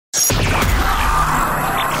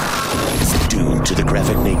to the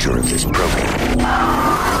graphic nature of this program.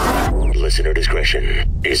 Listener discretion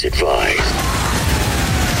is advised.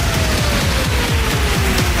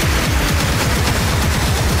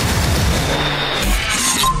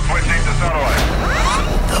 Switching to satellite.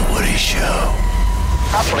 The Woody Show.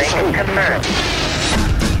 Operation confirmed.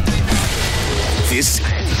 This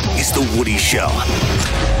is The Woody Show.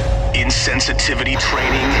 Insensitivity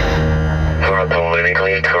training For a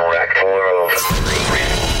politically correct world.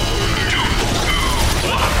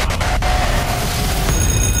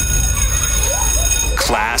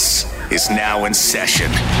 Class is now in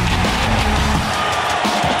session.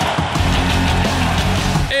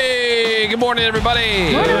 Hey, good morning,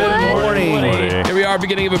 everybody. Good morning. Here we are,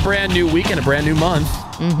 beginning of a brand new week and a brand new month.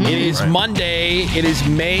 Mm-hmm. It is Monday. It is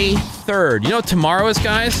May 3rd. You know what tomorrow is,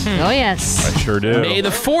 guys? Oh, yes. I sure do. May the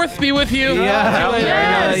 4th be with you.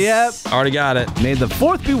 Yes. Yep. Already got it. May the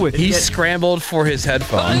 4th be with He you. scrambled for his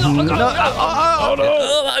headphones. Oh, no. I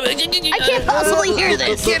can't possibly hear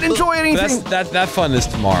this. Can't enjoy anything. That fun is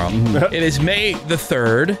tomorrow. It is May the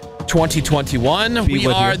 3rd, 2021. We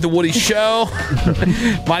with are you. The Woody Show.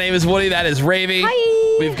 My name is Woody. That is Ravy. Hi.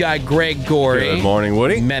 We've got Greg Gorey. Good morning,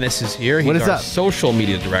 Woody. Menace is here. He's What is our up? social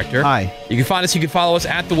media director. Hi. You can find us. You can follow us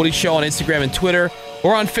at The Woody Show on Instagram and Twitter,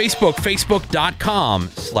 or on Facebook,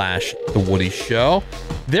 facebook.com/The Woody Show.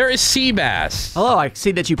 There is Seabass. Hello, I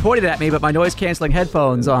see that you pointed at me, but my noise-canceling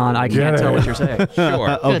headphones on. I can't tell what you're saying.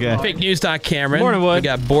 Sure. Okay. Fake News. Cameron. Morning, Wood. We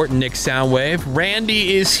got Borton Nick Soundwave.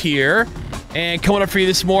 Randy is here. And coming up for you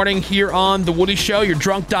this morning here on The Woody Show, your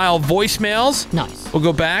drunk dial voicemails. Nice. We'll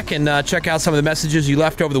go back and check out some of the messages you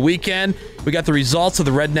left over the weekend. We got the results of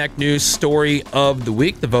the Redneck News Story of the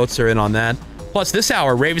Week. The votes are in on that. Plus, this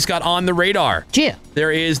hour, Ravy's got On the Radar. Yeah.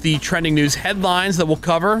 There is the trending news headlines that we'll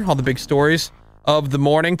cover, all the big stories of the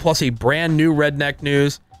morning, plus a brand new Redneck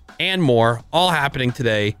News and more, all happening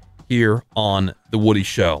today here on The Woody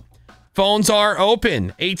Show. Phones are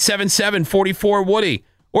open, 877-44-WOODY.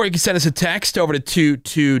 Or you can send us a text over to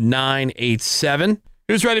 22987.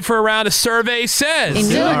 Who's ready for a round of Survey Says?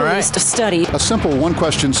 Indeed. All right. List of study. A simple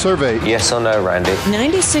one-question survey. Yes or no, Randy?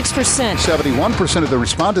 96%, 71% of the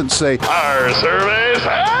respondents say Our survey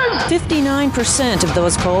says 59% of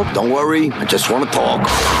those polled. Don't worry, I just want to talk.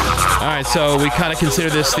 All right, so we kind of consider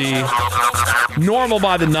this the normal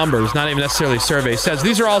by the numbers, not even necessarily Survey Says.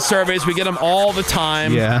 These are all surveys. We get them all the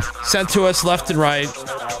time. Yeah. Sent to us left and right.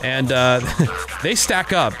 And they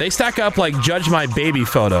stack up. They stack up like Judge My Baby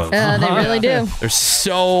photos. They really do. There's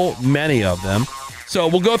so many of them. So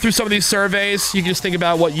we'll go through some of these surveys. You can just think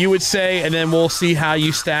about what you would say, and then we'll see how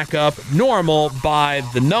you stack up normal by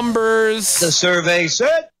the numbers. The survey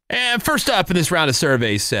said. And first up in this round of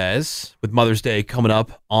Surveys Says, with Mother's Day coming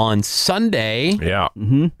up on Sunday, Yeah.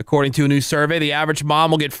 according to a new survey, the average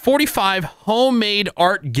mom will get 45 homemade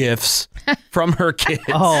art gifts from her kids.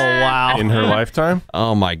 Oh, wow. In her lifetime?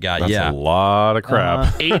 Oh, my God, That's yeah. a lot of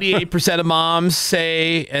crap. 88% of moms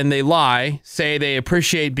say, and they lie, say they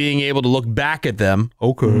appreciate being able to look back at them.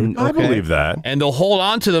 Okay. I believe that. And they'll hold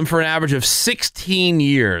on to them for an average of 16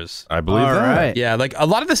 years. I believe All that. right. Yeah, like a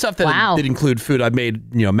lot of the stuff that Wow. did include food, I've made,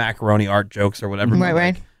 macaroni art jokes or whatever. Right,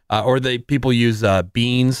 right. Or people use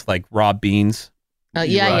beans, like raw beans. Oh,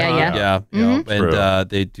 yeah. Yeah, Mhm. True. and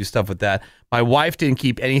they do stuff with that. My wife didn't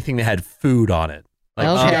keep anything that had food on it. Like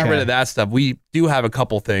she Okay. got rid of that stuff. We do have a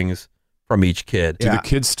couple things from each kid. Do the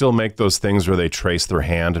kids still make those things where they trace their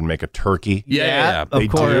hand and make a turkey? Yeah. Of They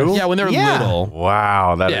course. do? Yeah, when they're Yeah. little.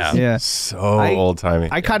 Wow, that is Yeah. Yeah. so I- old-timey.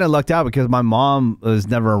 I kind of lucked out because my mom was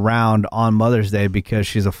never around on Mother's Day because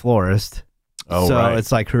she's a florist. Oh, so right.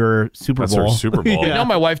 it's like her Super That's Bowl. her Super Bowl. You know,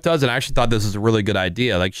 my wife does, and I actually thought this was a really good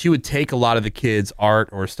idea. Like, she would take a lot of the kids' art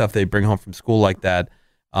or stuff they bring home from school like that,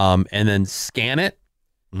 and then scan it,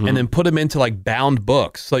 and then put them into like bound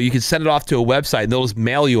books. So you can send it off to a website, and they'll just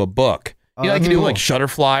mail you a book. You know, like you do like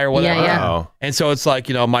Shutterfly or whatever. Yeah. Wow. And so it's like,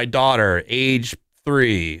 my daughter, age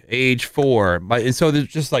 3, age 4. And so there's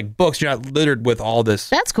just like books. You're not littered with all this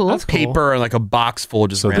That's cool. paper and like a box full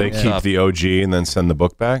of just So they random keep stuff. the OG and then send the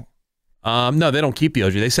book back? No, they don't keep the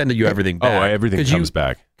OG. They send you everything back. Oh, everything comes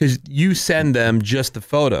back. Because you send them just the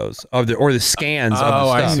photos of the scans of the Oh,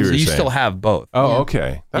 stuff. I see what so you're you saying. still have both. Oh,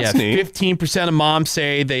 okay. That's neat. 15% of moms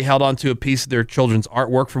say they held on to a piece of their children's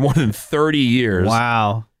artwork for more than 30 years.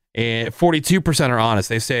 Wow. And 42% are honest.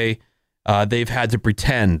 They say they've had to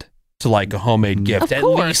pretend to like a homemade gift Of at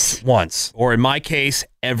course. least once, or in my case,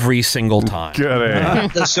 every single time. Get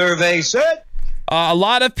it. The survey said. A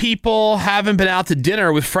lot of people haven't been out to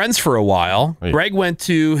dinner with friends for a while. Right. Greg went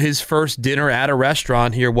to his first dinner at a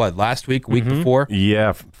restaurant here, last week, week before?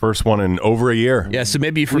 Yeah, first one in over a year. Yeah, so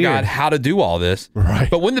maybe you forgot how to do all this. Right.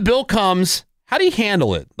 But when the bill comes, How do you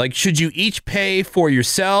handle it? Like, should you each pay for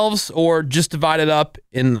yourselves or just divide it up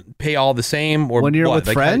and pay all the same? Or When you're what? with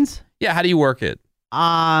Like, friends? How do you work it?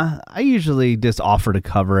 I usually just offer to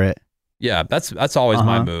cover it. Yeah, that's always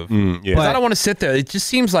my move. Yeah. 'Cause I don't want to sit there. It just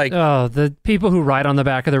seems like the people who write on the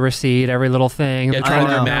back of the receipt every little thing. Yeah, trying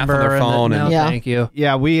to do math on their phone. No, Yeah. thank you.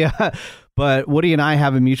 Yeah, we. But Woody and I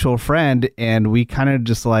have a mutual friend, and we kind of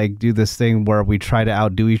just like do this thing where we try to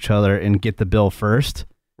outdo each other and get the bill first.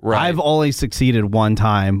 Right. I've only succeeded one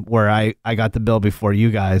time where I got the bill before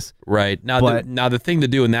you guys. Right. Now, But- the thing to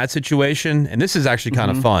do in that situation, and this is actually kind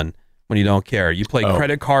of fun when you don't care, you play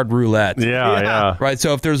credit card roulette. Yeah. Right.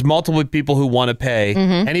 So if there's multiple people who want to pay,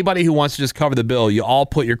 anybody who wants to just cover the bill, you all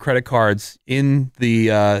put your credit cards in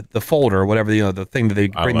the folder, whatever the thing that they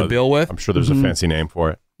bring the bill with. I'm sure there's a fancy name for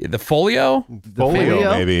it. The folio? Folio,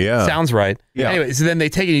 maybe, yeah. Sounds right. Yeah. Anyway, so then they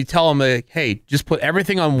take it and you tell them, like, hey, just put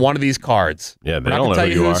everything on one of these cards. Yeah, they We're not don't gonna know tell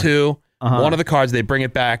who you you who's are. who. One of the cards, they bring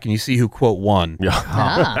it back and you see who, quote, won.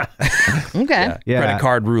 Ah. Okay. Yeah. Credit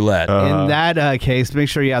card roulette. In that case, make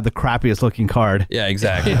sure you have the crappiest looking card. Yeah,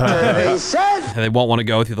 exactly. And they won't want to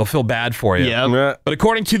go with you. They'll feel bad for you. Yeah. But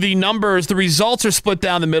according to the numbers, the results are split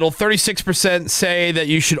down the middle. 36% say that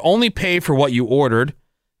you should only pay for what you ordered.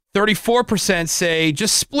 34% say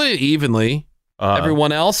just split it evenly.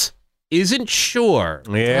 Everyone else isn't sure.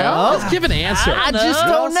 Yeah. Let's give an answer. I just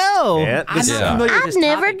don't know. Yeah. I've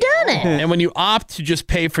never done it. And when you opt to just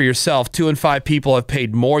pay for yourself, 2 in 5 people have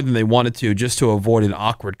paid more than they wanted to just to avoid an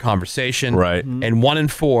awkward conversation. Right. And 1 in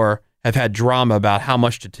 4 have had drama about how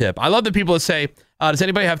much to tip. I love the people that say, does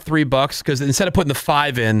anybody have $3? Because instead of putting the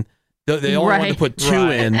 5 in, they only want to put 2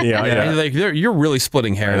 in. Yeah. And like, you're really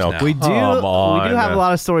splitting hairs now. We do. Come on. We do have a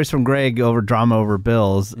lot of stories from Greg over drama over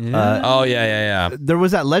bills. Oh, yeah. There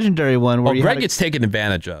was that legendary one where Well, you Greg had gets taken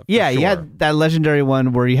advantage of. yeah, for you sure. had that legendary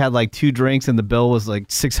one where you had like 2 drinks and the bill was like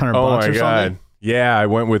 $600 Oh or my something. god! Yeah, I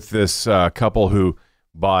went with this couple who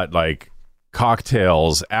bought like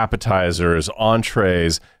cocktails, appetizers,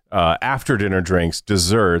 entrees, after dinner drinks,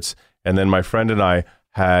 desserts, and then my friend and I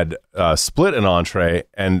had split an entree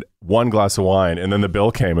and 1 glass of wine, and then the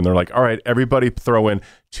bill came, and they're like, "All right, everybody, throw in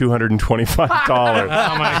 $225."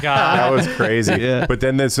 Oh my god. That was crazy. Yeah. But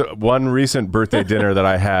then this one recent birthday dinner that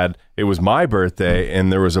I had, it was my birthday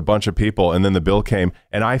and there was a bunch of people, and then the bill came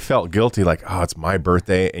and I felt guilty, like, oh, it's my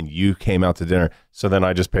birthday and you came out to dinner. So then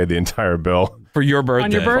I just paid the entire bill For your birthday.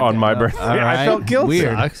 On your birthday. on my birthday. All right. I felt guilty.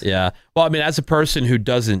 Weird. Yeah. Well, I mean, as a person who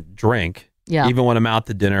doesn't drink, Yeah. even when I'm out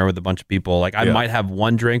to dinner with a bunch of people, like I Yeah. might have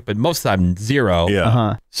 1 drink, but most of the time 0. Yeah.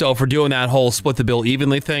 Uh-huh. So if we're doing that whole split the bill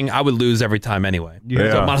evenly thing, I would lose every time anyway.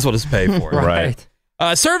 Yeah. So I might as well just pay for it. Right.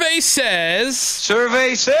 Survey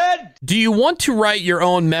said, do you want to write your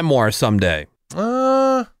own memoir someday?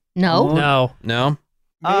 No. No. No?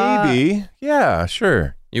 Maybe. Yeah,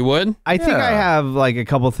 sure. You would? I think I have like a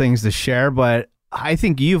couple things to share, but I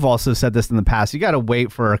think you've also said this in the past. You got to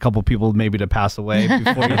wait for a couple people maybe to pass away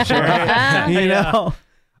before you share it. You know?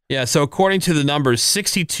 Yeah, so according to the numbers,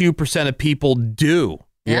 62% of people do.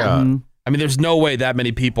 Yeah. Mhm. I mean, there's no way that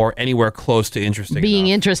many people are anywhere close to interesting Being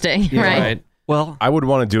enough, interesting, right? right? Well, I would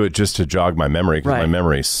want to do it just to jog my memory because my Right.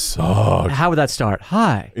 memory sucks. how would that start?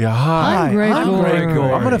 Hi. Yeah, hi. I'm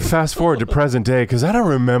Gregory. I'm going to fast forward to present day because I don't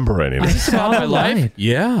remember anything. About my life?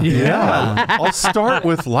 Yeah. Yeah. I'll start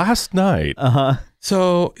with last night.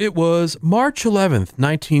 So it was March 11th,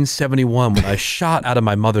 1971, when I shot out of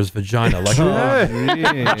my mother's vagina. Like, and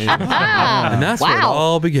that's where it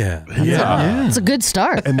all began. Yeah. It's a good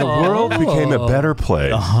start. And the world became a better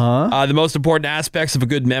place. The most important aspects of a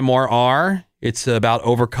good memoir are it's about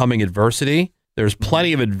overcoming adversity. There's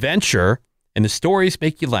plenty of adventure, and the stories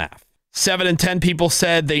make you laugh. 7 in 10 people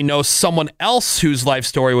said they know someone else whose life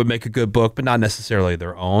story would make a good book, but not necessarily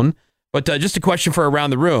their own. But just a question for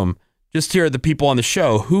around the room. Just here, the people on the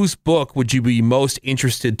show, whose book would you be most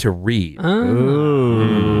interested to read?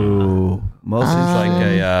 Ooh. Most It's like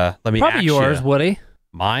a, let me Probably ask yours, ya. Woody.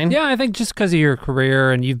 Mine? Yeah, I think just because of your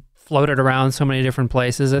career and you've floated around so many different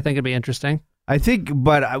places, I think it'd be interesting. I think,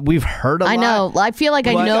 but we've heard a lot. I know. I feel like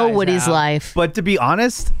I What know guys Woody's have. life. But to be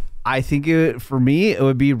honest, I think for me, it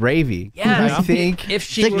would be Ravy. Yeah. I think If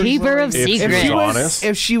she The was keeper of If she secrets. was honest.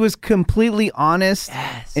 if she was completely honest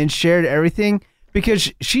and shared everything,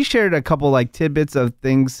 because she shared a couple like tidbits of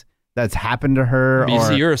things that's happened to her. You or,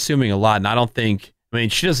 see, you're assuming a lot, and I don't think. I mean,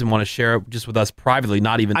 she doesn't want to share it just with us privately,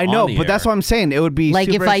 not even. I know, on the but that's air. what I'm saying. It would be Like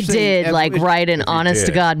if super I interesting did, if- like if- write an honest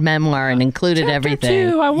to did. God memoir and included everything.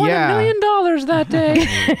 I won Yeah. $1 million that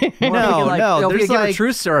day. No, no, If we there's could give her a like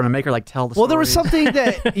truth serum and make her like tell the well, there was story. something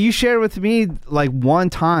that you shared with me like one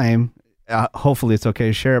time. Hopefully, it's okay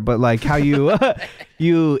to share it. But like how you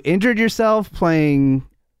you injured yourself playing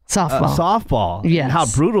softball. Yes. And how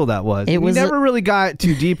brutal that was. It was we never really got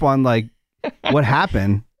too deep on like what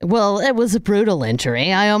happened. Well, it was a brutal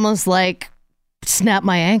injury. I almost snapped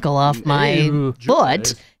my ankle off my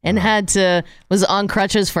foot and was on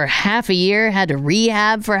crutches for half a year, had to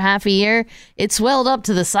rehab for half a year. It swelled up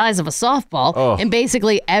to the size of a softball, and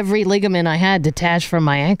basically every ligament I had detached from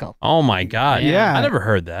my ankle. Oh my God. Yeah. I never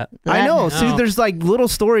heard that. I know. See, there's like little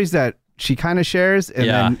stories that she kind of shares, and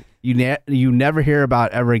then you never hear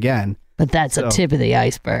about ever again. But that's a tip of the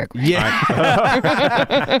iceberg. Yeah.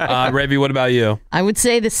 Ravi, what about you? I would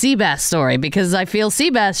say the Seabass story, because I feel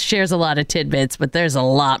Seabass shares a lot of tidbits, but there's a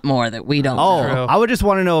lot more that we don't know. I would just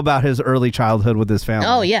want to know about his early childhood with his family.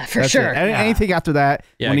 Oh, yeah, for That's sure. it. Anything after that,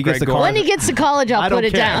 when he gets to college. When he gets to college, I'll put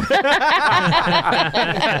it down.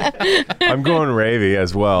 I'm going Ravy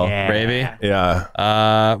as well. Ravy?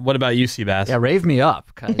 Yeah. What about you, Seabass? Yeah, rave me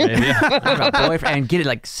up. Boyfriend, and get it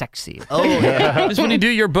like sexy. Oh, yeah. Just when you do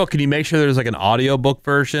your book, can you make sure there's like an audio book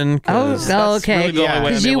version? Okay.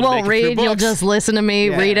 Because you won't read, you'll just listen to me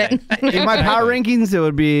read it. In my power rankings, it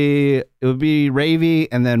would be Ravy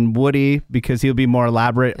and then Woody, because he would be more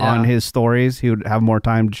elaborate on his stories. He would have more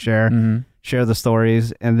time to share the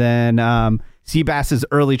stories. And then Seabass's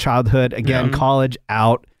early childhood, again, college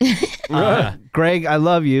out. Greg, I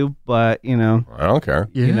love you, but I don't care.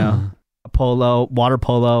 You know, water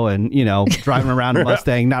polo, and driving around a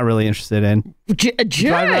Mustang, not really interested in.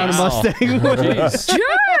 Driving around a Mustang. What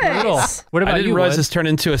about I didn't realize this turned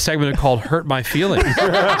into a segment called "Hurt My Feelings."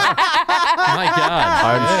 My God,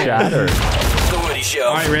 I'm shattered. The Woody Show.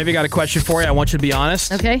 All right, Ravi, got a question for you. I want you to be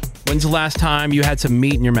honest. Okay. When's the last time you had some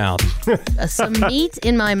meat in your mouth? Some meat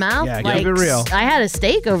in my mouth? Yeah, keep it real. I had a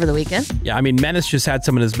steak over the weekend. Yeah, I mean, Menace just had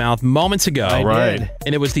some in his mouth moments ago. Right.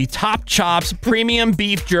 And it was the Top Chops premium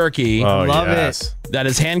beef jerky. Oh, Love yes. That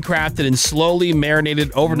is handcrafted and slowly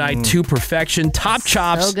marinated overnight to perfection. Top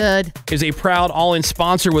Chops So good. is a proud all-in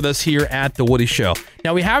sponsor with us here at The Woody Show.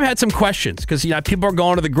 Now, we have had some questions because people are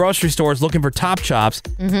going to the grocery stores looking for Top Chops.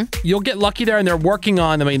 You'll get lucky there, and they're working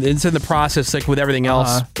on, it's in the process like with everything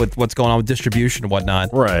else with what's going on with distribution and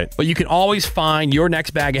whatnot. Right. But you can always find your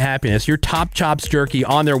next bag of happiness, your Top Chops jerky,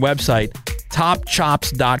 on their website,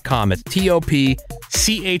 topchops.com. It's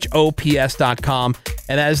TOPCHOPS.com.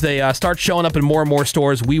 And as they start showing up in more and more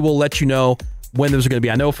stores, we will let you know when those are going to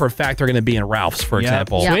be. I know for a fact they're going to be in Ralph's, for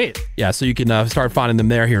example. Yeah. Sweet. Yeah, so you can start finding them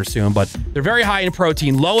there here soon. But they're very high in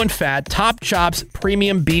protein, low in fat. Top Chops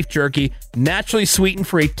premium beef jerky, naturally sweetened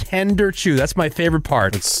for a tender chew. That's my favorite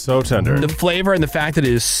part. It's so tender. The flavor and the fact that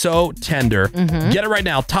it is so tender. Get it right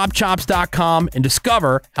now, topchops.com, and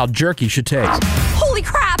discover how jerky should taste. Holy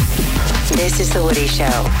crap! This is The Woody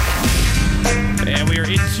Show. And we are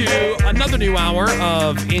into another new hour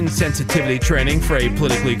of insensitivity training for a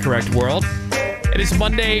politically correct world. It is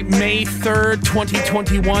Monday, May 3rd,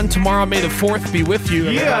 2021. Tomorrow, May the 4th, be with you.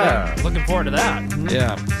 Yeah. Looking forward to that.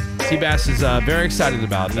 Yeah. Seabass is very excited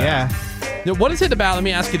about that. Yeah. Now, what is it about, let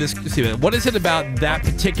me ask you this, Seabass, what is it about that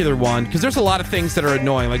particular one? Because there's a lot of things that are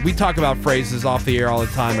annoying. Like, we talk about phrases off the air all the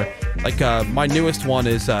time. Like, my newest one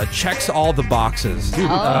is checks all the boxes.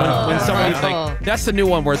 When somebody, that's the new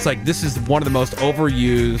one where it's like, this is one of the most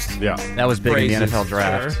overused That was big in the phrases NFL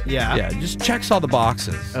draft. ever. Yeah. Yeah, just checks all the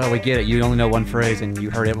boxes. Oh, we get it. You only know one phrase, and you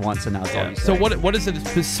heard it once, and now it's all you say. So what is it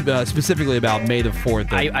specifically about May the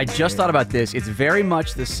 4th? I just thought about this. It's very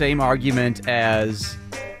much the same argument as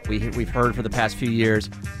we've heard for the past few years.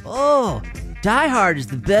 Oh, Die Hard is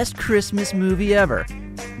the best Christmas movie ever.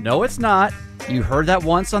 No, it's not. You heard that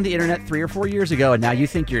once on the internet 3 or 4 years ago, and now you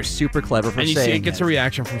think you're super clever for and you saying see it gets a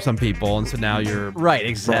reaction from some people, and so now you're right,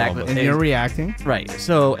 exactly, And you're reacting. Right.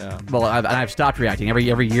 So, well, I've stopped reacting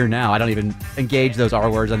every year now. I don't even engage those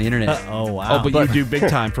R words on the internet. Oh wow. Oh, but you do big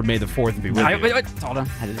time for May the 4th to be with you. Wait, hold on. I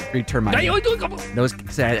had to return my nose.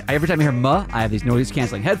 Every time I hear "muh," I have these noise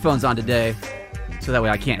canceling headphones on today, so that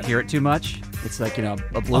way I can't hear it too much. It's like a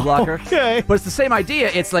blue blocker. Okay. But it's the same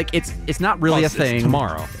idea. It's like it's not really Plus, a thing. It's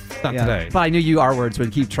tomorrow. It's not today. But I knew you R words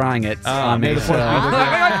would keep trying it. May the 4th.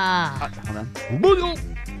 Hold on.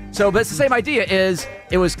 So, but it's the same idea. Is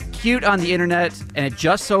it was cute on the internet, and it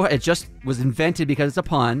just was invented because it's a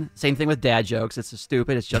pun. Same thing with dad jokes. It's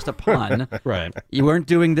stupid. It's just a pun. Right. You weren't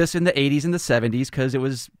doing this in the 80s and the 70s because it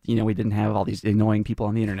was we didn't have all these annoying people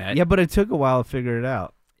on the internet. Yeah, but it took a while to figure it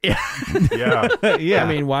out. Yeah. Yeah. I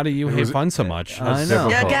mean, why do you hate fun so much? I know.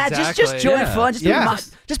 Yeah, guys, just join fun.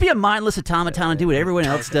 Just be a mindless automaton and do what everyone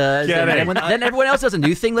else does. Get And it. then everyone else does a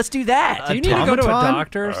new thing. Let's do that. Do you need to go to a Automaton?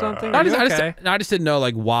 doctor or something? I Are you just, okay? I just didn't know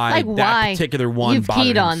why Like, that why particular one you've bothered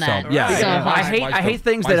keyed on himself. that. Yeah, So yeah. much. I hate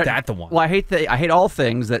things why is that that the one? Well, I hate all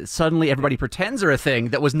things that suddenly everybody pretends are a thing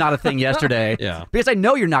that was not a thing yesterday. Yeah. Because I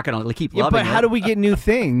know you're not going to keep Yeah, loving but how it. do we get new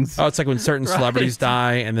things? Oh, it's like when certain celebrities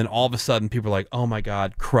die, and then all of a sudden people are like, "Oh my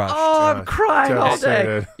God, crushed." Oh, I'm crying all day.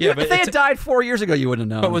 Devastated. Yeah, but if they it's- had died 4 years ago, you wouldn't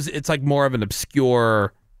have known. But it's like more of an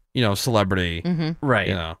obscure, celebrity. right.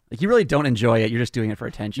 You know. Like you really don't enjoy it. You're just doing it for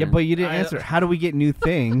attention. Yeah, but you didn't answer. How do we get new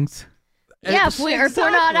things? Yeah, if we're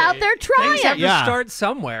not out there trying. Things have to Yeah. start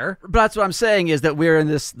somewhere. But that's what I'm saying is that we're in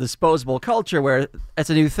this disposable culture where it's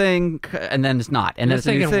a new thing and then it's not, and then You're it's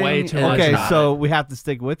a new thinking thing. way too and much it's Okay, about not. so we have to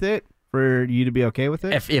stick with it for you to be okay with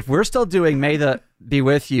it? If we're still doing May the Be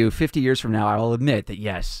With You 50 years from now, I will admit that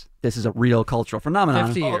yes, this is a real cultural phenomenon.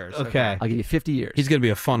 50 years. Okay. I'll give you 50 years. He's gonna be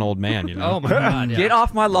a fun old man, you know. Oh my God. Yeah. Get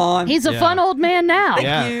off my lawn. He's a fun old man now.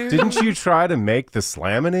 Yeah. Didn't you try to make the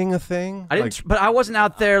slamming a thing? I didn't, but I wasn't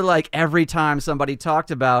out there like every time somebody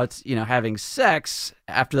taled about having sex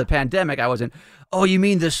after the pandemic. I wasn't. Oh, you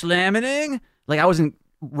mean the slamming? Like I wasn't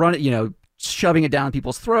running, shoving it down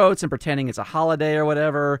people's throats and pretending it's a holiday or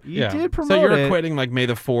whatever. You did promote So you're it. equating like May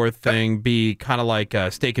the 4th thing be kind of like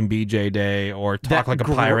Steak and BJ Day or Talk Like a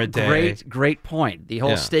Pirate Day. Great point. The whole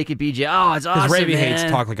Yeah. steak and BJ. Oh, it's Because awesome, Ravy man.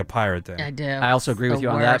 hates Talk Like a Pirate Day. I do. I also agree with The you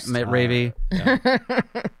on worst. that, Ravy.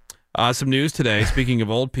 Some news today. Speaking of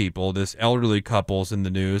old people, this elderly couple's in the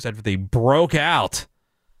news after they broke out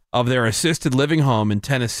of their assisted living home in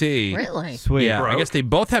Tennessee. Really? Sweet. Yeah, I guess they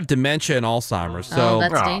both have dementia and Alzheimer's. So Oh,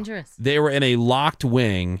 that's dangerous. they were in a locked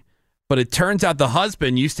wing, but it turns out the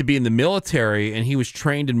husband used to be in the military and he was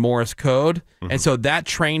trained in Morse code. And so that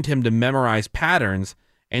trained him to memorize patterns.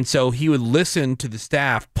 And so he would listen to the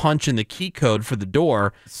staff punch in the key code for the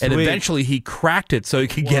door, and Sweet. eventually he cracked it so he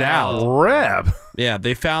could get out. Reb. Yeah,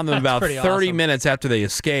 they found them about 30 pretty awesome. minutes after they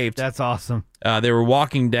escaped. That's awesome. They were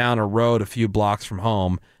walking down a road a few blocks from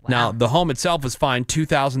home. Now, the home itself was fined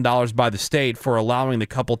 $2,000 by the state for allowing the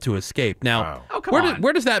couple to escape. Now,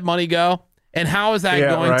 where does that money go? And how is that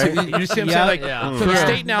Yeah, going right. to? You see what I'm Yeah. saying? Like, Yeah. so the Yeah.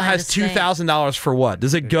 state now By has the state. $2,000 for what?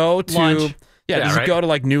 Does it go to? Lunch. Yeah, does right. it go to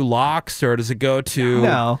like new locks or does it go to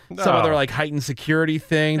No. some other like heightened security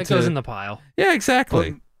thing? It to, goes in the pile. yeah,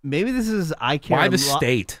 exactly. Maybe this is I care Why a the lot.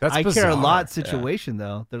 state? That's I care a bizarre. lot situation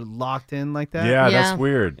though. They're locked in like that. Yeah, Yeah. that's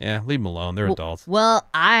weird. Yeah, leave them alone. They're adults. Well,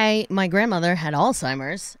 my grandmother had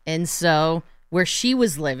Alzheimer's, and so where she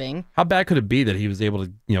was living, How bad could it be that he was able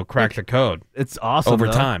to, crack the code It's awesome over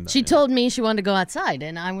though. time? she told me she wanted to go outside,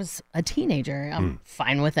 and I was a teenager. I'm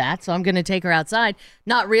fine with that, so I'm going to take her outside,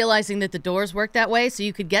 not realizing that the doors work that way, so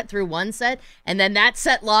you could get through one set, and then that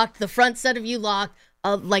set locked, the front set of you locked.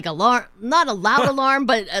 Like alarm, not a loud alarm,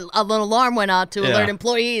 but an alarm went out to Yeah. alert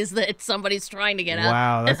employees that somebody's trying to get out.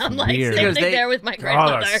 Wow, that's and I'm like weird. sitting Because they- there with my Oh,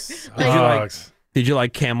 grandmother. that Did you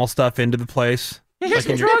like camel stuff into the place? Here's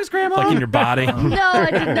some drugs, Grandma. Like in your body? No,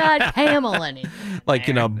 I did not camel any. Like,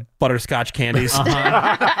 butterscotch candies?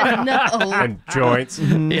 No. And joints.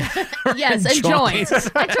 Yes, and joints.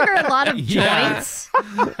 I took her a lot of joints.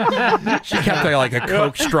 She kept like a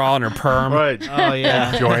Coke straw in her perm. Right. Oh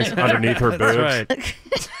yeah. Joints underneath her boobs.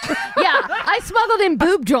 Yeah, I smuggled in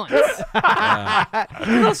boob joints.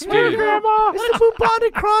 Dude, It's the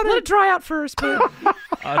bubonic chronic. Let it dry out first, babe.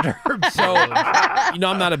 so, I'm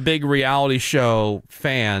not a big reality show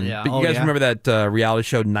fan. Yeah. But you Oh, guys yeah. remember that reality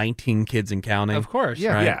show, 19 Kids and Counting? Of course.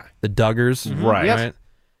 Yeah. Right? Yeah. The Duggars. Right. Yep. Right.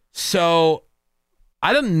 So,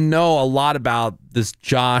 I don't know a lot about this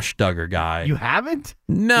Josh Duggar guy. You haven't?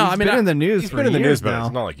 No, He's I mean, been in the news He's for been in the years news, but now.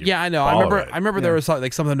 it's not like you. yeah, I know. I follow remember. it. I remember there was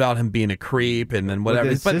like something about him being a creep and then whatever.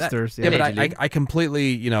 his but sisters, yeah, yeah. but I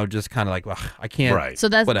completely, just kind of like, ugh, I can't. Right. So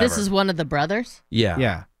this Whatever. is one of the brothers. Yeah.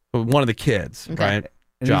 Yeah. One of the kids, Okay. right?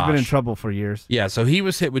 And he's been in Josh. trouble for years. Yeah, so he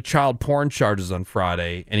was hit with child porn charges on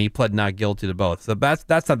Friday, and he pled not guilty to both. So that's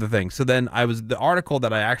not the thing. So then the article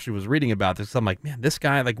that I actually was reading about this. I'm like, man, this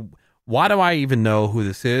guy, like, why do I even know who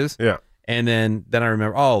this is? Yeah. And then I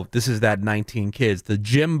remember, oh, this is that 19 kids, the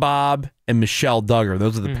Jim Bob and Michelle Duggar.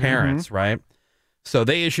 Those are the parents, right? So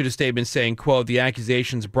they issued a statement saying, quote, the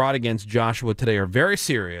accusations brought against Joshua today are very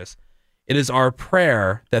serious. It is our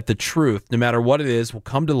prayer that the truth, no matter what it is, will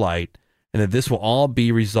come to light and that this will all be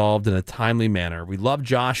resolved in a timely manner. We love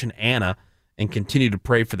Josh and Anna and continue to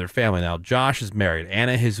pray for their family. Now, Josh is married.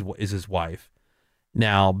 Anna is his wife.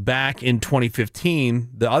 Now, back in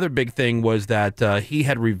 2015, the other big thing was that he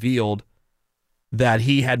had revealed that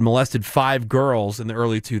he had molested 5 girls in the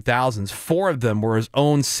early 2000s. 4 of them were his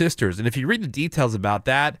own sisters. And if you read the details about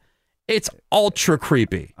that, it's ultra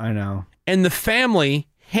creepy. I know. And the family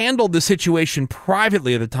handled the situation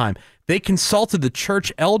privately at the time. They consulted the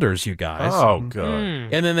church elders, you guys. Oh, God.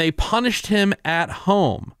 And then they punished him at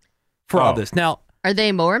home for all this. Now, Are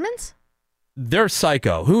they Mormons? they're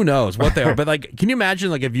psycho. Who knows what they are? But like, can you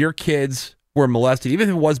imagine like if your kids were molested, even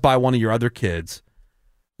if it was by one of your other kids,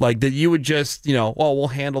 like that you would just, well, we'll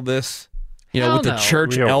handle this, Hell with the no.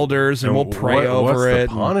 church elders and we'll pray over what's it.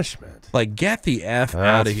 the punishment? Like, get the F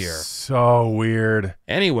out of here. So weird.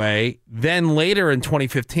 Anyway, then later in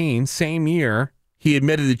 2015, same year, he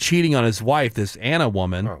admitted to cheating on his wife, this Anna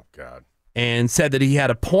woman. Oh, God. And said that he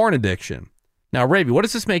had a porn addiction. Now, Ravi, what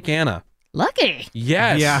does this make Anna? Lucky.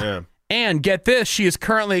 Yes. Yeah. And get this, she is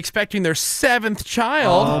currently expecting their 7th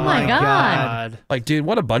child. Oh, my God. Like, dude,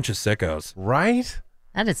 what a bunch of sickos. Right?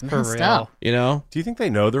 That is For messed real. up. You know? Do you think they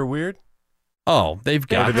know they're weird? Oh, they've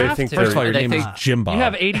got Or do they to. think First of all, they're- your name is think- Jim Bob. You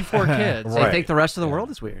have 84 kids. They think the rest of the world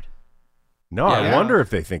is weird. No, Yeah. I wonder if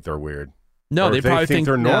they think they're weird. No, Or they if probably think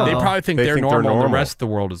they're normal. They probably think They they're think they're normal. And the normal. rest of the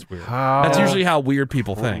world is weird. How? That's usually how weird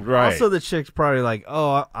people think. Right. Also, the chick's probably like,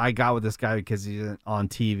 oh, I got with this guy because he's on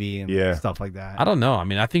TV and Yeah. stuff like that. I don't know. I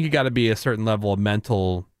mean, I think you got to be a certain level of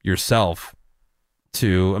mental yourself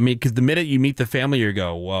to. I mean, because the minute you meet the family, you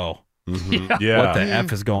go, "Whoa, Yeah. what the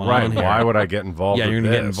f is going Right. on here?" Why would I get involved Yeah, with you're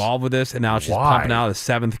gonna get this? involved with this, and now she's Why? pumping out a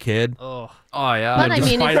 7th kid. Oh yeah. But I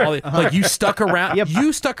mean, Despite if- all the, like you stuck around. Yep.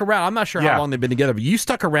 You stuck around. I'm not sure Yeah. how long they've been together, but you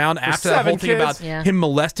stuck around after that 7 whole thing kids? about Yeah. him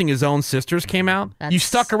molesting his own sisters came out. You That's-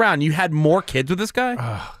 stuck around. You had more kids with this guy.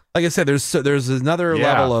 Like I said, there's another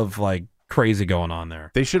Yeah. level of like crazy going on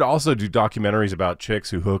there. They should also do documentaries about chicks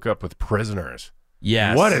who hook up with prisoners.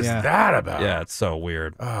 Yes. What is Yeah. that about? Yeah, it's so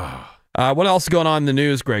weird. What else is going on in the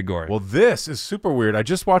news, Greg Gore? Well, this is super weird. I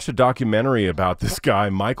just watched a documentary about this guy,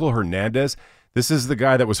 Michael Hernandez. This is the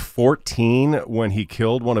guy that was 14 when he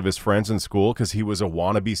killed one of his friends in school because he was a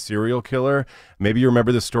wannabe serial killer. Maybe you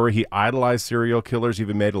remember this story. He idolized serial killers,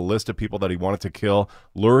 even made a list of people that he wanted to kill,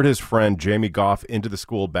 lured his friend Jamie Goff into the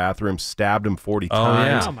school bathroom, stabbed him 40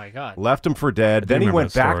 times. yeah. Oh my God. Left him for dead. Then he remember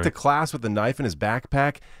went that back story. to class with a knife in his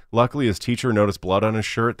backpack. Luckily, his teacher noticed blood on his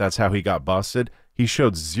shirt. That's how he got busted. He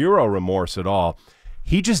showed zero remorse at all.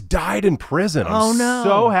 He just died in prison. I'm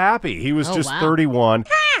so happy. He was Oh, just wow. 31.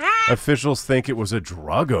 Officials think it was a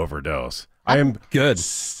drug overdose. I am Good.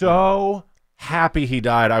 so happy he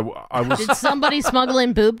died. I was Did somebody smuggle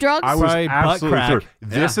in boob drugs? I was Probably butt absolutely crack. sure.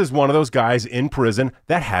 This is one of those guys in prison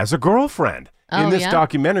that has a girlfriend. Oh, in this yeah?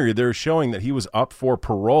 documentary, they're showing that he was up for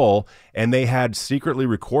parole, and they had secretly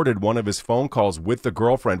recorded one of his phone calls with the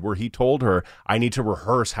girlfriend where he told her, I need to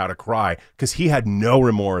rehearse how to cry, because he had no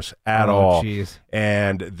remorse at Oh, all. jeez.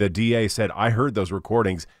 And the DA said, I heard those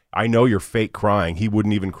recordings. I know you're fake crying. He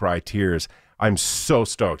wouldn't even cry tears. I'm so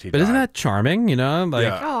stoked he But isn't died. that charming? You know, like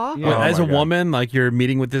Yeah. Yeah. as Oh a my God. woman, like you're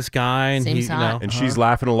meeting with this guy, and Seems he, hot. And she's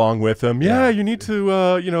laughing along with him. Yeah, you need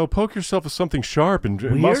to, poke yourself with something sharp and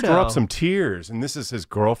muster up Weirdo. some tears. And this is his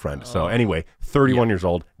girlfriend. So anyway, 31 years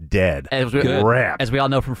old, dead. As we, Wrapped. as we all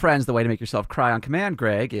know from Friends, the way to make yourself cry on command,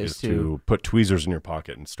 Greg, is to put tweezers in your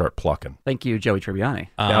pocket and start plucking. thank you, Joey Tribbiani.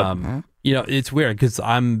 It's weird because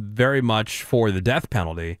I'm very much for the death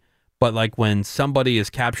penalty, but like when somebody is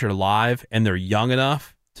captured alive and they're young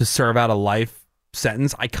enough to serve out a life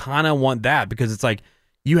sentence, I kind of want that because it's like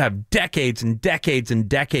you have decades and decades and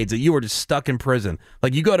decades that you were just stuck in prison.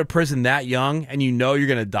 Like you go to prison that young and you know you're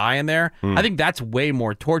going to die in there. I think that's way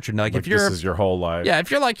more torture. Like if you're, this is your whole life. yeah, if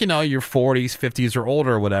you're like, your 40s, 50s or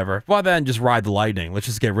older or whatever, well then just ride the lightning. Let's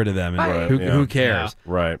just get rid of them. And Right, who, yeah. who cares?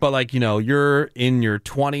 Right. But like, you're in your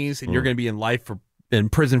 20s and you're going to be in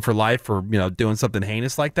prison for life for, doing something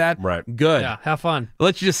heinous like that. Right. Good. Yeah, have fun.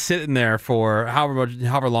 Let you just sit in there for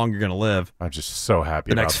however long you're going to live. I'm just so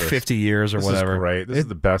happy The about next this. 50 years or This whatever. is great. This is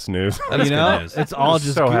the best news. That is You good know, news. it's all I'm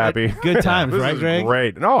just so good, happy. good times, This right, is Greg?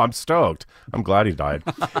 Great. No, I'm stoked. I'm glad he died.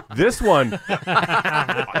 This one,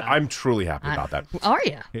 I'm truly happy about that. Are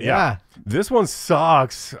you? Yeah. This one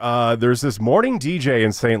sucks. There's this morning DJ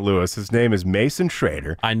in St. Louis. His name is Mason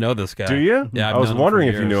Schrader. I know this guy. Do you? Yeah, I've I was known him wondering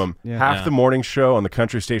for if you knew years. him. Yeah. Half Yeah. the morning show on the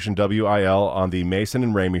country station WIL on the Mason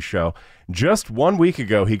and Ramey show. Just 1 week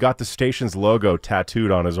ago, he got the station's logo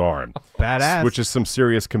tattooed on his arm. Badass. Which is some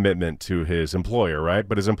serious commitment to his employer, right?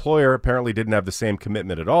 But his employer apparently didn't have the same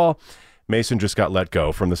commitment at all. Mason just got let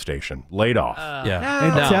go from the station, laid off. Yeah.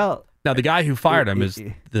 And Now, now, the guy who fired him is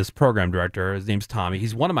this program director. His name's Tommy.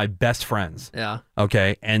 He's one of my best friends. Yeah.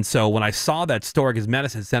 Okay. And so when I saw that story, because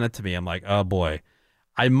Menace had sent it to me, I'm like, oh boy,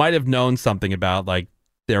 I might have known something about like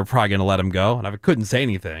they were probably going to let him go. And I couldn't say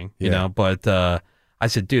anything, Yeah. but I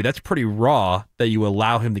said, dude, that's pretty raw that you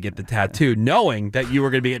allow him to get the tattoo, knowing that you were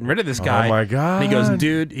going to be getting rid of this guy. Oh my God. And he goes,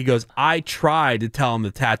 dude, I tried to tell him the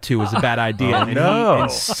tattoo was a bad idea, and he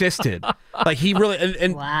insisted. Like, he really,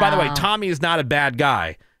 and by the way, Tommy is not a bad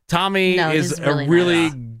guy. Tommy is a really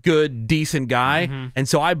good, decent guy. And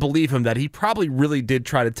so I believe him that he probably really did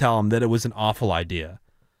try to tell him that it was an awful idea.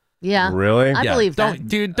 Yeah. Really? I believe that.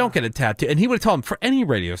 Dude, don't get a tattoo. And he would have told him for any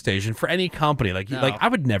radio station, for any company. Like, I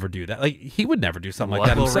would never do that. Like, he would never do something like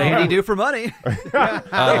that himself. What will Randy do for money?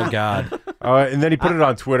 Oh, God. And then he put it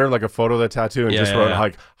on Twitter, like a photo of the tattoo, and just wrote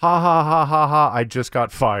like, ha, ha, ha, ha, ha, I just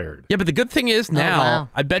got fired. Yeah, but the good thing is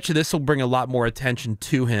now, I bet you this will bring a lot more attention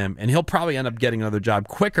to him, and he'll probably end up getting another job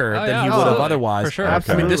quicker than he would have otherwise. For sure.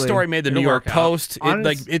 I mean, this story made the New York Post.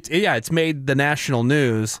 It's made the national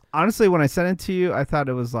news. Honestly, when I sent it to you, I thought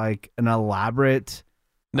it was like an elaborate,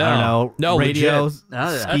 radio legit. scheme.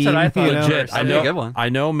 That's what I thought. Legit. I know a good one. I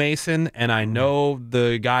know Mason, and I know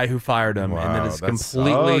the guy who fired him, and that is that's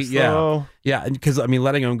completely so yeah. Because I mean,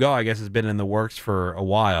 letting him go, I guess, has been in the works for a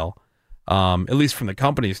while, at least from the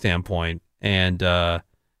company standpoint. And I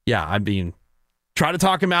mean, try to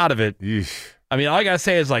talk him out of it. Yeesh. I mean, all I gotta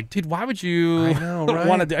say is like, dude, why would you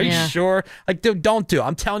want to do? Are you sure? Like, dude, don't do it.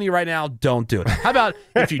 I'm telling you right now, don't do it. How about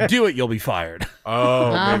if you do it, you'll be fired?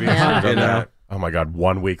 Oh, maybe I should have done You know? that. Oh my God,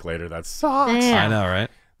 1 week later, that sucks. Damn. I know, right?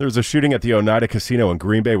 There was a shooting at the Oneida Casino in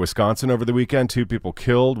Green Bay, Wisconsin over the weekend. 2 people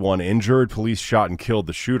killed, 1 injured. Police shot and killed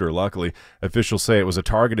the shooter, luckily. Officials say it was a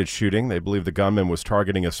targeted shooting. They believe the gunman was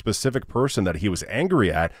targeting a specific person that he was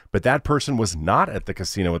angry at, but that person was not at the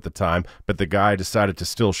casino at the time. But the guy decided to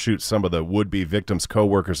still shoot some of the would-be victims'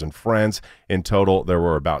 coworkers and friends. In total, there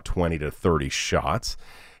were about 20 to 30 shots.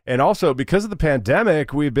 And also, because of the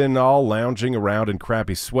pandemic, we've been all lounging around in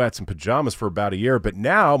crappy sweats and pajamas for about a year, but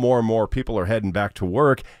now more and more people are heading back to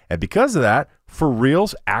work. And because of that, for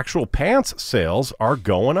reals, actual pants sales are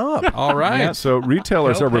going up. All right. Yeah, so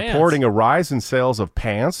retailers Go are pants. reporting a rise in sales of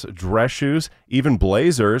pants, dress shoes, even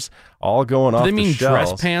blazers, all going off Do they the mean shelves.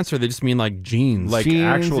 dress pants, or they just mean like jeans? Like Jeans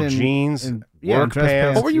actual and- jeans, and- work dress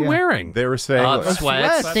pants. What were you yeah. wearing? They were saying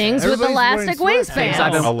Sweats. Things with Everybody's wearing elastic sweats.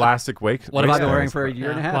 waistbands. elastic waistbands. What have I been wearing for a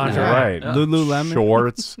year and a half? Lingerie. now? Right. Yeah. Lululemon.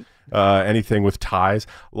 Shorts, anything with ties.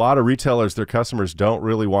 A lot of retailers, their customers don't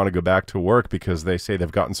really want to go back to work because they say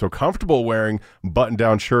they've gotten so comfortable wearing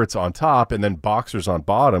button-down shirts on top and then boxers on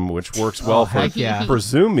bottom, which works well for, heck yeah. for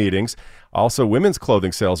Zoom meetings. Also, women's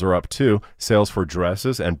clothing sales are up too. Sales for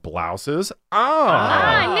dresses and blouses.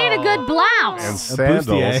 I need a good And blouse.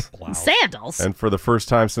 sandals. Sandals. And for the first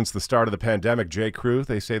time since the start of the pandemic, J. Crew,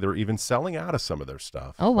 they say they're even selling out of some of their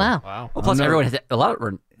stuff. Oh, wow. Well, plus everyone has a lot of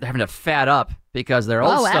they're having to fat up because their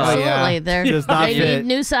old Oh, stuff absolutely. yeah. They're, Does not they fit. need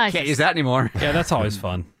new sizes. can't use that anymore. Yeah, that's always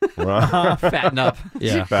fun. Fatten up.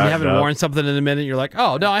 Yeah, you Fatten haven't up. worn something in a minute. You're like,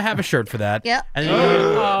 oh no, I have a shirt for that. Yep. And then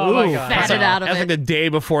you, Oh my God. Fat it out of that's it. like the day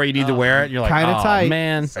before you need to wear it. And you're like, Kinda oh tight.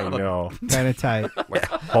 man. I know. Kind of tight.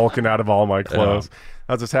 Hulking out of all my clothes.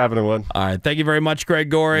 How's this happening, Wood? All right, thank you very much, Greg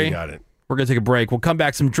Gorey. You got it. We're gonna take a break. We'll come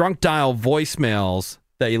back. Some drunk dial voicemails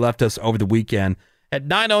that you left us over the weekend at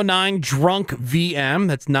 909 drunk VM.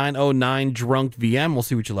 That's 909 drunk VM. We'll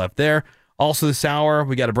see what you left there. Also this hour,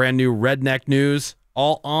 we got a brand new Redneck News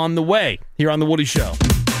all on the way here on the Woody Show.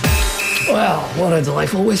 Well, what a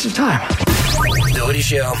delightful waste of time. The Woody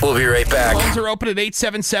Show. We'll be right back. Phones are open at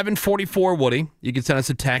 877-44-WOODY. You can send us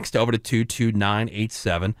a text over to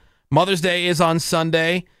 22987. Mother's Day is on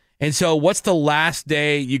Sunday. And so what's the last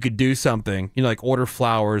day you could do something, like order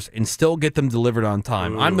flowers and still get them delivered on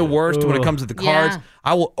time? I'm the worst when it comes to the cards. Yeah.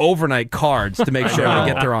 I will overnight cards to make sure I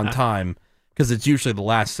get there on time because it's usually the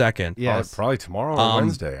last second. Yes. Probably tomorrow or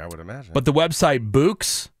Wednesday, I would imagine. But the website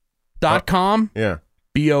Books.com, yeah.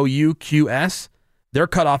 BOUQS, their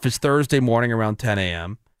cutoff is Thursday morning around 10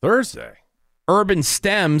 a.m. Thursday. Urban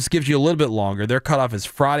Stems gives you a little bit longer. Their cutoff is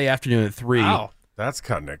Friday afternoon at 3. Wow. That's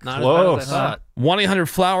cutting it Not close. as bad as I thought.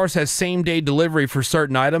 1-800-Flowers has same-day delivery for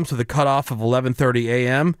certain items with a cutoff of 11:30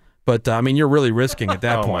 a.m. But, I mean, you're really risking at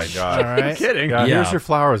that Oh, point. my God. All right. Kidding. Yeah, Yeah. Here's your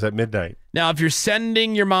flowers at midnight. Now, if you're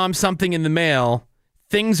sending your mom something in the mail,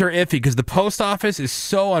 things are iffy because the post office is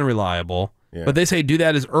so unreliable. Yeah. But they say do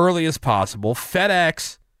that as early as possible.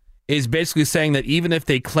 FedEx is basically saying that even if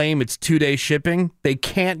they claim it's 2-day shipping, they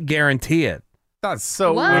can't guarantee it. That's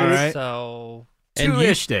so What? weird. Right. So And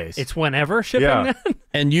Two-ish days. it's whenever shipping Yeah. then?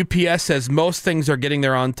 And UPS says most things are getting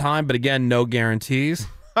there on time, but again, no guarantees.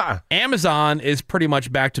 Amazon is pretty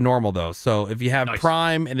much back to normal, though. So if you have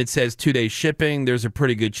Prime and it says 2-day shipping, there's a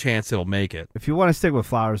pretty good chance it'll make it. If you want to stick with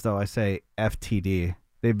flowers, though, I say FTD.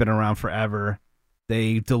 They've been around forever.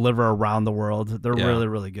 They deliver around the world. They're Yeah. really,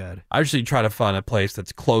 really good. I usually try to find a place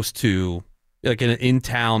that's close to like in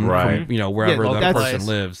town, Right. from, wherever Yeah, the that's- person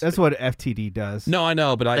lives. That's what FTD does. No, I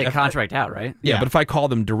know, but They contract out, right? Yeah, but if I call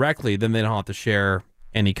them directly, then they don't have to share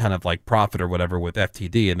any kind of like profit or whatever with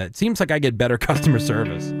FTD, and it seems like I get better customer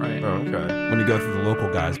service. Right. Oh, okay. When you go through the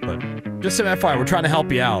local guys, but just some FYI, we're trying to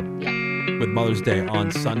help you out with Mother's Day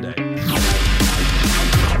on Sunday.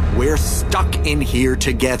 We're stuck in here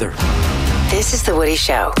together. This is The Woody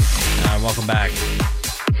Show. Welcome back.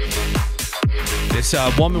 This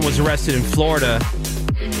woman was arrested in Florida.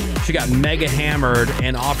 She got mega hammered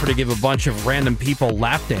and offered to give a bunch of random people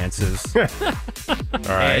lap dances. All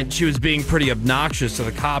right. And she was being pretty obnoxious to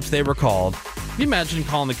the cops. They were called. Can you imagine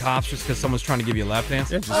calling the cops just because someone's trying to give you a lap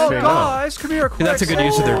dance? Yeah, just Oh, say no. guys, come here quick. That's a good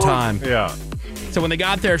use of their time. Yeah. So when they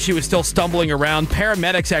got there, she was still stumbling around.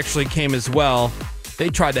 Paramedics actually came as well. They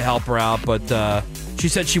tried to help her out, but she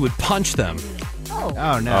said she would punch them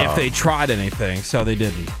Oh, no. if they tried anything, so they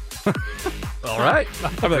didn't. All right.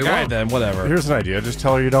 I'm like, all right, then, whatever. Here's an idea. Just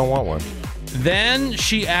tell her you don't want one. Then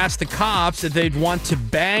she asked the cops if they'd want to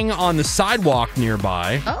bang on the sidewalk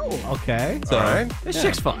nearby. Oh, Okay. So, All right. This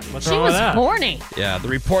chick's fun. What's she wrong with was that? horny. yeah, the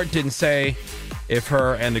report didn't say if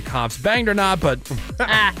her and the cops banged or not, but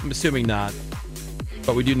I'm assuming not.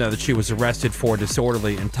 But we do know that she was arrested for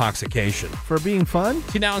disorderly intoxication. For being fun?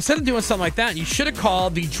 See, now, instead of doing something like that, you should have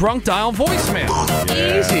called the drunk dial voicemail.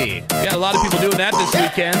 Easy. We got a lot of people doing that this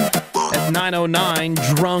weekend at 909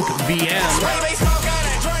 Drunk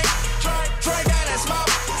VM.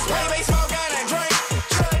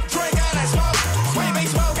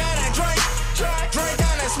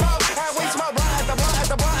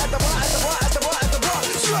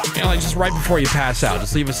 Like just right before you pass out,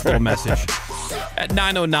 just leave us a little message at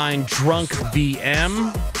 909 Drunk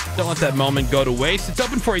VM. Don't let that moment go to waste. It's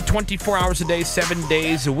open for you 24 hours a day, 7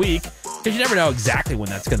 days a week, because you never know exactly when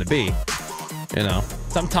that's going to be.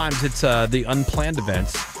 Sometimes it's the unplanned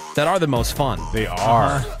events that are the most fun. They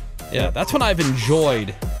are. Yeah, that's when I've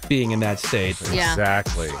enjoyed being in that state. Yeah.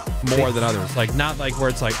 Exactly. More than others. Like, not like where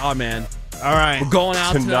it's like, oh man, All right. we're going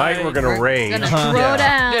out Tonight we're going to rage. Gonna throw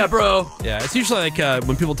down. Yeah, bro. Yeah, it's usually like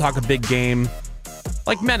when people talk a big game,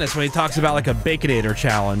 like Menace when he talks about like a Baconator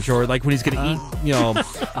challenge, or like when he's going to eat,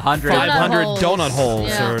 100. 500 holes. donut holes,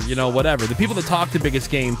 Yeah. or whatever. The people that talk the biggest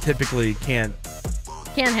game typically can't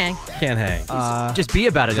Can't hang. hang. Just be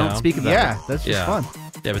about it. No. Don't speak about Yeah, it. that's just Yeah. fun.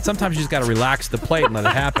 Yeah, but sometimes you just got to relax the plate and let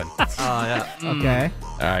it happen. Yeah. Okay.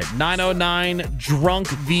 All right, 909 Drunk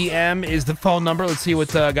VM is the phone number. Let's see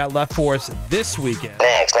what's got left for us this weekend.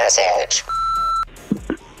 Next message.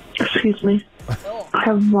 Excuse me. I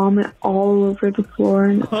have vomit all over the floor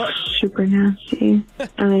and it's super nasty. And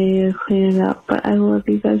I need to clean it up. But I love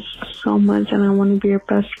you guys so much and I want to be your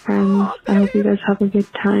best friends. I hope you guys have a good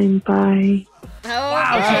time. Bye.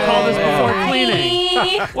 Wow, she called us before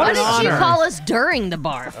cleaning. Why an did she honor. call us during the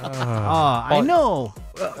barf? I know.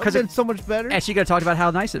 Because it's so much better. And she could have talked about how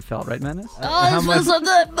nice it felt, right, Menace? Oh, this feels so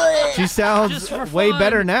good, but She sounds way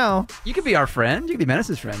better now. You could be our friend. You could be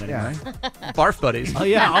Menace's friend anyway. Barf buddies. Oh,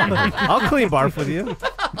 yeah. I'll clean barf with you.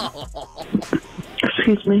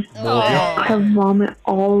 Excuse me. I have vomit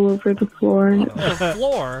all over the floor and The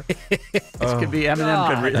floor. This could be Eminem.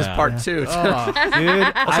 Could read this part too. Oh,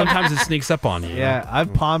 dude. Sometimes it sneaks up on you. Yeah,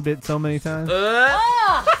 I've palmed it so many times.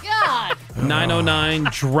 oh god. 909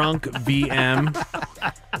 Drunk VM.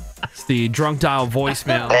 It's the drunk dial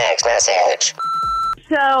voicemail. Next message.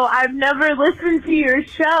 So I've never listened to your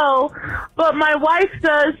show, but my wife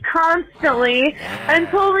does constantly and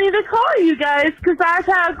told me to call you guys because I've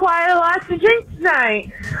had quite a lot to drink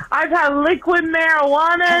tonight. I've had liquid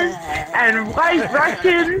marijuanas and white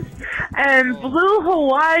Russians and blue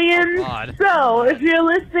Hawaiians. So if you're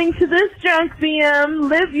listening to this Drunk VM,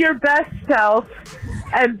 live your best self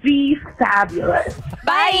and be fabulous.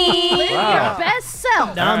 Bye. Live Wow. your best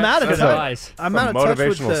self. Now I'm out of Good touch. advice. I'm From out of touch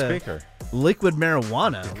with motivational the speaker. liquid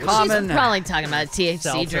marijuana. Common. She's probably talking about a THC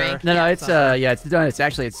Seltzer. drink. No, it's it's done.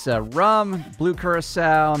 It's rum, blue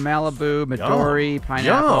curacao, Malibu, Midori,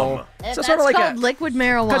 pineapple. And So that's sort of like called a liquid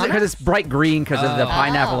marijuana. because it's bright green because of the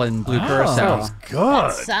pineapple and blue curacao. Sounds That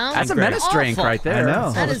good. sounds That's a Menace drink awful. right there. I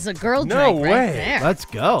know. That is a girl No drink way. right there. Let's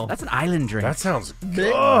go. That's an island drink. That sounds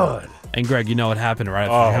good. And Greg, you know what happened right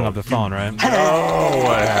after you hung up the phone, right? Oh,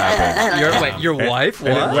 what happened? Your wife? And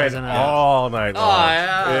it went all night long.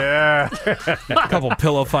 yeah. Yeah. A couple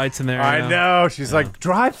pillow fights in there. I know. She's like,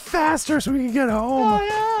 drive faster so we can get home.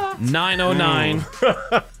 909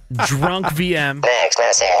 Drunk VM. Next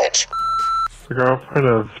message. The girlfriend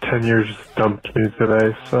of 10 years just dumped me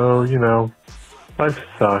today, so, life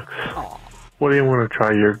sucks. What do you want to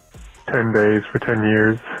try your 10 days for 10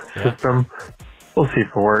 years system? We'll see if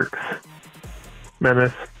it works.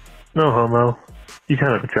 Menace, no homo. you're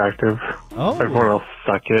kind of attractive. Oh. Everyone else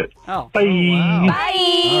suck it. Oh. Bye.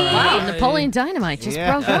 Wow, Napoleon Dynamite just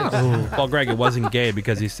broke up. Well, Greg, it wasn't gay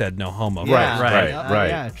because he said no homo.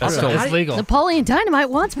 Right. That's still It's legal. Napoleon Dynamite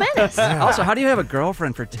wants Menace. Also, how do you have a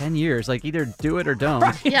girlfriend for 10 years? Like, either do it or don't.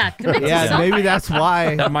 Yeah, commit to Yeah, something. maybe that's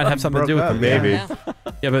why. That might have something to do with broke it. up, Maybe.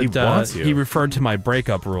 Yeah, but He wants you. he referred to my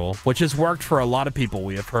breakup rule, which has worked for a lot of people.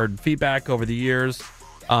 We have heard feedback over the years.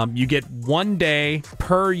 You get 1 day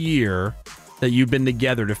per year that you've been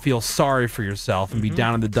together to feel sorry for yourself and be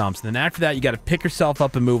down in the dumps. And then after that, you got to pick yourself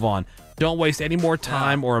up and move on. Don't waste any more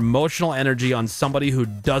time or emotional energy on somebody who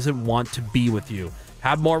doesn't want to be with you.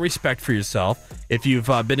 Have more respect for yourself. If you've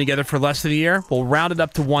been together for less than a year, we'll round it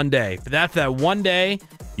up to 1 day. But after that 1 day,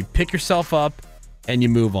 you pick yourself up and you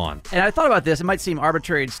move on. And I thought about this. It might seem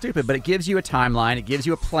arbitrary and stupid, but it gives you a timeline. It gives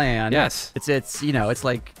you a plan. Yes. It's you know, it's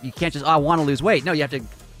like you can't just, I want to lose weight. No, you have to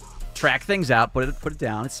track things out, put it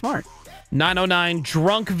down. It's smart. 909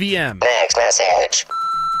 Drunk VM. Next message.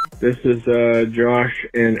 This is Josh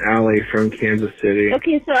and Allie from Kansas City.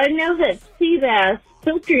 Okay, so I know that Seabass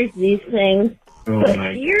filters these things, Oh but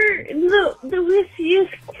my. you're the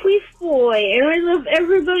wittiest queef boy, and I love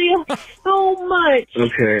everybody else so much.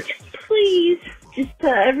 Okay. Please, just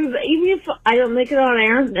tell everybody, even if I don't make it on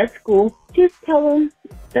air, that's cool. Just tell them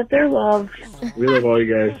that they're loved. We love all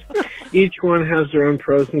you guys. Each one has their own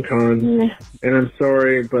pros and cons. And I'm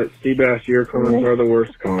sorry, but Seabass, your cons are the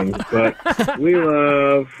worst cons. But we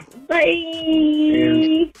love. Bye.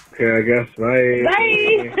 And, okay, I guess bye.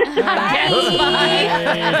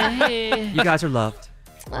 Bye. You guys are loved.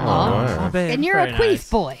 Aw. And you're a queef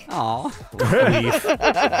boy. Aw.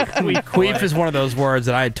 Queef is one of those words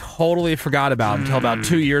that I had totally forgot about until about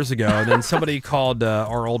 2 years ago. And then somebody called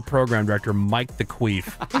our old program director Mike the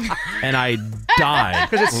Queef, and I died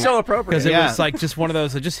Because it's so appropriate. because it was like just one of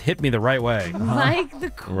those that just hit me the right way. Mike the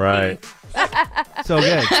queef. Right. So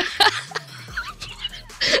good.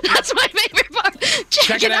 That's my favorite part.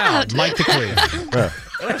 Check it out. Mike the Queef.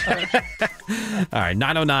 All right,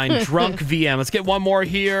 909 Drunk VM. Let's get one more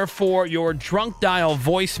here for your drunk dial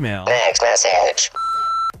voicemail. Next message.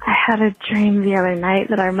 I had a dream the other night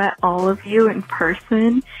that I met all of you in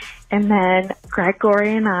person, and then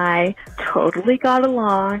Gregory and I totally got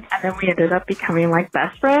along, and then we ended up becoming like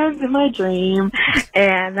best friends in my dream.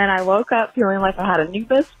 And then I woke up feeling like I had a new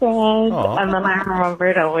best friend, and then I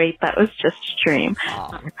remembered, oh wait, that was just a dream.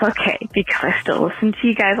 It's okay, because I still listen to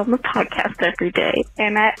you guys on the podcast every day,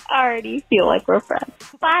 and I already feel like we're friends.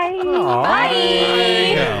 Bye. Bye.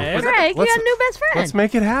 Yeah. Greg, you got a new best friend. Let's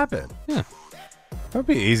make it happen. Yeah. That'd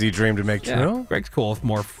be an easy dream to make true. Greg's cool with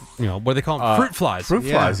more, what do they call them? Fruit flies. Fruit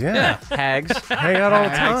flies, yeah. Hags. Hang out all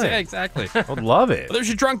the time. Yeah, exactly. I'd love it. Well, there's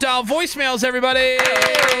your drunk dial voicemails, everybody.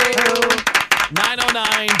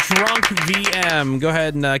 909 Drunk VM. Go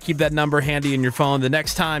ahead and keep that number handy in your phone. The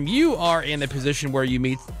next time you are in a position where you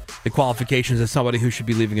meet the qualifications of somebody who should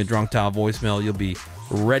be leaving a drunk dial voicemail, you'll be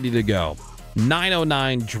ready to go.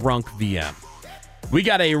 909 Drunk VM. We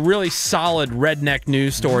got a really solid redneck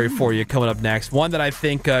news story for you coming up next. One that I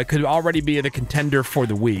think could already be the contender for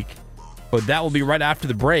the week. But that will be right after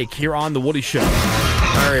the break here on The Woody Show.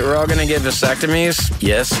 All right, we're all going to get vasectomies.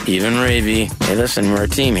 Yes, even Ravy. Hey, listen, we're a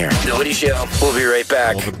team here. The Woody Show. We'll be right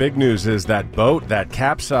back. Well, the big news is that boat that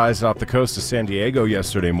capsized off the coast of San Diego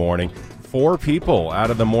yesterday morning, 4 people out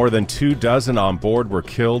of the more than 24 on board were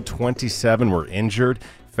killed, 27 were injured.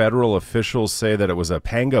 Federal officials say that it was a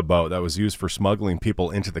panga boat that was used for smuggling people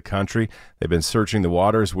into the country. They've been searching the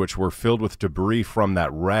waters, which were filled with debris from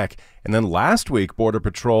that wreck. And then last week, Border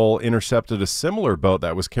Patrol intercepted a similar boat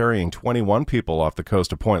that was carrying 21 people off the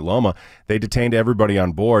coast of Point Loma. They detained everybody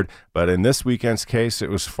on board, but in this weekend's case, it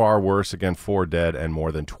was far worse. Again, 4 dead and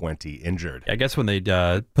more than 20 injured. I guess when they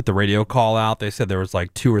put the radio call out, they said there was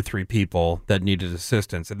like 2 or 3 people that needed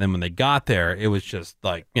assistance. And then when they got there, it was just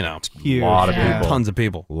like, Huge. A lot of people. Tons of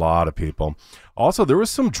people. A lot of people. Also, there was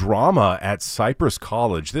some drama at Cypress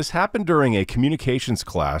College. This happened during a communications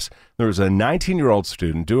class. There was a 19-year-old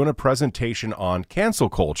student doing a presentation on cancel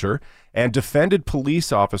culture and defended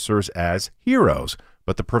police officers as heroes.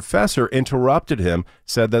 But the professor interrupted him,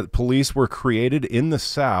 said that police were created in the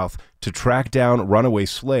South to track down runaway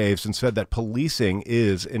slaves, and said that policing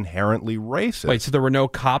is inherently racist. Wait, so there were no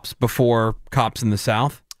cops before cops in the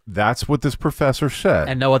South? That's what this professor said.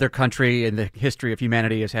 And no other country in the history of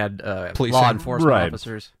humanity has had law enforcement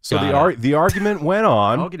officers. So the argument went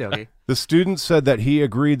on. Okie dokie. The student said that he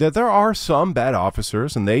agreed that there are some bad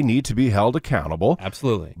officers and they need to be held accountable.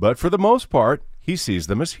 Absolutely. But for the most part, he sees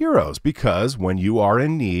them as heroes because when you are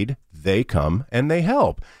in need, they come and they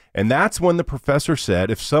help. And that's when the professor said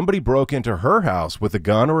if somebody broke into her house with a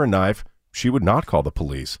gun or a knife, she would not call the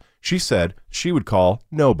police. She said she would call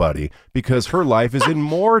nobody because her life is in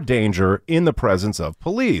more danger in the presence of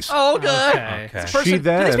police. Oh, good. Okay. She Do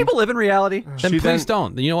these people live in reality? Then please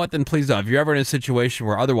don't. You know what? Then please don't. If you're ever in a situation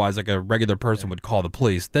where otherwise like a regular person would call the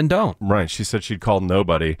police, then don't. Right. She said she'd call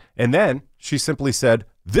nobody. And then she simply said,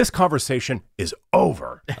 this conversation is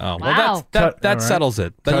over. Oh, well, that settles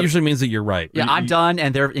it. That usually means that you're right. Yeah, I'm done,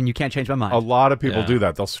 and you can't change my mind. A lot of people do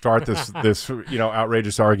that. They'll start this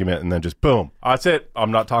outrageous argument and then just boom. That's it.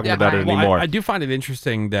 I'm not talking about it anymore. I do find it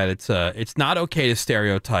interesting that it's not okay to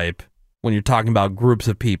stereotype when you're talking about groups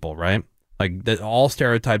of people, right? Like that all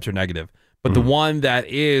stereotypes are negative. But the one that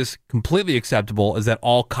is completely acceptable is that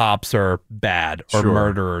all cops are bad or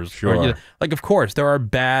murderers. Sure. Or, like, of course, there are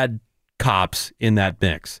bad cops in that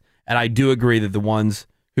mix. And I do agree that the ones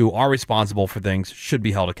who are responsible for things should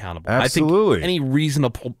be held accountable. Absolutely. I think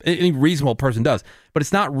any reasonable person does. But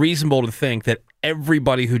it's not reasonable to think that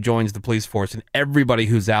everybody who joins the police force and everybody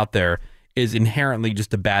who's out there is inherently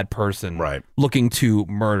just a bad person looking to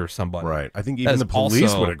murder somebody. Right. I think even the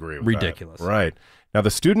police would agree with ridiculous. that. Right. Now,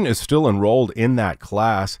 the student is still enrolled in that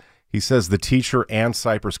class. He says the teacher and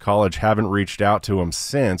Cypress College haven't reached out to him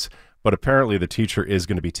since, but apparently the teacher is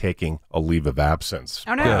going to be taking a leave of absence.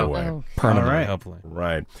 Oh, no. By the way. Permanently, hopefully.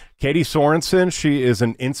 Right. Katie Sorensen, she is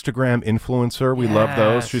an Instagram influencer. We love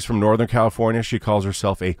those. She's from Northern California. She calls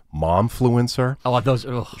herself a momfluencer. Oh, those.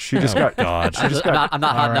 Ugh. She just got. I'm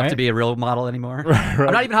not hot enough to be a real model anymore.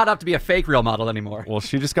 I'm not even hot enough to be a fake real model anymore. Well,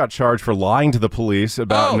 she just got charged for lying to the police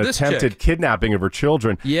about an attempted kidnapping of her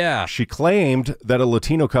children. Yeah. She claimed that a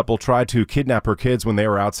Latino couple tried to kidnap her kids when they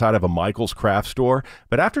were outside of a Michael's craft store.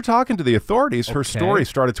 But after talking to the authorities, her story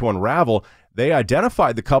started to unravel. They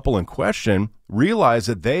identified the couple in question, realized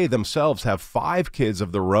that they themselves have 5 kids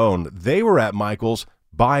of their own. They were at Michael's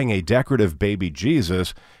buying a decorative baby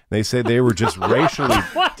Jesus. They said they were just racially...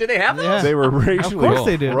 What? Do they have those? They were racially Of course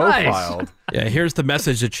they do. profiled. Yeah, here's the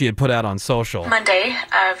message that she had put out on social. Monday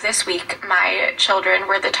of this week, my children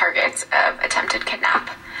were the targets of attempted kidnap,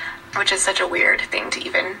 which is such a weird thing to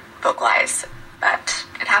even vocalize, but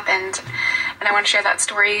it happened. And I want to share that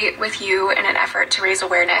story with you in an effort to raise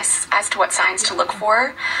awareness as to what signs to look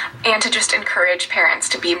for and to just encourage parents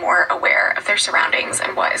to be more aware of their surroundings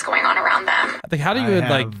and what is going on around them. I think, how do you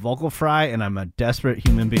I have vocal fry, and I'm a desperate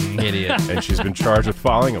human being. Idiot. And she's been charged with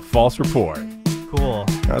filing a false report. Cool.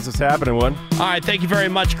 How's this happening, one? All right, thank you very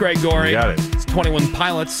much, Greg Gorey. You got it. It's 21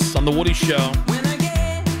 Pilots on The Woody Show.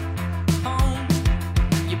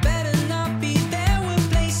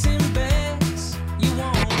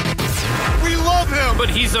 But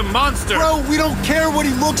he's a monster. Bro, we don't care what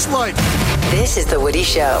he looks like. This is The Woody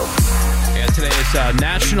Show. Yeah, today is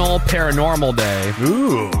National Paranormal Day.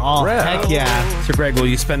 Ooh. Oh, heck yeah. So, Greg, will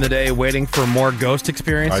you spend the day waiting for more ghost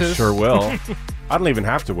experiences? I sure will. I don't even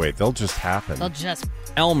have to wait. They'll just happen.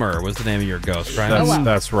 Elmer was the name of your ghost, right?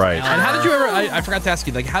 That's right. And how did you ever... I forgot to ask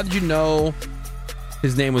you, like, how did you know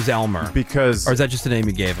his name was Elmer? Because... Or is that just the name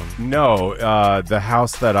you gave him? No, the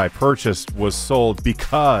house that I purchased was sold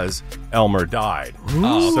because Elmer died.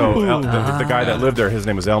 Oh. So the guy that lived there, his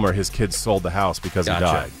name was Elmer. His kids sold the house because he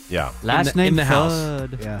died. Yeah. Last name in the house.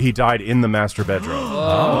 Yeah. He died in the master bedroom.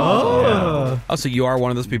 Oh, so you are one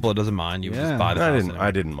of those people that doesn't mind. You would just buy the house. I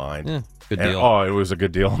didn't mind. Yeah, good And, deal. it was a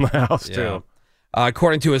good deal in the house, too.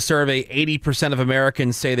 According to a survey, 80% of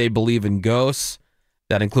Americans say they believe in ghosts.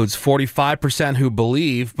 That includes 45% who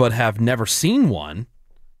believe but have never seen one.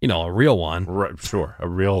 You know, a real one. Right, sure. A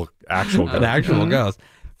real, actual ghost. An actual ghost.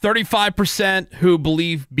 35% who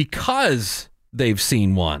believe because they've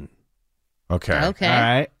seen one. Okay. All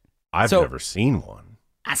right. I've never seen one.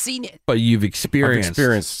 I seen it. But you've experienced... I've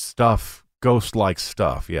experienced stuff, ghost-like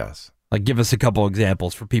stuff, yes. Like, give us a couple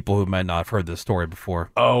examples for people who might not have heard this story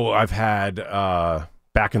before. Oh, I've had...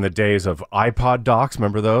 back in the days of iPod docks,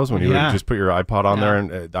 remember those? When you would just put your iPod on there,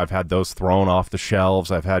 and I've had those thrown off the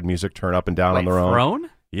shelves. I've had music turn up and down on their own. Thrown?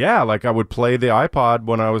 Yeah, like I would play the iPod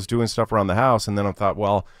when I was doing stuff around the house, and then I thought,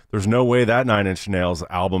 well, there's no way that Nine Inch Nails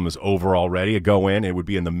album is over already. I'd go in, it would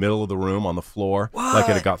be in the middle of the room on the floor, like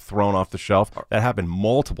it had got thrown off the shelf. That happened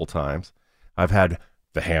multiple times. I've had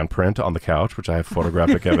the handprint on the couch, which I have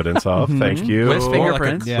photographic evidence of. Thank you. With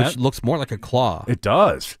fingerprints. Which looks more like a claw. It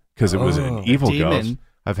does, because it was an evil demon. ghost.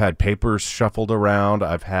 I've had papers shuffled around.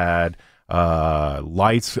 I've had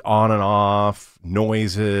lights on and off,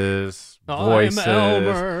 noises, voices.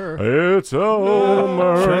 Elmer. It's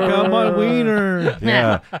Elmer. Check out my wiener.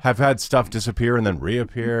 Yeah. I've had stuff disappear and then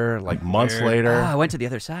reappear like months later. Oh, I went to the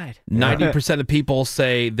other side. 90% of people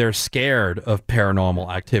say they're scared of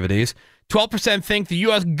paranormal activities. 12% think the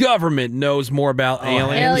U.S. government knows more about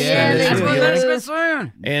aliens. Hell yeah, than they the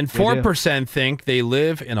do. And 4% think they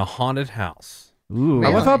live in a haunted house. Ooh. I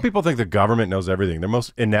love how people think the government knows everything. They're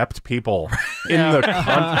most inept people in the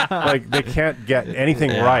country. Like, they can't get anything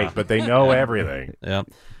right, but they know everything. Yeah.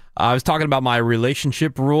 I was talking about my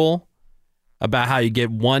relationship rule, about how you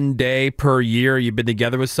get 1 day per year you've been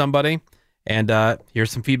together with somebody. And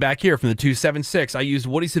here's some feedback here from the 276. I used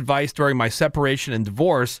Woody's advice during my separation and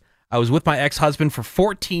divorce. I was with my ex-husband for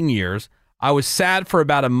 14 years. I was sad for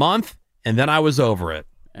about a month, and then I was over it.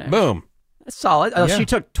 Boom. That's solid. She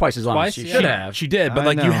took twice as long as she should have. She did,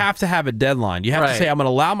 but you have to have a deadline. You have to say, I'm going to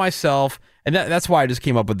allow myself, and that's why I just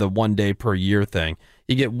came up with the 1 day per year thing.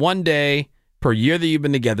 You get 1 day per year that you've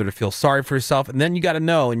been together to feel sorry for yourself, and then you got to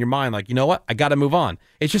know in your mind, like, you know what? I got to move on.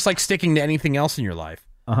 It's just like sticking to anything else in your life.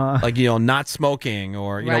 Like, not smoking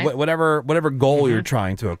or, you know, whatever goal you're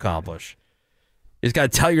trying to accomplish. You just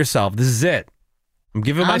got to tell yourself, this is it. I'm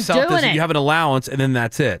giving myself this. You have an allowance, and then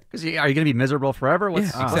that's it. Because are you going to be miserable forever?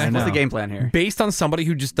 What's the game plan here? Based on somebody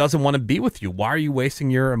who just doesn't want to be with you. Why are you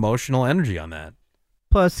wasting your emotional energy on that?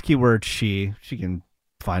 Plus, keyword she. She can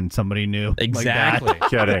find somebody new. Exactly. Like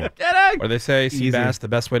Kidding. Or they say, Seabass, the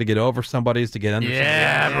best way to get over somebody is to get under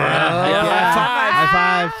somebody. bro. High five. High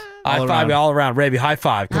five. High five all around. Ravi, high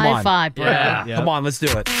five. Come on. High five, bro. Yeah. Come on, let's do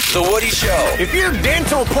it. The Woody Show. If your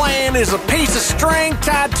dental plan is a piece of string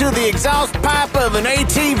tied to the exhaust pipe of an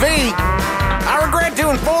ATV, I regret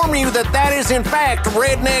to inform you that is in fact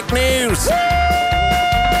redneck news.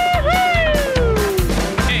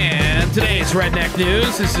 And today's redneck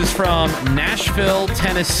news. This is from Nashville,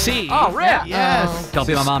 Tennessee. Oh, Rick. Yes. Don't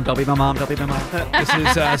be my mom. Don't be my mom. Don't be my mom. This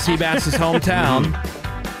is Seabass's hometown.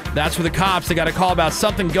 That's where the cops, they got a call about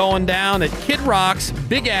something going down at Kid Rock's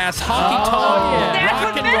big-ass honky-tonk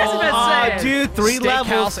rock and roll dude, 3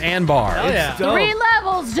 levels. steakhouse and bar. Yeah. 3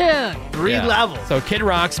 levels, dude. 3 levels. So Kid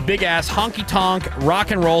Rock's big-ass honky-tonk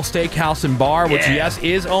rock and roll steakhouse and bar, which, yes,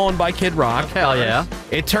 is owned by Kid Rock. Hell yeah.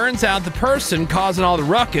 It turns out the person causing all the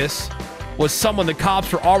ruckus was someone the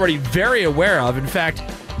cops were already very aware of. In fact,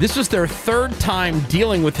 this was their 3rd time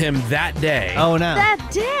dealing with him that day. Oh, no. That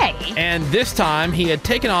day? And this time, he had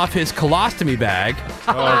taken off his colostomy bag.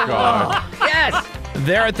 Oh, God. Yes.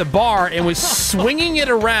 There at the bar and was swinging it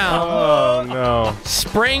around. Oh, no.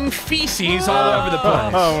 Spraying feces all over the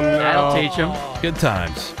place. Oh, no. That'll teach him. Good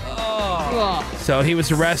times. So he was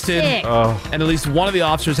arrested, Sick. and at least one of the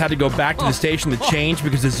officers had to go back to the station to change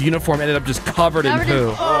because his uniform ended up just covered in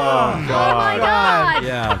poo. Oh, my God.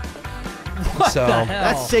 Yeah. So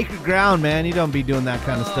That's sacred ground, man. You don't be doing that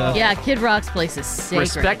kind of stuff. Yeah, Kid Rock's place is sacred.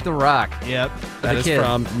 Respect the rock. Yep. that is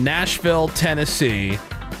from Nashville, Tennessee,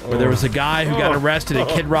 where there was a guy who got arrested at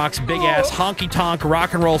Kid Rock's big-ass honky-tonk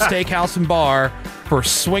rock and roll steakhouse and bar for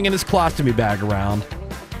swinging his colostomy bag around.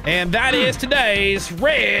 And that is today's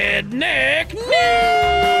Redneck News!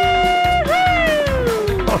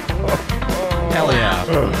 Hell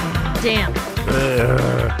yeah. Damn.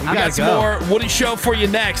 I got some more Woody Show for you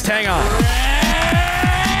next. Hang on.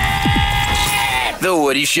 The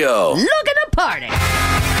Woody Show. Looking to party.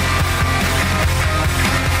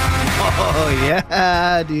 Oh,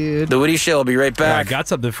 yeah, dude. The Woody Show will be right I back. got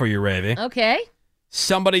something for you, Ravy. Okay.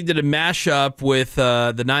 Somebody did a mashup with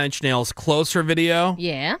the Nine Inch Nails Closer video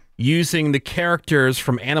Yeah. using the characters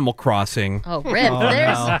from Animal Crossing. Oh, Rip,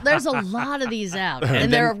 there's a lot of these out,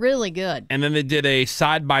 and they're really good. And then they did a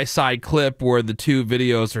side-by-side clip where the two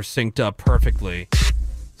videos are synced up perfectly.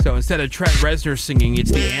 So instead of Trent Reznor singing,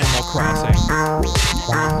 it's the Animal Crossing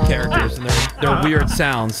characters, and they're weird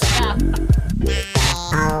sounds.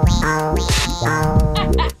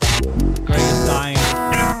 Greg is dying.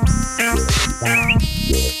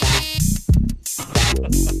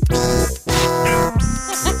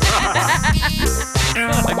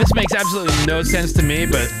 Like, this makes absolutely no sense to me,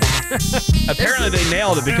 but apparently they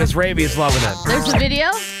nailed it because Ravy is loving it. There's a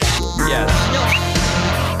video? Yes.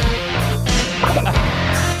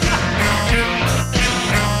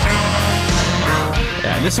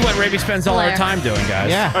 Yeah, and this is what Ravy spends all our time doing, guys.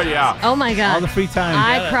 Yeah. Oh, yeah. Oh, my God. All the free time.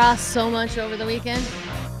 I crossed so much over the weekend.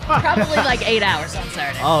 Probably like 8 hours on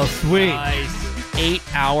Saturday. Oh, sweet. Nice. 8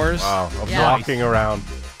 hours. Wow. Of Yeah. walking around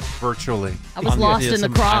virtually. I was lost in the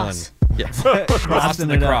cross. Yes. Lost in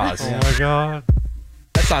the cross. Oh, my God.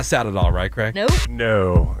 That's not sad at all, right, Craig? Nope.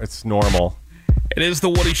 No, it's normal. It is The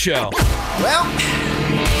Woody Show. Well,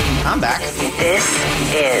 I'm back. This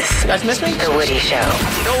is You guys miss me? The Woody Show.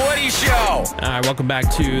 The Woody Show. All right, welcome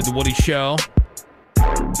back to The Woody Show.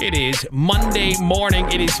 It is Monday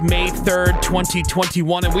morning. It is May 3rd,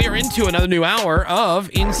 2021, and we are into another new hour of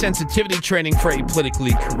insensitivity training for a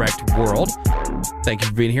politically correct world. Thank you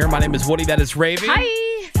for being here. My name is Woody. That is Ravy. Hi.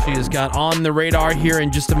 She has got on the radar here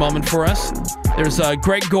in just a moment for us. There's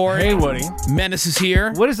Greg Gorey. Hey, Woody. Menace is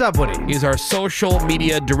here. What is up, Woody? He's our social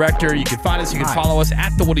media director. You can find us. You can follow us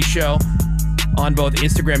at The Woody Show on both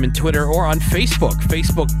Instagram and Twitter, or on Facebook,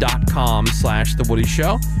 facebook.com/The Woody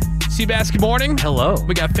Show. Seabass, good morning. Hello.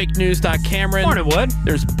 We got fake news.Cameron. Morning, Wood.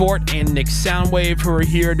 There's Bort and Nick Soundwave, who are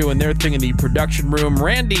here doing their thing in the production room.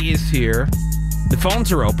 Randy is here. The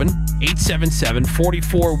phones are open.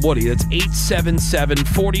 877-44-WOODY. That's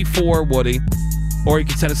 877-44-WOODY. Or you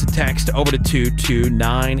can send us a text over to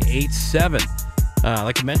 22987.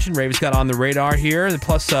 Like I mentioned, Raven's got on the radar here.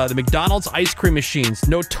 Plus, the McDonald's ice cream machines,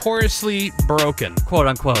 notoriously broken. Quote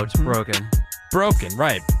unquote, broken. Broken,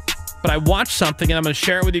 right. But I watched something, and I'm going to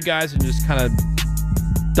share it with you guys and just kind of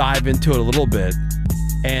dive into it a little bit.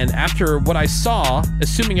 And after what I saw,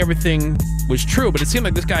 assuming everything was true, but it seemed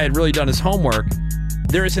like this guy had really done his homework,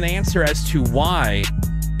 there is an answer as to why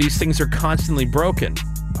these things are constantly broken.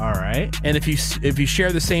 All right. And if you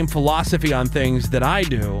share the same philosophy on things that I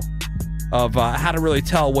do, of how to really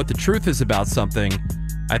tell what the truth is about something,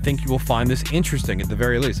 I think you will find this interesting at the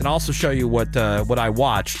very least. And I'll also show you what I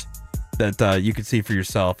watched that you can see for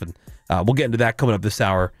yourself. And we'll get into that coming up this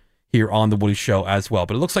hour here on The Woody Show as well.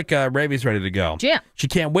 But it looks like Ravi's ready to go. Yeah. She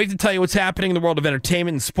can't wait to tell you what's happening in the world of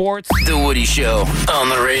entertainment and sports. The Woody Show on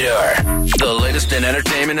the radar. The latest in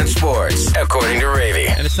entertainment and sports, according to Ravy.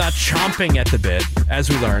 And it's not chomping at the bit, as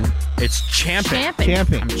we learned. It's champing.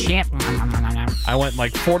 Camping. I'm champing. I went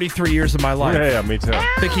like 43 years of my life. Yeah, me too.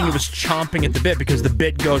 Thinking it was chomping at the bit because the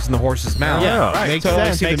bit goes in the horse's mouth. Yeah, right. Makes So it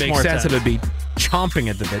sense. seemed to Makes make more sense that sense. it would be chomping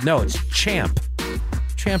at the bit. No, it's champing.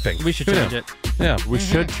 We should Who change knew? it. Yeah. We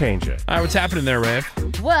should change it. All right, what's happening there, Rave?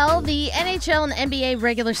 Well, the NHL and NBA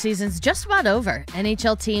regular season's just about over.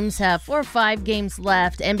 NHL teams have 4 or 5 games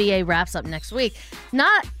left. NBA wraps up next week.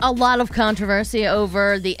 Not a lot of controversy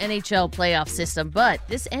over the NHL playoff system, but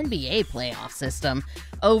this NBA playoff system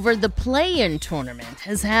over the play-in tournament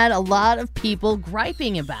has had a lot of people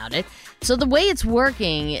griping about it. So the way it's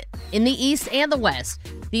working in the East and the West,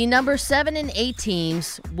 the number 7 and 8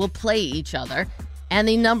 teams will play each other, and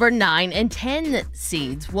the number 9 and 10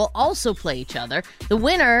 seeds will also play each other. The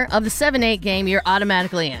winner of the 7-8 game, you're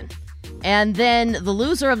automatically in. And then the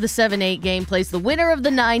loser of the 7-8 game plays the winner of the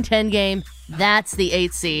 9-10 game. That's the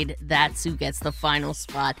 8th seed. That's who gets the final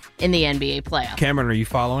spot in the NBA playoff. Cameron, are you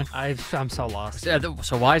following? I'm so lost.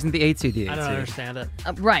 So why isn't the 8th seed the 8th I don't seed? understand it.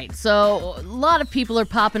 Right. So a lot of people are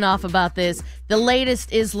popping off about this. The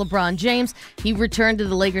latest is LeBron James. He returned to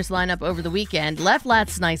the Lakers lineup over the weekend, left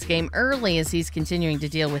last night's game early as he's continuing to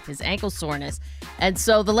deal with his ankle soreness. And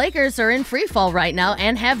so the Lakers are in free fall right now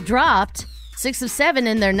and have dropped 6 of 7,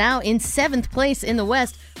 and they're now in 7th place in the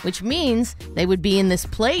West, which means they would be in this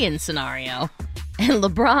play-in scenario. And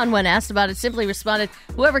LeBron, when asked about it, simply responded,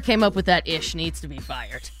 whoever came up with that ish needs to be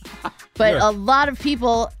fired. But a lot of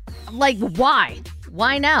people, like, why?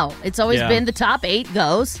 Why now? It's always been the top 8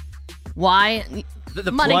 goes. Why? The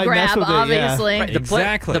money why mess grab, with it? Yeah. obviously. Right,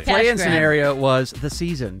 Exactly. The play-in Cash grab. scenario was the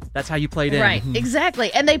season. That's how you played in. Right,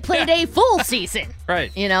 exactly. And they played a full season. Right.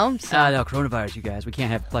 You know? So. No, coronavirus, you guys. We can't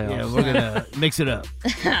have playoffs. Yeah, we're gonna mix it up.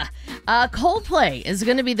 Coldplay is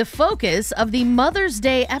going to be the focus of the Mother's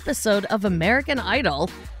Day episode of American Idol,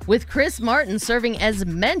 with Chris Martin serving as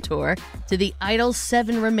mentor to the Idol's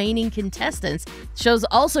 7 remaining contestants. The show's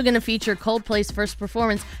also going to feature Coldplay's first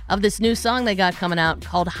performance of this new song they got coming out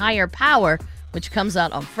called Higher Power, which comes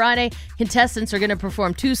out on Friday. Contestants are going to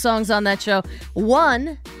perform 2 songs on that show.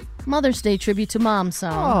 One, Mother's Day tribute to Mom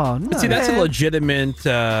song. Oh, But see, that's a legitimate,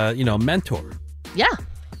 mentor. Yeah.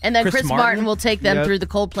 And then Chris Chris Martin? Martin will take them Yep. through the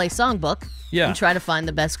Coldplay songbook Yeah. and try to find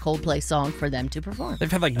the best Coldplay song for them to perform.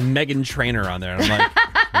 They've had like Meghan Trainor on there. And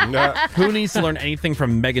I'm like, who needs to learn anything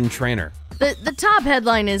from Meghan Trainor? The top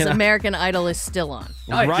headline is You know? American Idol is still on.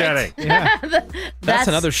 Right? That's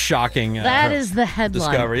another shocking That is the headline.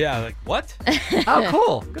 discovery. Yeah, like what? Oh,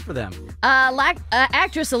 cool. Good for them.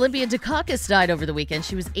 Actress Olympia Dukakis died over the weekend.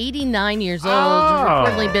 She was 89 years old. Oh.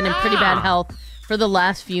 Reportedly been in pretty bad health for the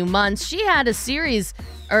last few months. She had a series,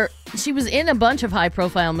 she was in a bunch of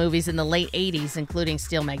high-profile movies in the late 80s, including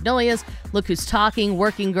Steel Magnolias, Look Who's Talking,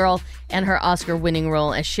 Working Girl, and her Oscar-winning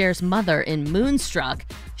role as Cher's mother in Moonstruck.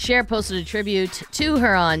 Cher posted a tribute to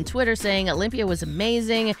her on Twitter saying Olympia was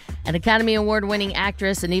amazing, an Academy Award-winning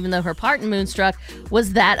actress, and even though her part in Moonstruck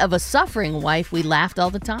was that of a suffering wife, we laughed all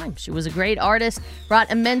the time. She was a great artist, brought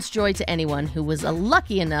immense joy to anyone who was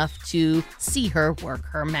lucky enough to see her work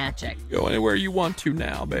her magic. Go anywhere you want to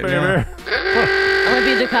now, baby.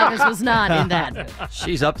 Olympia Dukakis was not in that.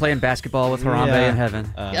 She's up playing basketball with Harambe in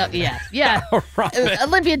heaven. Yeah.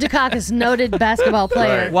 Olympia Dukakis, noted basketball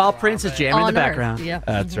player. Right. While Prince is jamming in On the Earth, background. yeah.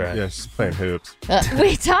 That's right. Yeah, she's playing hoops.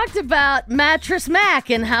 We talked about Mattress Mac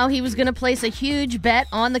and how he was going to place a huge bet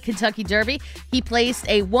on the Kentucky Derby. He placed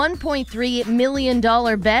a $1.3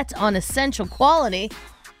 million bet on Essential Quality,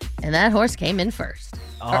 and that horse came in first.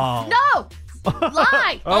 No!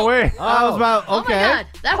 Lie! Oh, wait. I was about, Oh, okay. my God.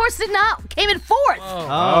 That horse came in fourth.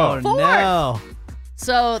 Oh, Fourth. no.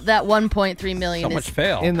 So that $1.3 million So is much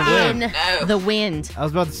fail. In the wind. in the wind. I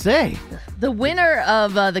was about to say. The winner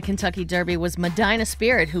of the Kentucky Derby was Medina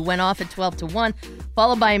Spirit, who went off at 12-1,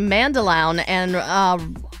 followed by Mandaloun and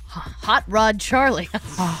Hot Rod Charlie.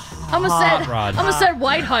 I almost said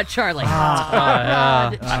White Hot Charlie. Hot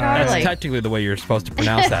Rod Charlie. That's technically the way you're supposed to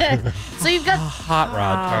pronounce that. So you've got Hot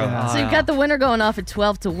Rod Charlie. So you've got the winner going off at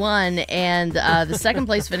 12-1, and the second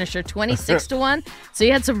place finisher 26-1. So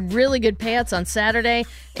you had some really good payouts on Saturday.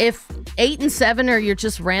 If 8 and 7 are your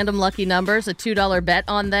just random lucky numbers, a $2 bet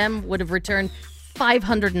on them would have returned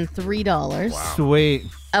 $503. Sweet.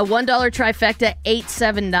 A $1 trifecta,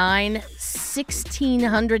 879,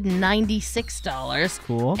 $1,696.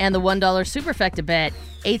 Cool. And the $1 superfecta bet,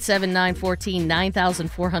 87914,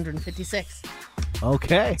 $9,456.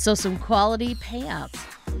 Okay. So some quality payouts.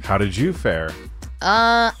 How did you fare?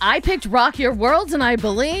 I picked Rock Your Worlds, and I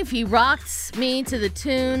believe he rocked me to the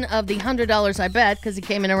tune of the $100 I bet because he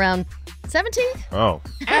came in around 17th. Oh.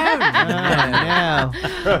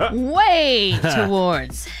 Way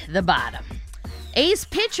towards the bottom. Ace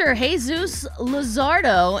pitcher Jesus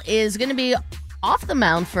Luzardo is going to be off the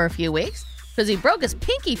mound for a few weeks because he broke his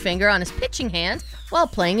pinky finger on his pitching hand while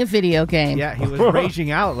playing a video game. Yeah, he was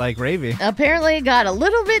raging out like Ravy. Apparently got a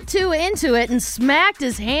little bit too into it and smacked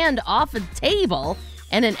his hand off a table,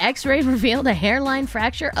 and an x-ray revealed a hairline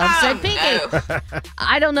fracture of said pinky.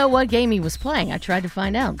 I don't know what game he was playing. I tried to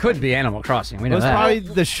find out. Could be Animal Crossing. We It know was that. probably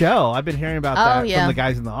the show. I've been hearing about that yeah. from the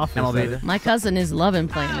guys in the office. MLB. My cousin is loving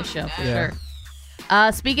playing the show for Yeah. sure.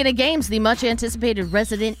 Speaking of games, the much-anticipated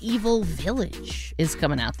Resident Evil Village is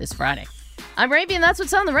coming out this Friday. I'm Ravy, and that's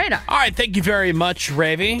what's on the radar. All right, thank you very much,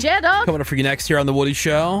 Ravy. J-Dog. Coming up for you next here on The Woody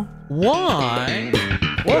Show. Why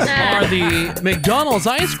are the McDonald's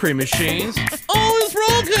ice cream machines always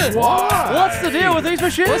broken? What's the deal with these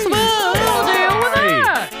machines? What's the deal with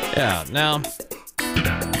that? Yeah, now,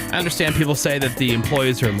 I understand people say that the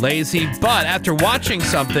employees are lazy, but after watching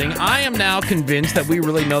something, I am now convinced that we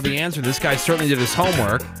really know the answer. This guy certainly did his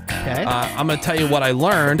homework. Okay. I'm going to tell you what I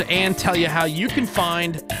learned and tell you how you can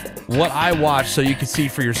find what I watched so you can see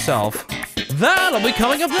for yourself. That'll be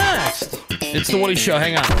coming up next. It's The Woody Show.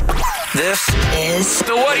 Hang on. This is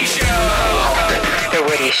The Woody Show. The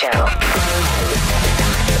Woody Show. All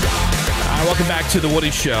right, welcome back to The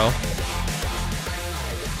Woody Show.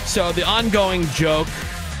 So the ongoing joke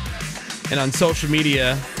and on social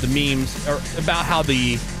media, the memes are about how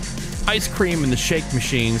the ice cream and the shake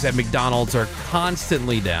machines at McDonald's are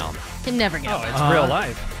constantly down. Can never get It's real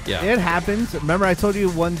life. Yeah. It happens. Remember I told you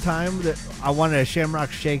one time that I wanted a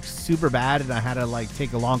Shamrock Shake super bad and I had to like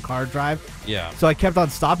take a long car drive? Yeah. So I kept on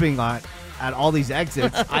stopping at all these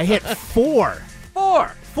exits. I hit four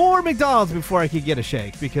McDonald's before I could get a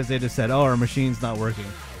shake because they just said, oh, our machine's not working.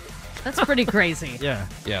 That's pretty crazy. Yeah.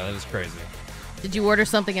 Yeah, that is crazy. Did you order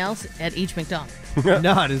something else at each McDonald's?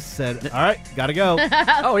 No, I just said, all right, gotta go.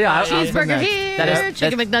 Oh yeah, Cheeseburger here,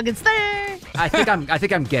 chicken McNuggets there. I think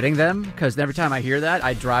I'm getting them because every time I hear that,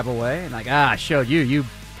 I drive away and like, I showed you.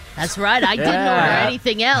 That's right. I didn't Yeah. order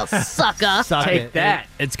anything else, sucker. Take that.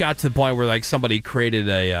 It's got to the point where like somebody created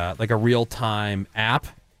a like a real-time app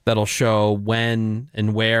that'll show when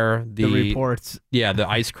and where The reports. Yeah, the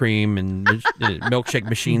ice cream and milkshake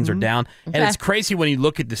machines are down. And Okay. it's crazy when you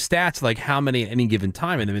look at the stats, like how many at any given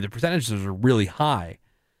time. And I mean, the percentages are really high.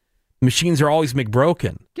 Machines are always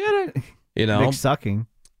McBroken. Get it? You know? McSucking.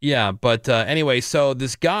 Yeah, but anyway, so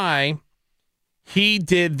this guy, he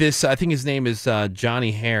did this. I think his name is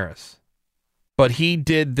Johnny Harris, but he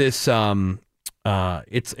did this.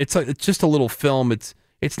 It's just a little film. It's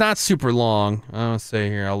not super long. Let's say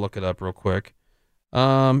here, I'll look it up real quick.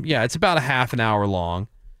 Yeah, it's about a half an hour long.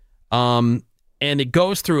 And it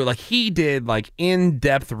goes through like he did like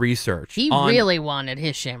in-depth research. He on, really wanted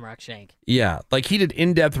his Shamrock Shake. yeah, like he did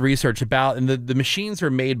in-depth research about, and the machines are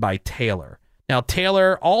made by Taylor. Now,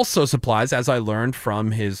 Taylor also supplies, as I learned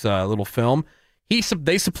from his little film,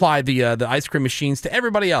 they supply the ice cream machines to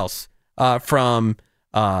everybody else, from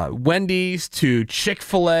Wendy's to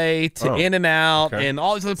Chick-fil-A to In-N-Out and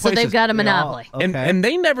all these other So places. they've got a monopoly. And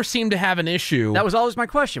they never seem to have an issue. That was always my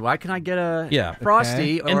question. Why can't I get a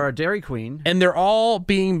Frosty or a Dairy Queen? And they're all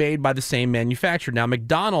being made by the same manufacturer. Now,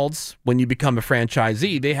 McDonald's, when you become a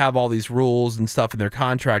franchisee, they have all these rules and stuff in their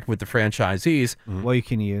contract with the franchisees. What you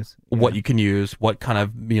can use. What you can use, what kind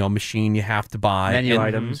of machine you have to buy. Menu and,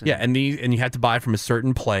 items. And you have to buy from a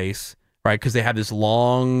certain place. Right, because they have this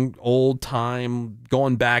long, old time,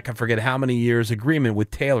 going back, I forget how many years, agreement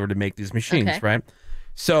with Taylor to make these machines, right?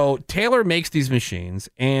 So Taylor makes these machines,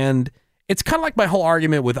 and it's kind of like my whole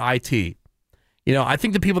argument with IT. I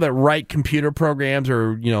think the people that write computer programs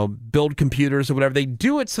or, build computers or whatever, they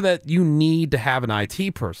do it so that you need to have an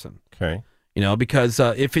IT person. Okay. Because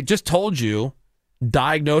if it just told you,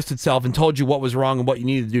 diagnosed itself and told you what was wrong and what you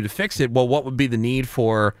needed to do to fix it, well, what would be the need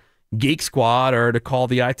for Geek Squad or to call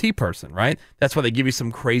the IT person, right? That's why they give you some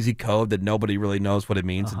crazy code that nobody really knows what it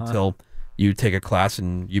means until you take a class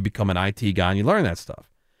and you become an IT guy and you learn that stuff.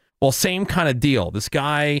 Well, same kind of deal. This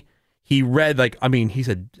guy, he read he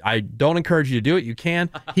said, I don't encourage you to do it. You can.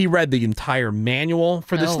 He read the entire manual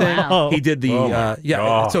for this thing. Wow. He did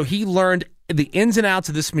the, so he learned the ins and outs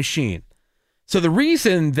of this machine. So the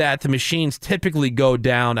reason that the machines typically go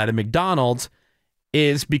down at a McDonald's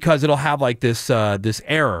is because it'll have like this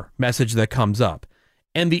error message that comes up.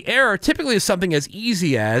 And the error typically is something as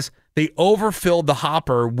easy as they overfilled the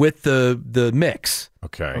hopper with the mix.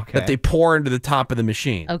 Okay. That they pour into the top of the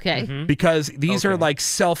machine. Okay. Because these are like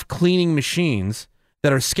self-cleaning machines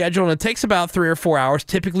that are scheduled, and it takes about 3 or 4 hours,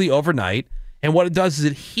 typically overnight. And what it does is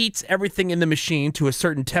it heats everything in the machine to a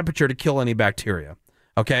certain temperature to kill any bacteria.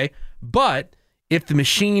 Okay? But if the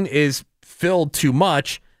machine is filled too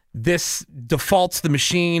much, this defaults the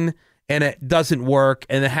machine and it doesn't work,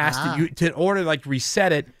 and it has to in order to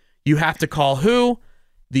reset it, you have to call who?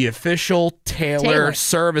 The official Taylor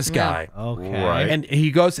service guy. Okay. Right. And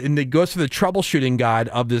he goes through the troubleshooting guide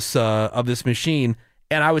of this machine,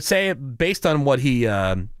 and I would say based on what he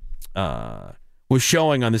was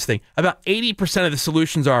showing on this thing, about 80% of the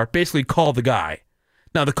solutions are basically call the guy.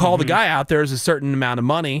 Now, the call the guy out there is a certain amount of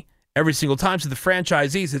money every single time. So the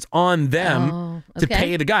franchisees, it's on them to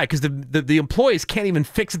pay the guy, because the employees can't even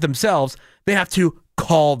fix it themselves. They have to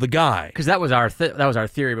call the guy. Because that was our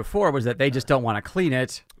theory before, was that they just don't want to clean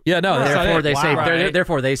it. Yeah, no, that's therefore not it. they say Right.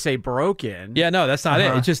 therefore they say broken. Yeah, no, that's not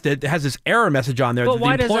it. It just it has this error message on there. But that the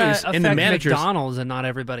why does employees that and the affect managers. McDonald's and not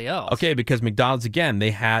everybody else? Okay, because McDonald's, again,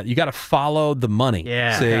 you got to follow the money.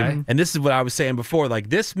 Yeah. See? Okay. And this is what I was saying before.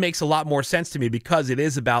 This makes a lot more sense to me because it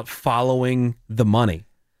is about following the money.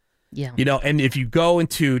 Yeah. And if you go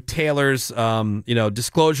into Taylor's,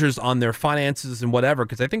 disclosures on their finances and whatever,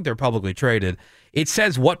 because I think they're publicly traded, it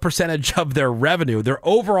says what percentage of their revenue, their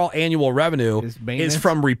overall annual revenue, is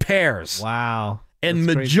from repairs. Wow. And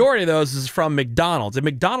majority of those is from McDonald's. And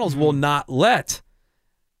McDonald's will not let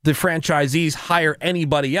the franchisees hire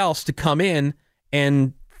anybody else to come in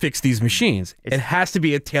and fix these machines. It has to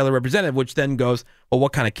be a Taylor representative, which then goes, well,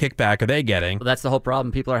 what kind of kickback are they getting? Well, that's the whole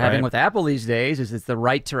problem people are having with Apple these days. Is it's the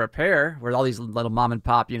right to repair, where all these little mom and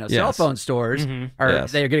pop, cell phone stores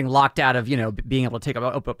they're getting locked out of being able to take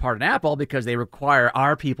apart an Apple because they require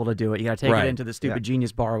our people to do it. You got to take it into the stupid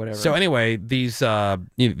Genius Bar or whatever. So anyway, these guys,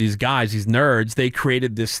 these nerds, they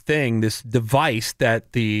created this thing, this device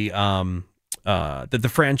that the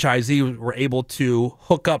franchisee were able to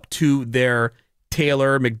hook up to their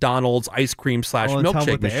Taylor McDonald's ice cream /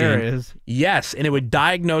 milkshake machine. Yes, and it would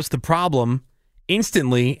diagnose the problem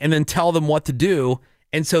instantly and then tell them what to do.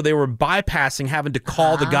 And so they were bypassing having to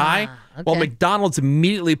call the guy. Okay. Well, McDonald's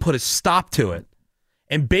immediately put a stop to it,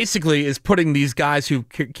 and basically is putting these guys who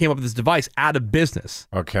came up with this device out of business.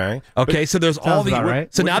 Okay. So there's all the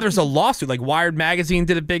right. So now there's a lawsuit. Like Wired Magazine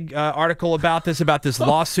did a big article about this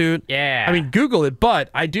lawsuit. Yeah. I mean, Google it, but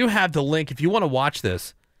I do have the link if you want to watch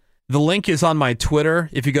this. The link is on my Twitter.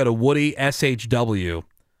 If you go to Woody SHW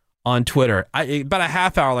on Twitter, about a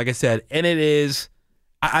half hour, like I said, and it is.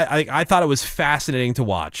 I thought it was fascinating to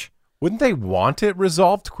watch. Wouldn't they want it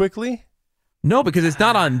resolved quickly? No, because it's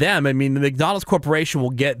not on them. I mean, the McDonald's Corporation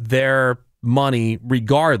will get their money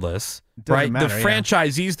regardless, right? matter, the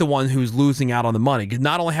franchisee's the one who's losing out on the money, because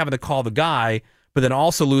not only having to call the guy, but then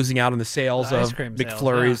also losing out on the sales of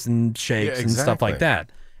McFlurries and shakes and stuff like that.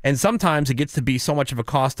 And sometimes it gets to be so much of a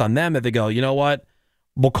cost on them that they go, you know what?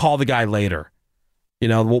 We'll call the guy later. They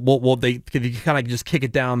kind of just kick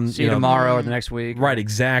it down. See you tomorrow or the next week. Right,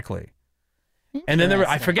 exactly. And then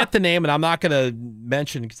I forget the name, and I'm not going to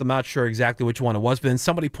mention because I'm not sure exactly which one it was. But then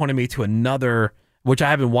somebody pointed me to another, which I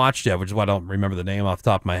haven't watched yet, which is why I don't remember the name off the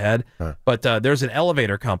top of my head. But there's an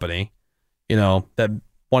elevator company, that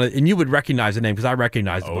and you would recognize the name because I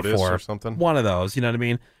recognized it Otis before. or something? One of those, you know what I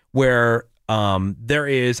mean? Where there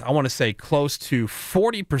is, I want to say, close to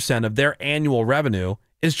 40% of their annual revenue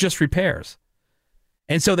is just repairs.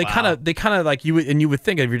 And so they kind of like you would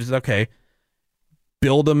think if you're just okay,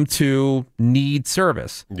 build them to need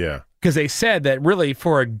service. Yeah. Because they said that really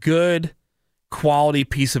for a good quality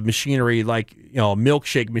piece of machinery like, a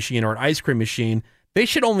milkshake machine or an ice cream machine, they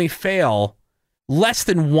should only fail less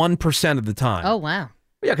than 1% of the time. Oh, wow.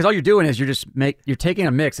 Yeah, because all you're doing is you're taking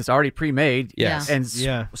a mix that's already pre-made, Yes. and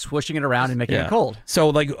swishing it around and making it cold.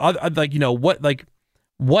 So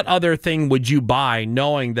what other thing would you buy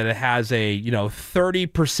knowing that it has a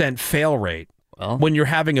 30% fail rate when you're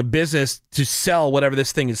having a business to sell whatever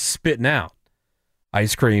this thing is spitting out,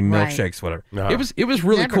 ice cream, Right. milkshakes, whatever. Uh-huh. It was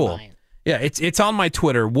really Never cool. mind. Yeah, it's on my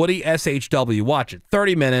Twitter, Woody SHW. Watch it,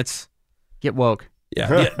 30 minutes. Get woke.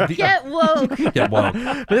 Yeah, Get woke. Get woke.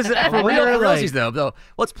 But this is for wonder, realsies, like- though.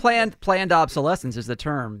 What's planned obsolescence is the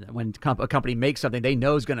term when a company makes something they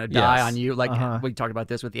know is going to die Yes. on you. Like we talked about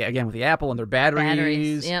this with the Apple and their batteries.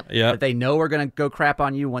 Batteries, yep. Yep. That they know are going to go crap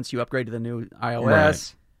on you once you upgrade to the new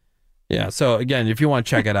iOS. Yeah. So again, if you want to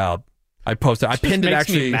check it out, I posted. I pinned it makes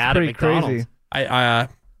actually. me mad at Pretty McDonald's. crazy.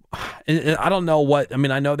 And I don't know what, I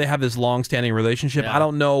mean, I know they have this long-standing relationship. Yeah. I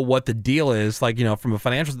don't know what the deal is, like, from a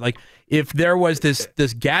financial, like, if there was this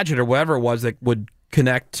gadget or whatever it was that would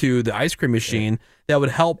connect to the ice cream machine that would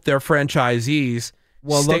help their franchisees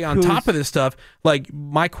stay look on top of this stuff, like,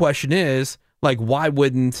 my question is, like, why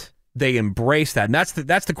wouldn't they embrace that? And that's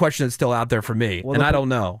the question that's still out there for me, Well, and the- I don't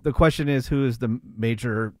know. The question is, who is the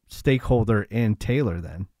major stakeholder in Taylor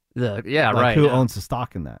then? Right. Who owns the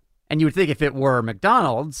stock in that? And you would think if it were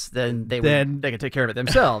McDonald's, then they could take care of it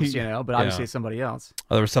themselves, but obviously it's somebody else.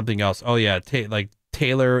 Oh, there was something else. Oh yeah,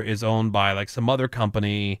 Taylor is owned by like some other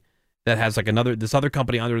company that has like this other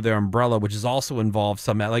company under their umbrella, which is also involved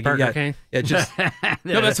somehow. Like Burger King? Yeah, just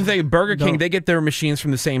no. That's the thing. Burger King, they get their machines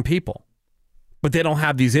from the same people, but they don't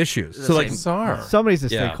have these issues. So like, somebody's a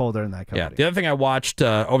Yeah. stakeholder in that company. yeah. The other thing I watched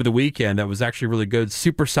over the weekend that was actually really good,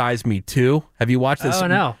 Super Size Me 2. Have you watched this? Oh,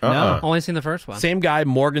 no. Uh-uh. Only seen the first one. Same guy,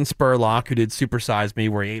 Morgan Spurlock, who did Super Size Me,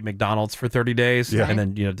 where he ate McDonald's for 30 days. Yeah. And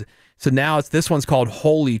then, so now this one's called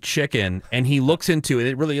Holy Chicken. And he looks into it.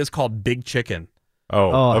 It really is called Big Chicken.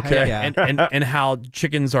 Oh, okay. heck And how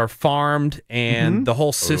chickens are farmed and the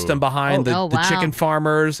whole system behind the wow. chicken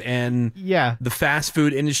farmers and the fast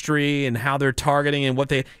food industry and how they're targeting and what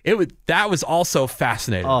that was also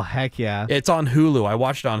fascinating. Oh, heck yeah. It's on Hulu. I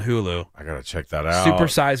watched it on Hulu. I gotta check that out. Super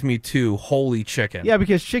Size Me 2, Holy Chicken. Yeah,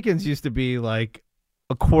 because chickens used to be like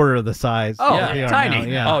a quarter of the size. Oh, that they are tiny.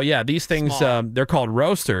 now. Yeah. Oh yeah, these things they're called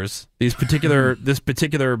roasters. These this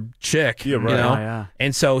particular chick, Yeah, right. Yeah.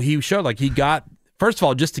 And so he showed he got, first of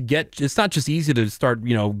all, it's not just easy to start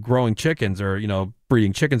growing chickens or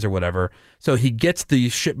breeding chickens or whatever. So he gets the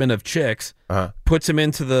shipment of chicks, puts them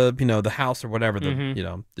into the the house or whatever,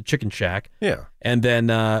 the chicken shack. Yeah. And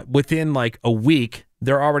then within like a week,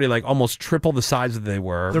 they're already like almost triple the size that they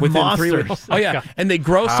were. They're within 3 monsters. weeks. Oh yeah, and they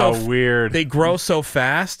grow How weird. They grow so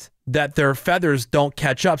fast that their feathers don't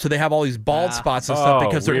catch up, so they have all these bald spots and stuff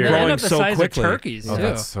because they're weird. They end growing up the so size quickly. of turkeys, Oh, too.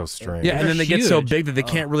 that's so strange. Yeah, and then they get so huge. big that they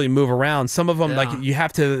can't really move around. Some of them, like you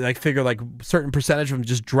have to figure like certain percentage of them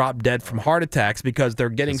just drop dead from heart attacks because they're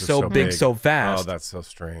getting Because they're so big so Oh, fast. that's so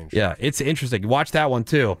strange. Yeah, it's interesting. Watch that one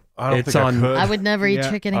too. I don't it's think on. I could. I would never eat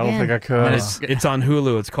Yeah, chicken I again. don't think I could. And it's on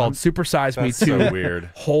Hulu. It's called Super Size Me That's 2. so weird.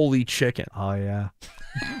 Holy Chicken. Oh, yeah.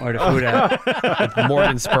 Or the food app. With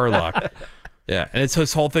Morgan Spurlock. Yeah, and it's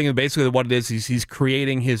his whole thing. And basically, what it is, he's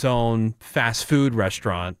creating his own fast food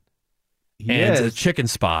restaurant and a chicken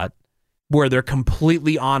spot where they're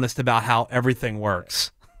completely honest about how everything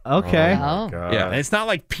works. Okay. Oh. God. Yeah, and it's not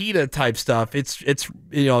like PETA type stuff. It's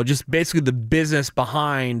just basically the business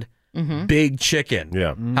behind Big Chicken.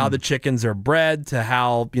 Yeah. How the chickens are bred to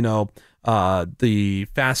how the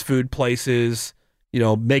fast food places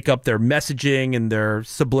make up their messaging and their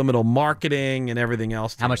subliminal marketing and everything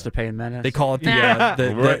else. How much they're paying men? They call it the Yeah,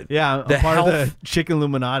 the I'm part health. of the chicken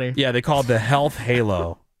Illuminati. Yeah, they call it the health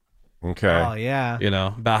halo. Okay. Oh, yeah.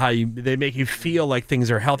 About how they make you feel like things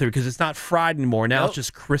are healthy because it's not fried anymore. Now it's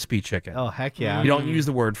just crispy chicken. Oh, heck yeah. You don't use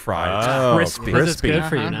the word fried. Oh, It's crispy. Because it's good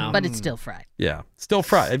for you now. But it's still fried. Yeah, still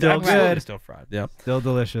fried. Still Absolutely good. Still fried. Yeah. Still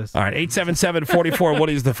delicious. All right, 877-44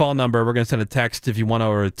 Woody is the phone number. We're going to send a text if you want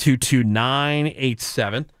over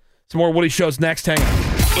 22987. Some more Woody shows next. Hang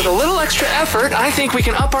on. With a little extra effort, I think we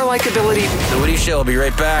can up our likability. The Woody Show will be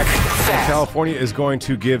right back. California is going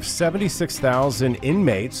to give 76,000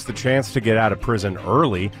 inmates the chance to get out of prison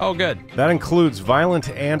early. Oh, good. That includes violent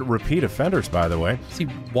and repeat offenders, by the way. See,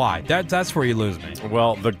 why? That's where you lose me.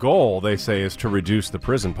 Well, the goal, they say, is to reduce the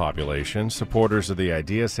prison population. Supporters of the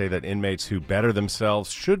idea say that inmates who better themselves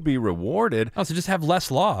should be rewarded. Oh, so just have less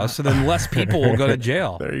laws, so then less people will go to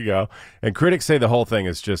jail. There you go. And critics say the whole thing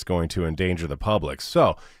is just going to endanger the public.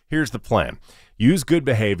 So here's the plan. Use good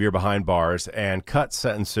behavior behind bars and cut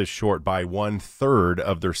sentences short by 1/3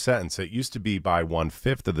 of their sentence. It used to be by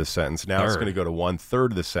 1/5 of the sentence. Now it's going to go to 1/3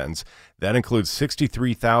 of the sentence. That includes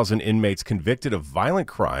 63,000 inmates convicted of violent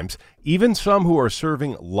crimes, even some who are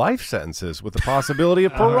serving life sentences with the possibility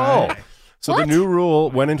of parole. Right. So the new rule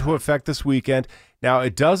went into effect this weekend. Now,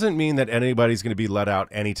 it doesn't mean that anybody's going to be let out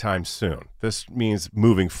anytime soon. This means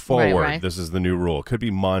moving forward. Right. This is the new rule. It could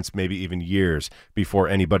be months, maybe even years before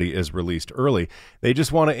anybody is released early. They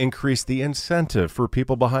just want to increase the incentive for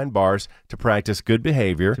people behind bars to practice good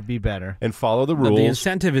behavior. To be better. And follow the No, rules. the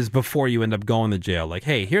incentive is before you end up going to jail. Like,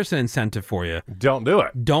 hey, here's an incentive for you. Don't do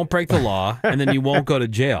it. Don't break the law, and then you won't go to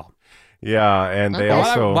jail. Yeah, and they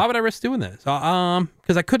also... Why would I risk doing this?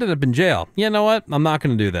 Because I could end up in jail. You know what? I'm not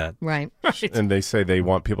going to do that. Right. And they say they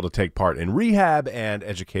want people to take part in rehab and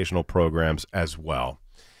educational programs as well.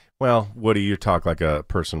 Well, Woody, you talk like a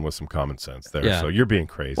person with some common sense there, Yeah. so you're being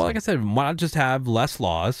crazy. Well, like I said, why not just have less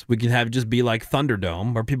laws? We can have just be like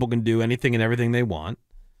Thunderdome, where people can do anything and everything they want.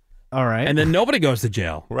 All right. And then nobody goes to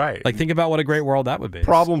jail. Right. Like, think about what a great world that would be.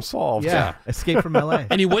 Problem solved. Yeah. Escape from LA.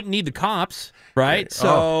 And you wouldn't need the cops, right?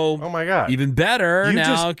 So, oh my God. even better You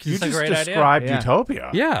now. just, you it's a just great described idea. utopia.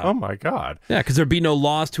 Yeah. Oh my God. Yeah, because there'd be no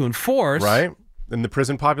laws to enforce. Right? And the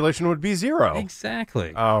prison population would be zero.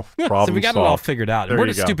 Exactly. Oh, problem So we got solved. it all figured out. There We're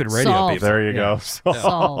you the go. stupid radio Solved. people. There you go.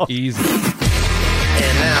 Solved. Easy.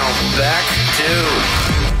 And now, back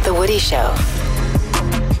to The Woody Show.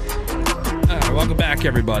 All right, welcome back,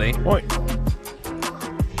 everybody. Oi.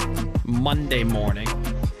 Monday morning.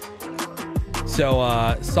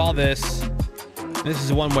 So, saw this. This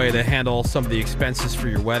is one way to handle some of the expenses for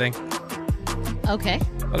your wedding. Okay.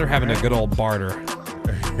 They're having a good old barter.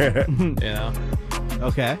 You know?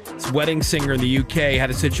 Okay. This wedding singer in the UK had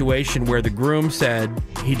a situation where the groom said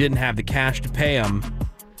he didn't have the cash to pay him,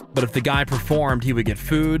 but if the guy performed, he would get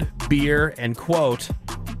food, beer, and, quote,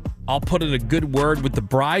 I'll put in a good word with the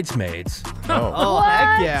bridesmaids. Oh,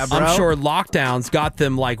 heck yeah, bro. I'm sure lockdowns got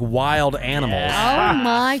them like wild animals. Oh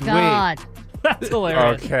my Sweet. God. That's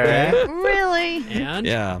hilarious. Okay. Really? And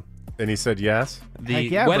Yeah. And he said yes? The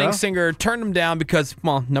Heck yeah, wedding bro. singer turned him down because,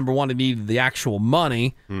 well, number one, he needed the actual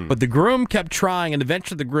money, but the groom kept trying, and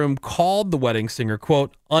eventually the groom called the wedding singer,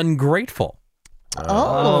 quote, ungrateful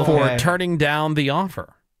Oh. for Okay. turning down the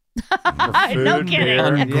offer. No Food, kidding. beer.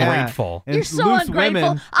 Ungrateful. And You're so loose ungrateful.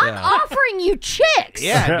 women. I'm Yeah. offering you chicks.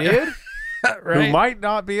 Yeah, dude. Who might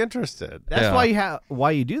not be interested. That's Yeah.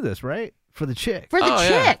 why you do this, right? For the chick. For the Oh,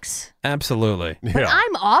 yeah. chicks. Absolutely. But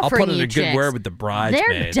I'm I'll offering put in you a good chicks. word with the They're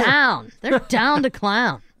bridesmaids. down. They're down to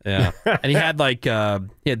clown. Yeah. And he had like, he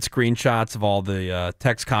had screenshots of all the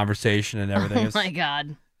text conversation and everything. It Oh was- my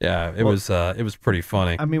God. Yeah, it was pretty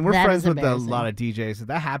funny. I mean, we're That friends is with a embarrassing. lot of DJs.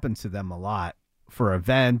 That happens to them a lot for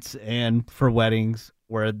events and for weddings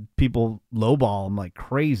where people lowball them like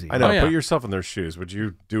crazy. I know. Oh, yeah. Put yourself in their shoes. Would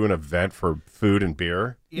you do an event for food and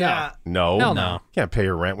beer? Yeah. No. Hell no. Can't pay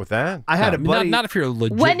your rent with that. I had a buddy. Not if you're a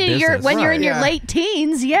legit When you're business. in your Yeah. late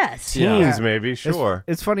teens, yes. Yeah. Teens, maybe. Sure.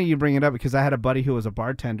 It's funny you bring it up because I had a buddy who was a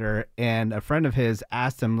bartender, and a friend of his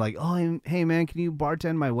asked him like, "Oh, hey man, can you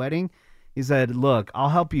bartend my wedding?" He said, "Look, I'll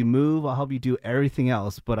help you move. I'll help you do everything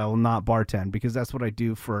else, but I will not bartend because that's what I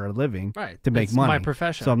do for a living, Right. to make It's money. my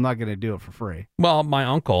profession. So I'm not going to do it for free." Well, my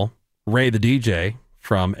uncle, Ray the DJ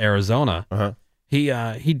from Arizona, Uh-huh. he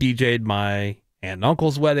DJ'd my aunt and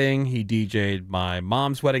uncle's wedding. He DJ'd my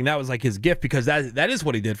mom's wedding. That was like his gift because that is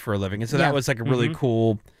what he did for a living. And so Yeah. that was like a really Mhm.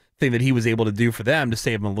 cool thing that he was able to do for them to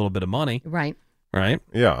save him a little bit of money, Right. right?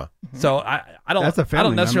 Yeah. So I don't That's a I family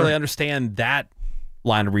don't necessarily member. understand that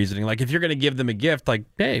line of reasoning. Like if you're going to give them a gift, like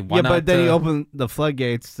hey, why Yeah, not? but then you open the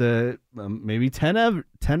floodgates to maybe 10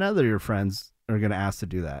 other your friends are going to ask to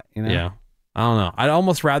do that. You know? Yeah, I don't know. I'd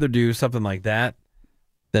almost rather do something like that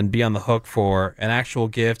than be on the hook for an actual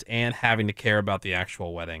gift and having to care about the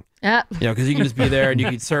actual wedding. Yeah. You know, because you can just be there and you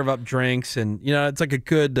can serve up drinks and, you know, it's like a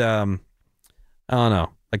good, I don't know,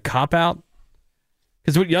 like cop out.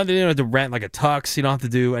 Because you don't have to rent like a tux. You don't have to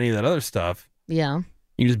do any of that other stuff. Yeah.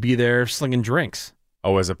 You can just be there slinging drinks.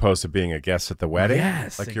 Oh, as opposed to being a guest at the wedding?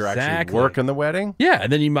 Yes, like you're exactly. actually working the wedding? Yeah,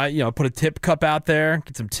 and then you might, put a tip cup out there,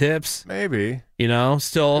 get some tips. Maybe.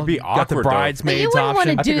 Still It'd be got the awkward, though. But bridesmaids you wouldn't want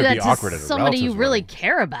option. to do that to awkward at a somebody you relative's really wedding.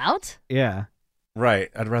 care about. Yeah. Right.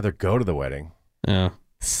 I'd rather go to the wedding. Yeah.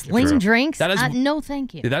 Sling True. drinks? That is- No,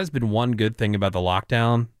 thank you. Dude, that has been one good thing about the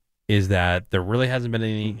lockdown is that there really hasn't been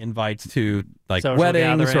any invites to like Social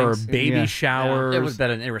weddings gatherings. or baby Yeah. showers. It would have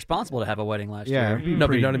been irresponsible to have a wedding last Yeah. year. No,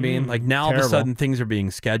 but you know what I mean? Like now all of a terrible. sudden things are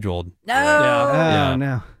being scheduled. No. Yeah.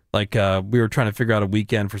 No. Like we were trying to figure out a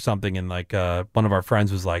weekend for something and like one of our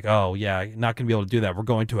friends was like, "Oh, yeah, you're not going to be able to do that. We're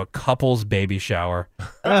going to a couple's baby shower."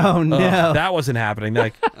 Oh, no. That wasn't happening.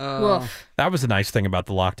 Like Woof. that was a nice thing about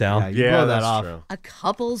the lockdown. You blow that that's off. true. A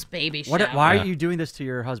couple's baby shower. Why Yeah. are you doing this to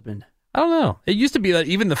your husband? I don't know. It used to be that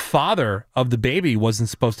even the father of the baby wasn't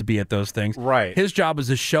supposed to be at those things. Right. His job was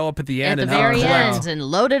to show up at the At end the and help very collect. end and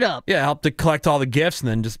load it up. Yeah, help to collect all the gifts and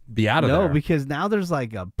then just be out of No, there. because now there's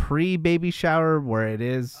like a pre-baby shower where it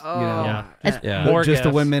is, Yeah. Yeah. More just the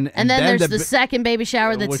gifts. women. And then there's the ba- second baby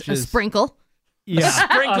shower that's which a is- sprinkle. Yeah.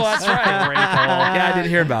 Sprinkle, that's right. Yeah, I did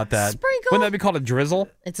hear about that. Sprinkle. Wouldn't that be called a drizzle?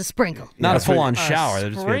 It's a sprinkle. Not that's a full-on A shower.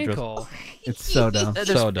 That'd just be a drizzle. sprinkle. It's so dumb.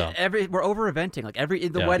 There's So dumb. We're over eventing. Like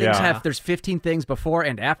the Yeah. weddings Yeah. there's 15 things before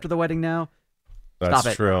and after the wedding now. That's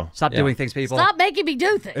Stop it. true. Stop Yeah. doing things, people. Stop making me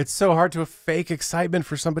do things. It's so hard to fake excitement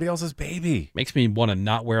for somebody else's baby. Makes me want to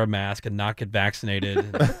not wear a mask and not get vaccinated.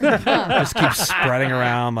 Just keep spreading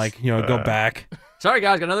around, like, go back. Sorry,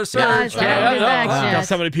 guys, got another surge. Guys, I don't do that Wow. shit.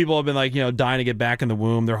 So many people have been like, dying to get back in the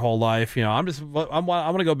womb their whole life. I want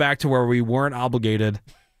to go back to where we weren't obligated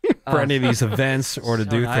for any of these events or to So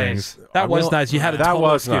do nice. things. That was nice. You had a That total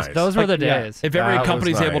was excuse. nice. Those were Like, the days. If every That was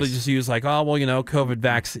company's able to nice. just use like, oh well,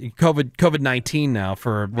 COVID-19 now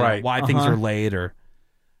for Right. why things are late or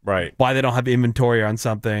Right. why they don't have inventory on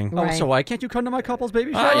something. Oh, Right. so why can't you come to my couple's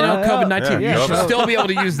baby shower? COVID-19. Yeah, you should yeah. still be able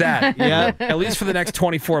to use that. Yeah. At least for the next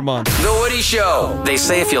 24 months. The Woody Show. They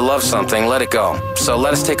say if you love something, let it go. So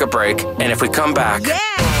let us take a break, and if we come back,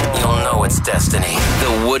 you'll know it's destiny.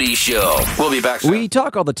 The Woody Show. We'll be back soon. We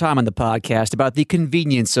talk all the time on the podcast about the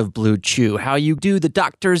convenience of Blue Chew, how you do the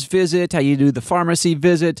doctor's visit, how you do the pharmacy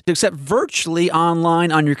visit, except virtually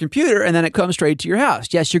online on your computer, and then it comes straight to your house.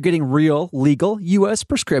 Yes, you're getting real, legal U.S.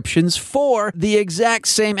 prescriptions for the exact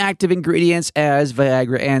same active ingredients as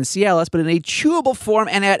Viagra and Cialis, but in a chewable form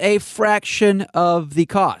and at a fraction of the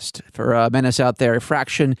cost. For a menace out there, a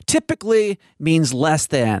fraction typically means less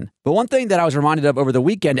than. But one thing that I was reminded of over the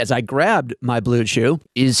weekend as I grabbed my Blue Chew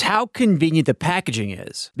is how convenient the packaging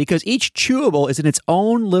is. Because each chewable is in its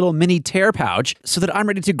own little mini tear pouch so that I'm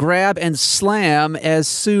ready to grab and slam as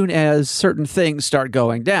soon as certain things start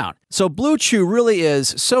going down. So Blue Chew really is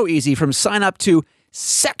so easy from sign up to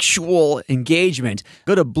sexual engagement.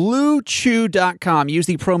 Go to BlueChew.com. Use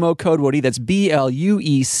the promo code Woody. That's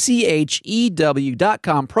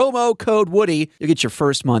BLUECHEW.com. Promo code Woody. You'll get your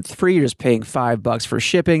first month free. You're just paying $5 for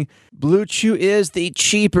shipping. Blue Chew is the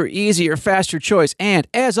cheaper, easier, faster choice. And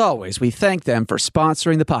as always, we thank them for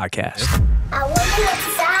sponsoring the podcast. I wanna look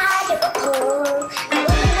inside your hole. I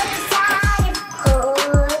wanna look inside your hole.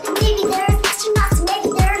 Maybe there's astronauts, maybe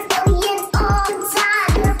there's aliens all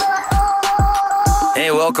inside your butthole. Hey,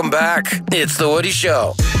 welcome back. It's The Woody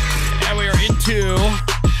Show. And we are into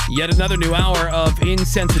yet another new hour of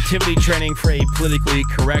insensitivity training for a politically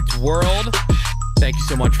correct world. Thank you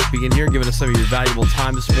so much for being here, giving us some of your valuable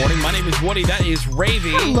time this morning. My name is Woody. That is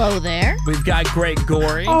Ravy. Hello there. We've got Greg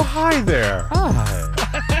Gorey. Oh, hi there. Hi.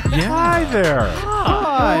 Yeah. Hi there.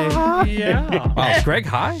 Hi. Yeah. Wow, is Greg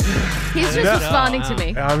hi? He's just responding to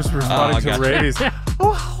me. I was responding to gotcha. Rady's.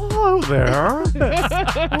 Oh, hello there.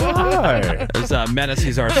 Hi. There's Menace.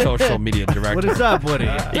 He's our social media director. What is up, Woody?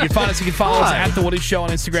 You can find us. You can follow us at The Woody Show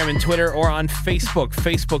on Instagram and Twitter or on Facebook,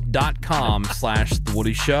 facebook.com/The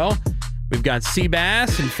Woody Show. We've got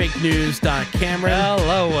Seabass and Fake News. Cameron.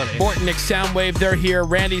 Hello, Woody. Morton, Nick, Soundwave. They're here.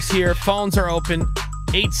 Randy's here. Phones are open.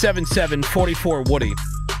 877-44-WOODY.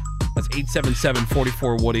 That's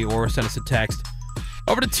 877-44-WOODY, or send us a text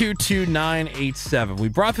over to 22987. We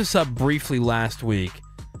brought this up briefly last week,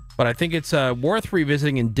 but I think it's worth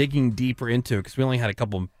revisiting and digging deeper into because we only had a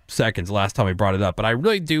couple seconds last time we brought it up. But I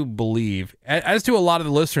really do believe, as do a lot of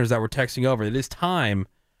the listeners that were texting over, it is time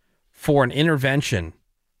for an intervention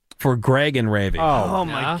for Greg and Ravy. Oh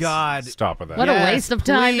my God. Stop with that. What a waste of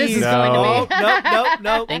time this is going to be.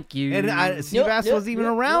 No. Thank you. And Seabass wasn't even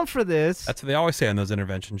around for this. That's what they always say on those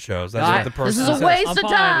intervention shows. That's what the person This is a says. waste of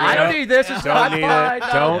time. I don't need this. It's Don't need it.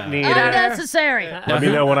 Don't need it. Unnecessary. Let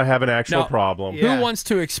me know when I have an actual No. problem. Yeah. Who wants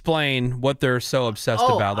to explain what they're so obsessed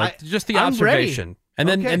Oh, about? Like just the I'm ready. observation. And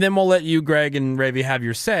then Okay. and then we'll let you, Greg and Ravy, have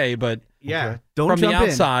your say. But Yeah, don't from the jump in.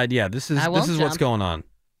 outside, yeah, this is I won't what's jump. going on.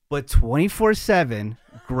 But 24/7,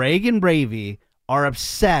 Greg and Ravy are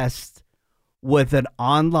obsessed with an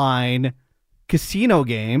online casino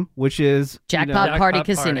game, which is Jackpot Party Jackpot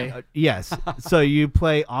Casino. Party. Yes. So you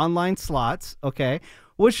play online slots, okay,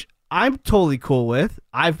 which I'm totally cool with.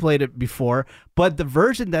 I've played it before, but the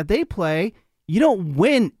version that they play, you don't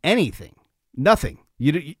win anything. Nothing.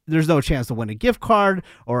 There's no chance to win a gift card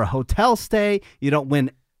or a hotel stay. You don't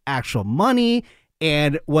win actual money.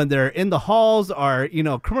 And when they're in the halls or,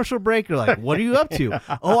 commercial break, you're like, what are you up to?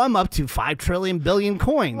 Oh, I'm up to 5 trillion billion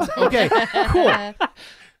coins. Okay, cool.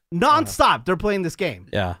 Nonstop, they're playing this game.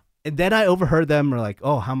 Yeah. And then I overheard them. We're like,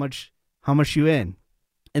 oh, how much you in?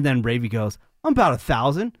 And then Ravy goes, I'm about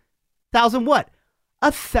 1,000. 1,000 what?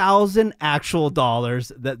 1,000 actual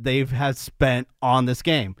dollars that they've had spent on this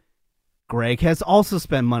game. Greg has also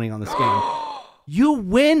spent money on this game. You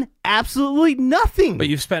win absolutely nothing. But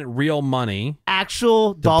you've spent real money,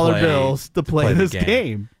 actual dollar bills to play the this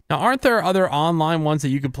game. Now, aren't there other online ones that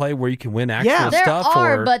you can play where you can win actual there stuff?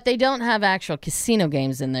 are, or... but they don't have actual casino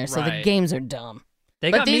games in there, so the Right. games are dumb. They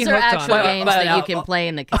But got me these are hooked on actual it. games But that now- you can play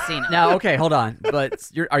in the casino. Now, okay, hold on. But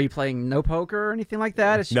are you playing no poker or anything like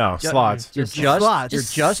that? It's No, slots. You're Just just slots. You're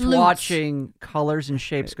Just just sleuths. watching colors and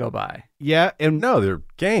shapes go by. Yeah, and No, they're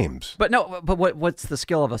games. But no, but what's the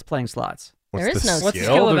skill of us playing slots? There is no What's the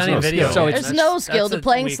skill. skill of There's any no video? skill. game? There's no skill that's to a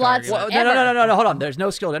playing weak slots. argument. Well, Ever. no, hold on. There's no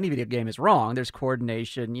skill to any video game is wrong. There's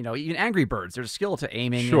coordination. Even Angry Birds. There's skill to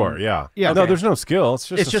aiming. Sure, and- yeah. Yeah, No, okay. there's no skill. It's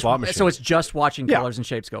just It's a just slot machine. so it's just watching Yeah. colors and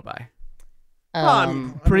shapes go by.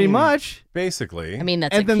 pretty much. Basically. I mean,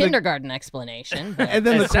 that's And a then the- kindergarten explanation. but- And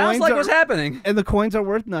then the It sounds coins like are, what's happening. And the coins are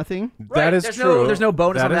worth nothing. That is there's true. There's no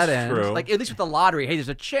bonus on That that is end. true. Like at least with the lottery, hey, there's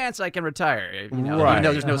a chance I can retire. Even Right.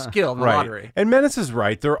 though there's no skill in the Right. lottery. And Menace is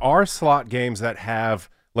right. There are slot games that have,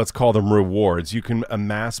 let's call them rewards. You can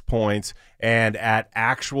amass points, and at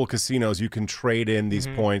actual casinos, you can trade in these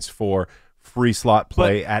points for free slot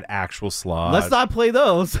play at actual slots. Let's not play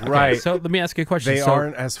those. Okay, Right. So let me ask you a question. They So-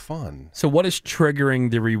 aren't as fun. So what is triggering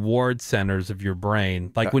the reward centers of your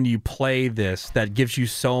brain? Like when you play this, that gives you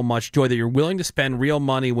so much joy that you're willing to spend real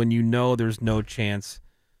money when you know there's no chance.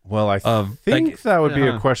 Well, I Of, think like- that would be a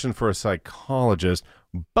Uh-huh. question for a psychologist.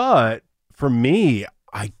 But for me,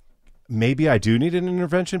 maybe I do need an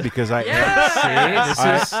intervention because I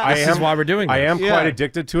This is why we're doing this. I am Yeah. quite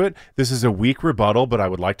addicted to it. This is a weak rebuttal, but I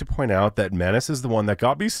would like to point out that Menace is the one that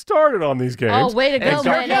got me started on these games. Oh, way to go, And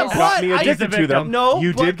got, Menace. got me What? addicted to them. No,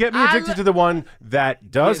 you but did get me addicted to the one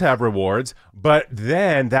that does have rewards, but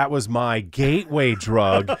then that was my gateway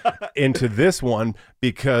drug into this one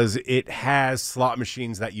because it has slot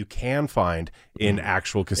machines that you can find in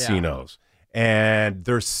actual casinos. And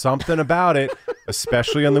there's something about it,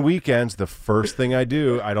 especially on the weekends. The first thing I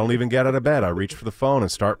do, I don't even get out of bed. I reach for the phone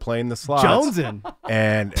and start playing the slots. Jonesing.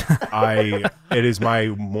 And it is my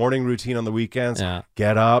morning routine on the weekends. Yeah.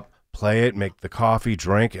 Get up, play it, make the coffee,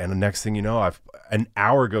 drink, and the next thing you know, an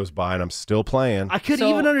hour goes by and I'm still playing. I could So-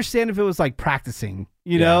 even understand if it was like practicing,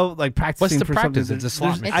 like practicing What's the for practice? something. It's a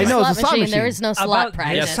slot There's- machine. I know It's it's a a slot machine. There is no slot About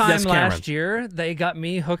practice. this time Yes, Cameron. last year, they got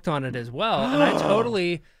me hooked on it as well, and I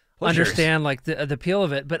totally understand like the appeal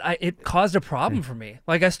of it. But it caused a problem for me.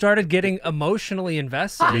 Like I started getting emotionally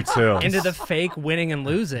invested Me too. into the fake winning and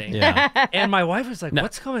losing. Yeah. And my wife was like,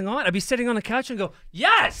 "What's going on?" I'd be sitting on the couch and go,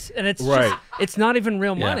 "Yes!" And it's Right. just, it's not even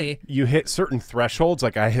real money. You hit certain thresholds.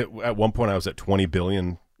 Like I hit at one point, I was at 20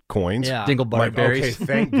 billion coins. Yeah. Dingleberries. Okay,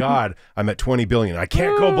 thank God I'm at 20 billion. I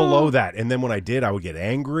can't go below that. And then when I did, I would get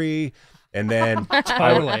angry. And then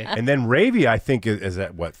Totally. and then Ravy, I think is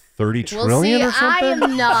at what 30 Well, trillion see, or something.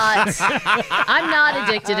 I'm not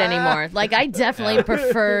addicted anymore. Like I definitely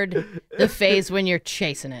preferred the phase when you're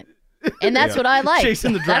chasing it. And that's what I like.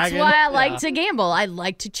 Chasing the dragon. That's why I like to gamble. I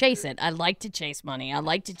like to chase it. I like to chase money. I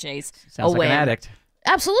like to chase Sounds a like win. an addict.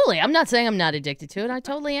 Absolutely. I'm not saying I'm not addicted to it. I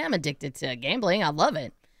totally am addicted to gambling. I love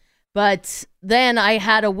it. But then I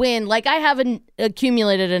had a win. Like I haven't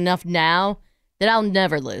accumulated enough now that I'll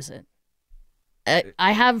never lose it.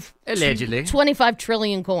 I have Allegedly 25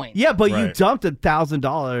 trillion coins. Yeah, but you Right. dumped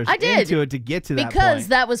 $1,000 I did. into it to get to that because point.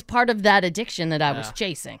 that was part of that addiction that I was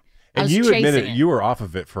chasing. I And was you chasing admitted it. you were off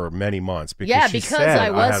of it for many months because Yeah, she because said I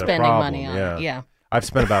was had a spending problem. money on it, yeah. I've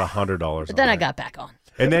spent about $100. But then I got back on.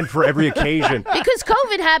 And then for every occasion, Because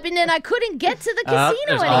COVID happened and I couldn't get to the casino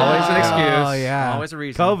There's anymore. always an excuse. Oh, yeah. Always a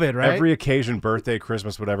reason. COVID, right? every occasion, birthday,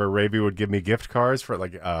 Christmas, whatever, Ravy would give me gift cards for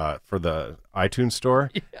for the iTunes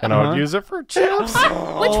store, and I would use it for chips.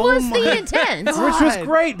 Which was the intent. Which was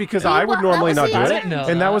great because I would normally not do I it. didn't know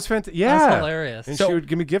and that was fantastic. Yeah. That's hilarious. And So- she would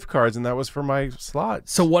give me gift cards, and that was for my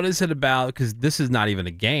slots. So what is it about? Because this is not even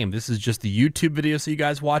a game. This is just the YouTube videos that you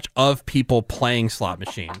guys watch of people playing slot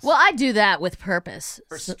machines. Well, I do that with purpose.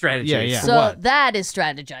 Strategy. Yeah. So what? that is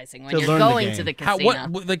strategizing when To you're learn the going game. to the How- casino.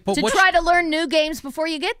 but to what's- try to learn new games before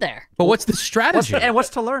you get there. But what's the strategy? What's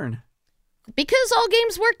to learn? Because all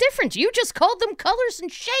games work different. You just called them colors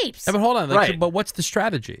and shapes. Yeah, but hold on. Right. But what's the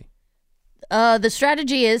strategy? The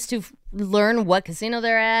strategy is to learn what casino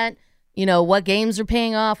they're at, what games are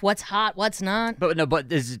paying off, what's hot, what's not. But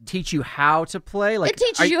does it teach you how to play? Like It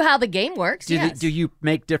teaches you how the game works, yes. Do you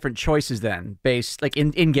make different choices then, based like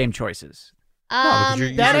in-game choices? because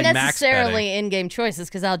you're Not usually max necessarily betting. in-game choices,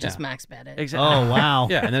 because I'll just max bet it. Exactly. Oh, wow.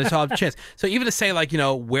 Yeah, and then it's all a chance. So even to say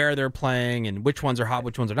where they're playing and which ones are hot,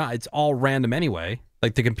 which ones are not, it's all random anyway.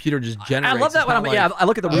 Like the computer just generates. I love that It's when not like- I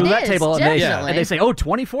look at the It roulette is, table and definitely. they say, "Oh,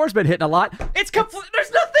 24's been hitting a lot." It's complete.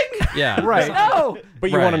 There's nothing. Yeah, Right. No. But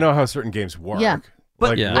you Right. want to know how certain games work. Yeah.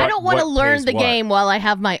 But Like, Yeah. what- I don't want to what learn pays the what. game while I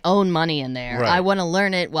have my own money in there. Right. I want to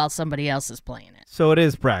learn it while somebody else is playing it. So it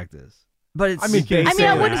is practice. But it's. I mean, I say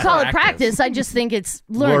wouldn't that. call it practice. I just think it's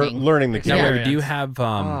learning. Learning the game. Now, Yeah. Larry, do you have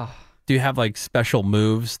do you have like special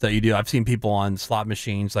moves that you do? I've seen people on slot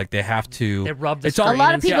machines like they have to. They rub the it's screen all- A lot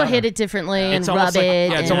of and people stuff. hit it differently and It's rub almost like,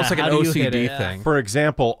 it. yeah, it's and- almost like an How do you hit OCD it? thing. For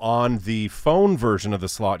example, on the phone version of the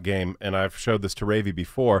slot game, and I've showed this to Ravy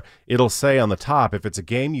before, it'll say on the top, if it's a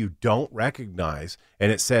game you don't recognize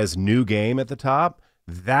and it says new game at the top,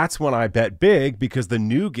 that's when I bet big because the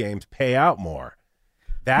new games pay out more.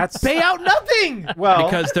 That's Pay out nothing. well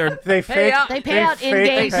Because they fake out- They pay out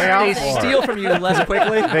in-game pay out They more. steal from you less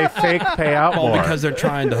quickly. They fake pay out Well, more because they're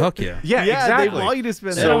trying to hook you. yeah, Yeah, they exactly. want you to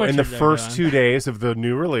spend So that. in the first 2 days of the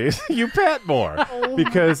new release, you bet more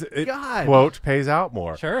because it God. quote pays out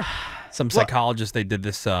more. Sure. Some psychologists they did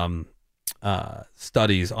this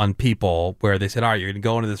studies on people where they said, all right, you're going to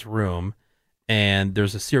go into this room and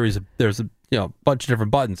there's a bunch of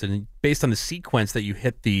different buttons, and based on the sequence that you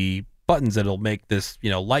hit the buttons, it'll make this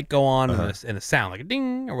light go on and a sound like a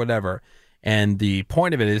ding or whatever. And the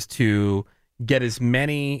point of it is to get as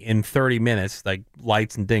many in 30 minutes, like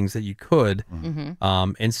lights and dings that you could.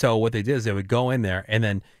 And so what they did is they would go in there and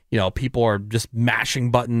then, people are just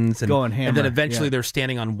mashing buttons and Going and then hammer, eventually yeah. they're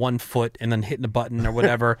standing on one foot and then hitting a button or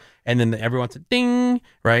whatever. And then everyone's a ding,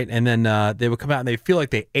 right? And then they would come out and they feel like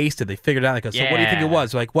they aced it. They figured it out. They go, so what do you think it Yeah.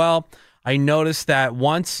 was? They're like, well, I noticed that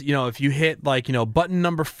once, if you hit button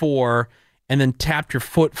number 4 and then tapped your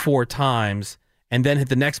foot 4 times and then hit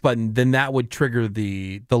the next button, then that would trigger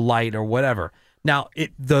the light or whatever. Now,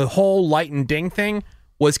 the whole light and ding thing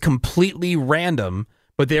was completely random,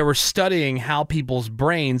 but they were studying how people's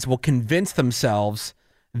brains will convince themselves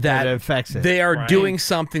that it affects it. they are Right. doing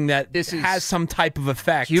something that This is- has some type of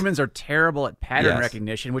effect. Humans are terrible at pattern Yes.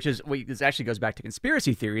 recognition, which is this actually goes back to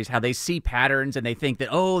conspiracy theories. How they see patterns and they think that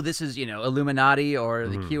this is Illuminati or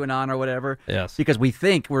the QAnon or whatever. Yes. Because we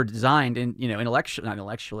think we're designed not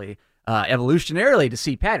intellectually, evolutionarily to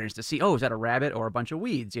see patterns, to see is that a rabbit or a bunch of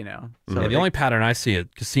weeds? So Yeah, the only pattern I see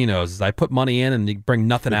at casinos is I put money in and you bring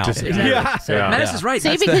nothing out. Just- Exactly. Yeah. So Yeah. Menace Yeah. is right. See,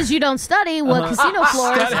 That's because you don't study what casino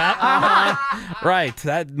floors. Right,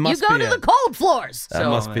 that You must go be to it. the cold floors. That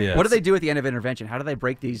must be it. What do they do at the end of intervention? How do they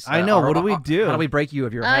break these? I know. What do we do? How do we break you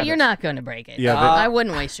of your habits? You're not going to break it. Yeah, I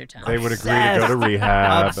wouldn't waste your time. They would agree to go to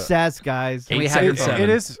rehab. Obsessed, guys. we have your phone? It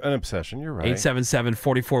is an obsession. You're right.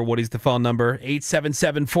 877-44-WOODY's the phone number.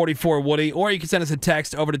 877-44-WOODY. Or you can send us a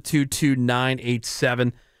text over to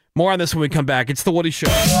 22987. More on this when we come back. It's The Woody Show.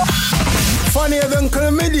 Funnier than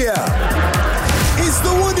chlamydia. It's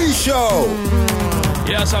the Woody Show.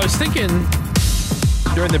 Yeah, so I was thinking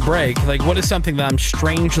during the break, what is something that I'm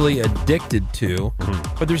strangely addicted to?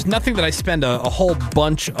 But there's nothing that I spend a whole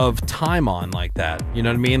bunch of time on like that. You know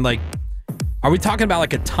what I mean? Are we talking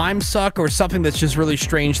about a time suck or something that's just really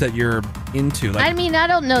strange that you're into? I mean, I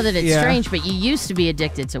don't know that it's Yeah. strange, but you used to be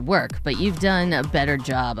addicted to work, but you've done a better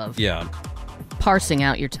job of yeah. parsing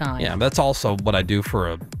out your time. Yeah, that's also what I do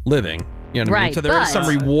for a living. You know what I mean? Right, So there is but- some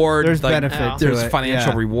reward. There's benefit to There's it,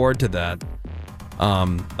 financial yeah. reward to that.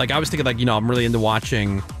 I was thinking, I'm really into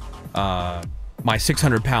watching My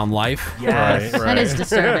 600-Pound Life. Yes. That is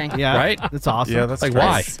disturbing. Yeah. Right? That's awesome. Yeah, that's Like, great.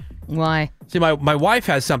 why? Why? See, my wife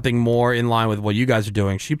has something more in line with what you guys are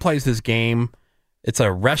doing. She plays this game. It's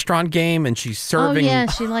a restaurant game, and she's serving. Oh, yeah,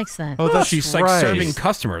 she likes that. Oh, that's she's right. serving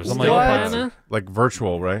customers. I'm like, Still what? playing it? Like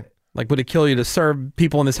virtual, right? Like, would it kill you to serve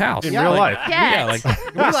people in this house? In real life. Yeah, like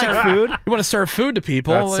We like food. you want to serve food to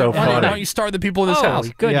people. That's so why funny. don't you starve the people in this house?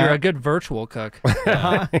 Good. Yeah. You're a good virtual cook.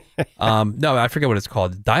 No, I forget what it's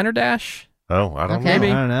called. Diner Dash? Oh, I don't Okay. know. I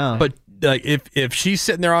don't know. But if she's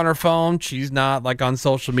sitting there on her phone, she's not like on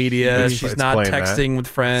social media. She's She's not playing that. texting with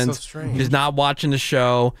friends. So strange. She's not watching the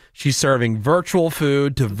show. She's serving virtual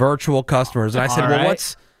food to virtual customers. And I said, All well,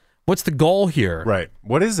 right. what's the goal here? Right.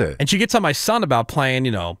 What is it? And she gets on my son about playing,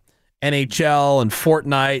 NHL and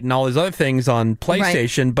Fortnite and all these other things on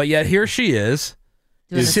PlayStation. But yet here she is.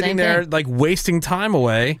 Doing the Sitting same there thing. like wasting time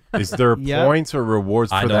away. Is there Yeah. points or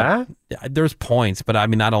rewards for that? There's points, but I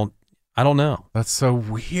mean, I don't know. That's so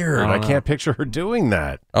weird. I I don't can't picture her doing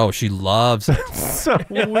that. Oh, she loves it. So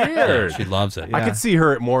weird. She loves it. I could see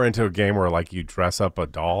her more into a game where like you dress up a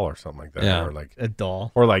doll or something like that. Yeah. Or like a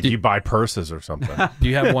doll. Or like you buy purses or something. Do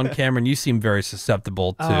you have one, Cameron? You seem very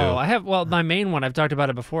susceptible to. Oh, I have. Well, my main one, I've talked about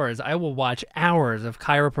it before, is I will watch hours of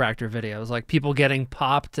chiropractor videos, like people getting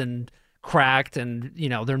popped and cracked and,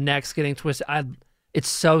 their necks getting twisted. It's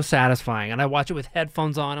so satisfying. And I watch it with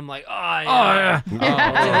headphones on. I'm like, oh, yeah.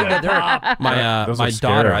 My Those my are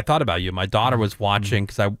daughter, scary. I thought about you. My daughter was watching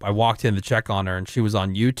because I walked in to check on her and she was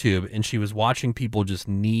on YouTube and she was watching people just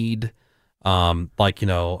knead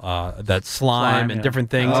that slime and yeah. different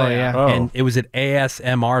things. Oh, yeah. Oh. And it was an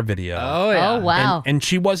ASMR video. Oh, yeah. Oh, wow. And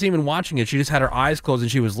she wasn't even watching it. She just had her eyes closed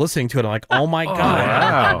and she was listening to it. I'm like, oh my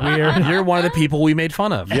God. wow. You're one of the people we made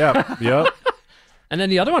fun of. Yep. And then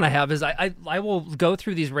the other one I have is I will go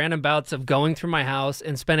through these random bouts of going through my house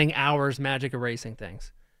and spending hours magic erasing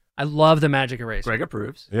things. I love the magic eraser. Greg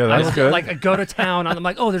approves. Yeah, that's I good. I go to town and I'm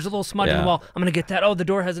like, oh, there's a little smudge in Yeah. the wall. I'm gonna get that. Oh, the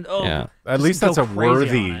door hasn't. Oh, Yeah. At just least go that's a crazy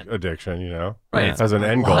worthy on it. addiction, Right. As an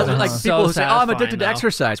end goal. Well, that's like So people who say, "Oh, I'm satisfying, addicted to though.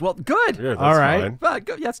 exercise." Well, good. Yeah, that's All right. fine. But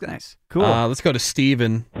yeah, that's nice. Cool. Let's go to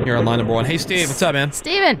Steven here on line number 1. Hey, Steve, what's up, man?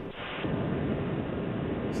 Steven.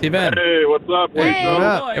 Steven. Hey, what's up? Hey. What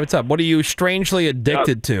up? Hey, what's up? What are you strangely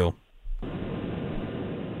addicted to?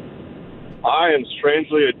 I am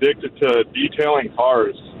strangely addicted to detailing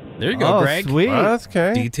cars. There you go, Oh, Greg. sweet. Well, that's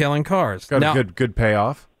okay. Detailing cars. Got now, a good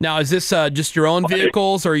payoff. now, is this just your own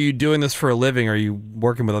vehicles, or are you doing this for a living? Or are you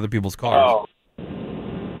working with other people's cars? Oh.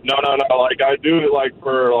 No. Like, I do it, like,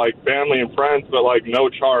 for, like, family and friends, but, like, no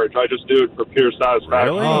charge. I just do it for pure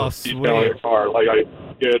satisfaction. Really? Oh, Detailing sweet. a car. Like, I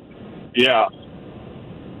get, yeah.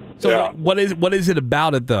 So Yeah. what is it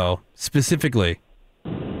about it though, specifically?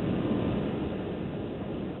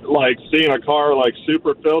 Like, seeing a car, like,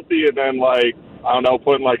 super filthy, and then, like, I don't know,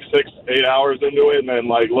 putting, like, 6-8 hours into it, and then,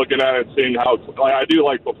 like, looking at it and seeing how, like, I do,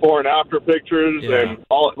 like, before and after pictures, Yeah. and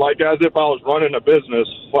all, like, as if I was running a business,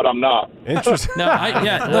 but I'm not. Interesting.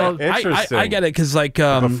 No, Interesting. I get it because like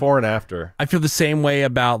Before and after. I feel the same way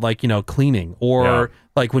about like cleaning or Yeah.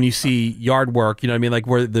 like when you see yard work. You know what I mean? Like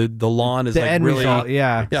where the lawn is The like end really result,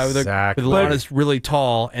 yeah. yeah Exactly. the lawn is really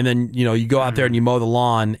tall, and then you go out there and you mow the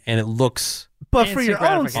lawn and it looks. But for Instant your own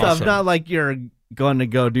gratification. stuff, Awesome. not like you're going to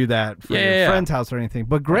go do that for Yeah, your yeah, yeah. friend's house or anything.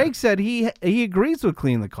 But Greg said he agrees with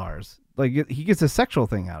cleaning the cars. Like he gets a sexual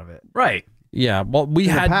thing out of it. Right. Yeah, well, we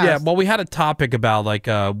In the had past. we had a topic about like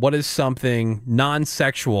what is something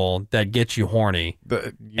non-sexual that gets you horny, You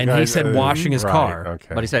and he guys- said washing his right, car.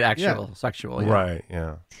 Okay. But he said actual, sexual. Yeah. Right,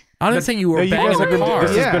 yeah. I didn't think you were No, you banging guys have a been, car.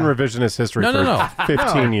 this has been revisionist history No, for no.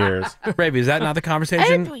 15 years. Ravi, is that not the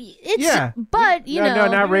conversation? It's, Yeah. but you know. No,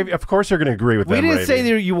 not Ravi. Of course you're going to agree with We them, didn't Ravi. say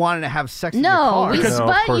that you wanted to have sex in your No, car. we, No, of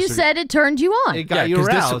but course you it- said it turned you on. It got you 'cause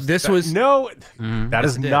aroused. this was No, that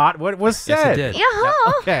is it did. not what was Yes, said. it did. Yeah,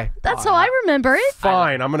 Okay. that's how I remember it.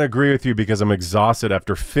 Fine, I'm going to agree with you because I'm exhausted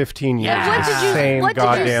after 15 years Yeah. of What the did you- same what did you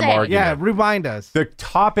goddamn say? argument. Yeah, remind us. The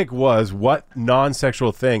topic was what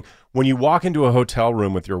non-sexual thing when you walk into a hotel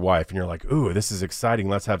room with your wife and you're like, ooh, this is exciting,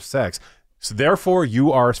 let's have sex. So therefore,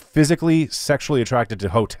 you are physically sexually attracted to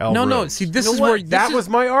hotel No, rooms. no. See, this You know is what? where that was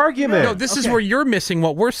my argument. No, this is where you're missing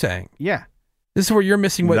what we're saying. Yeah. This is where you're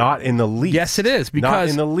missing what. Not in the least. Yes, it is, not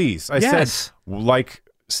because- in the least. I Yes. said like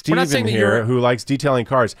We're not Steven saying that here, you're- who likes detailing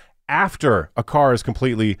cars after a car is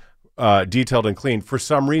completely detailed and clean. For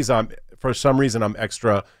some reason, I'm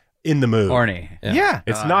extra in the mood. Horny. Yeah.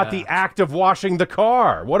 It's not the act of washing the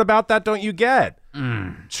car. What about that don't you get?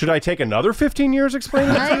 Should I take another 15 years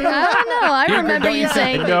explaining it to you? I don't know. I remember you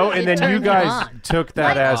saying No, that and it then you turned guys on. took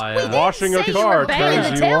that as we didn't washing a say you car were banging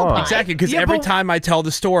turns the you on. tailpipe. Exactly, because every time I tell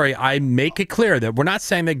the story, I make it clear that we're not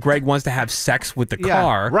saying that Greg wants to have sex with the Yeah,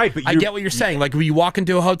 car. right, but I get what you're saying. Like when you walk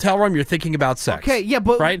into a hotel room, you're thinking about sex. Okay, yeah,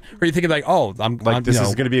 but right, or you're thinking like, oh, I'm This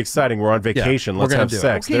is going to be exciting. We're on vacation. we're Let's gonna have do it.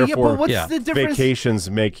 sex. Okay, yeah, Therefore, but what's the difference?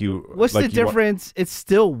 vacations make you. What's like the you wa- difference? It's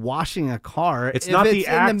still washing a car. It's if not it's the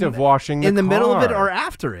in act of washing the in the middle of it car. or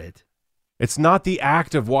after it. It's not the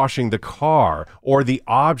act of washing the car or the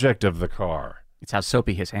object of the car. It's how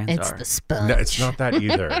soapy his hands It's are. the sponge. No, it's not that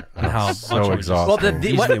either. And how so much it was exhausting.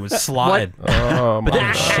 Usually it was slide. Oh, But my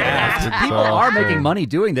then God. people are Exhausting. making money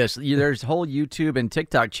doing this. There's whole YouTube and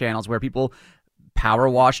TikTok channels where people power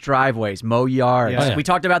wash driveways, mow yards. Yeah. Oh, yeah. We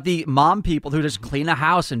talked about the mom people who just clean a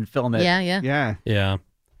house and film it. Yeah.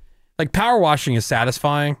 Like power washing is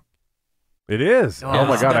satisfying. It is. Oh,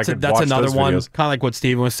 my God, That's, I could that's watch another those one. videos. Kind of like what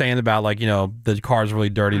Steven was saying about like, the car's really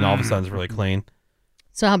dirty and all of a sudden it's really clean.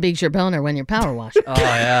 So how big's your boner when you're power wash? Oh,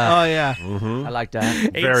 yeah. Oh, yeah. Mm-hmm. I like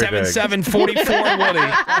that.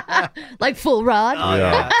 877-44-WOODY. Like full rod?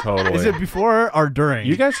 Yeah, totally. Is it before or during?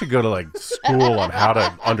 You guys should go to like school on how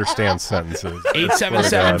to understand sentences.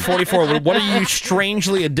 877-44. What are you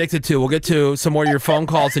strangely addicted to? We'll get to some more of your phone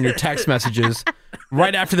calls and your text messages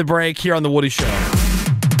right after the break here on The Woody Show.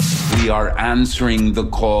 We are answering the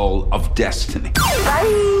call of destiny.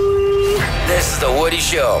 This is The Woody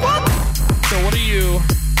Show. So what are you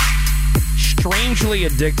strangely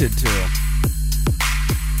addicted to?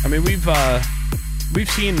 I mean, we've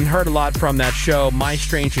seen and heard a lot from that show, My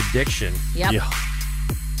Strange Addiction. Yep. Yeah.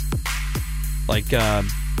 Like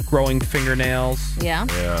growing fingernails. Yeah.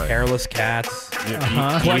 Hairless cats.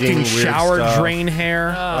 Uh-huh. Collecting Eating weird shower stuff. drain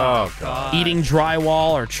hair. Oh, God. Eating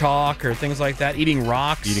drywall or chalk or things like that. Eating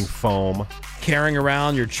rocks. Eating foam. Carrying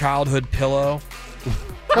around your childhood pillow.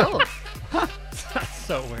 Oh. That's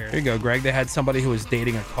so weird. Here you go, Greg. They had somebody who was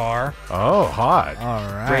dating a car. Oh, hot.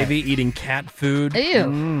 All right. Gravy, eating cat food.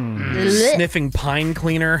 Ew. Sniffing pine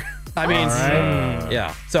cleaner. I mean,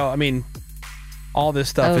 yeah. So, I mean, all this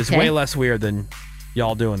stuff is Okay. way less weird than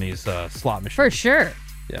y'all doing these slot machines. For sure.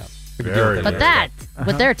 Yeah. Very But weird. that,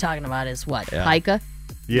 what they're talking about is what? Yeah. Pica?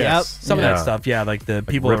 Yes. Some of that stuff, yeah, like the Like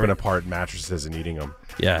people ripping are, apart mattresses and eating them.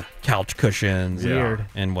 yeah, couch cushions, Weird.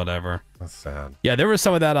 and whatever. That's sad. Yeah, there was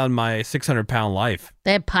some of that on my 600-pound life.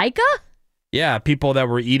 They had pica? Yeah, people that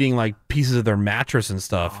were eating like pieces of their mattress and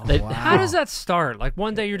stuff. How does that start? Like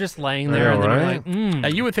one day you're just laying there Yeah, and then you're right? like, Now,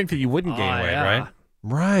 you would think that you wouldn't gain weight, yeah. right?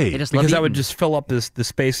 Right. They just love Because that would eating. just fill up the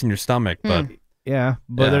space in your stomach. But Yeah,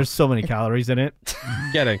 but Yeah. there's so many calories in it.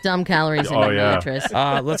 getting. Dumb calories in Oh, the yeah. mattress.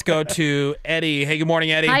 Let's go to Eddie. Hey, good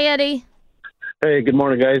morning, Eddie. Hi, Eddie. Hey, good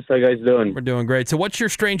morning, guys. How you guys doing? We're doing great. So, what's your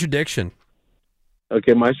strange addiction?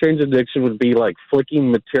 Okay, my strange addiction would be like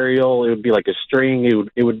flicking material. It would be like a string.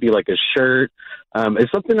 It would be like a shirt.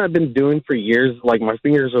 It's something I've been doing for years. Like my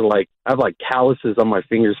fingers are like I have like calluses on my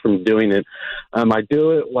fingers from doing it. I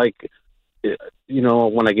do it like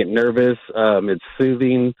when I get nervous. It's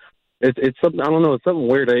soothing. It's something I don't know. It's something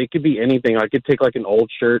weird. It could be anything. I could take like an old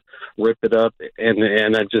shirt, rip it up,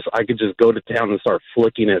 and I could just go to town and start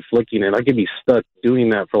flicking it. I could be stuck doing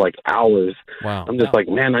that for like hours. Wow. I'm just like,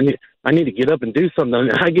 man, I need to get up and do something.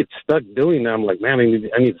 And I get stuck doing that. I'm like, man, I need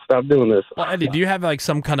to stop doing this. Well, Eddie, do you have like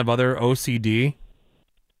some kind of other OCD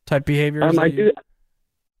type behaviors?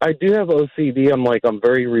 I do have OCD. I'm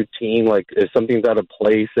very routine. Like if something's out of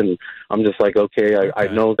place, and I'm just like, okay, I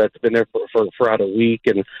know that's been there for about a week,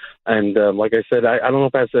 and like I said, I don't know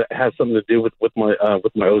if that has something to do with my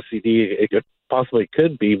OCD. It possibly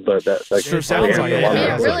could be, but that Sure sounds like it.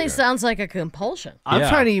 It really sounds like a compulsion. I'm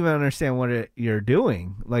trying to even understand what you're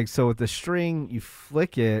doing. Like, so with the string, you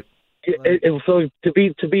flick it. So to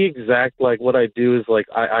be exact, like what I do is like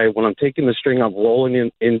I when I'm taking the string, I'm rolling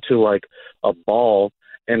it into like a ball,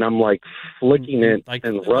 and I'm like flicking it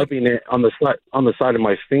and rubbing it on the side of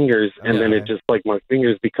my fingers, and then it just like my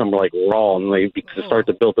fingers become like raw and they start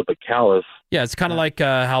to build up a callus. Yeah, it's kind of like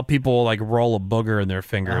how people like roll a booger in their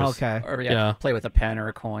fingers. Okay. Or Yeah. play with a pen or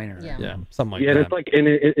a coin or Yeah, something like Yeah, and that. it's like and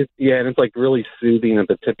it's like really soothing at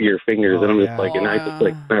the tip of your fingers, and I'm just like, and I just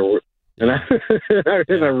like and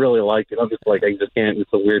I really like it. I'm just like, I just can't. It's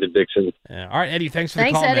a weird addiction. Yeah. All right, Eddie, thanks for the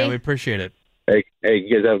Thanks, call, Eddie. man. We appreciate it. Hey,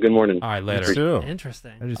 you guys have a good morning. All right, later.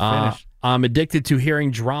 Interesting. I just finished. I'm addicted to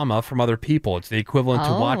hearing drama from other people. It's the equivalent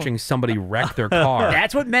to Oh. watching somebody wreck their car.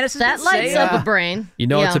 That's what menaces That lights up a brain. You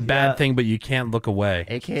know it's Yeah. a bad thing, but you can't look away.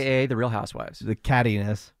 AKA the Real Housewives. The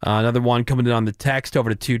cattiness. Another one coming in on the text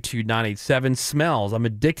over to 22987. Smells. I'm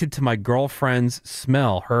addicted to my girlfriend's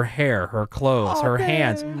smell. Her hair, her clothes, her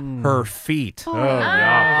hands, her feet. Oh,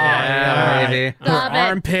 yeah. baby. Her Stop it.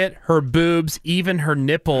 armpit, her boobs, even her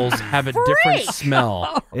nipples have a different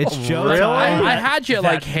smell. It's showtime. Really? I had you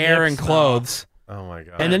like hair and clothes. Oh, my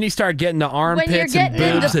God. And then you start getting to armpits and getting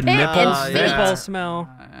boobs into and pit and nipples. feet. Nipple smell.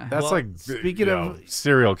 That's like speaking of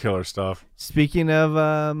serial killer stuff. Speaking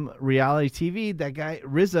of reality TV, that guy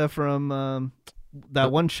RZA from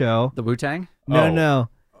that one show, The Wu-Tang? No.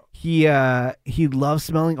 He loves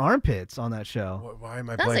smelling armpits on that show. Why am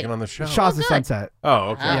I Sounds blanking like- on the show? Shaw's the good. Sunset. Oh,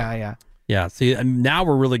 okay. Yeah. Yeah. See, and now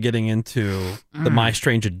we're really getting into the My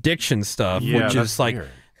Strange Addiction stuff, Yeah, which that's is like weird.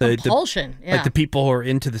 Compulsion, yeah. like the people who are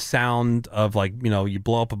into the sound of like, you know, you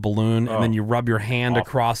blow up a balloon and then you rub your hand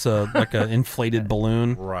across an inflated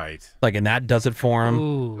balloon. Right. Like, and that does it for them.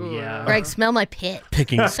 Ooh, yeah. Greg, smell my pit.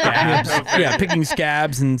 Picking scabs. Yeah, picking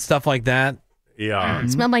scabs and stuff like that. Yeah.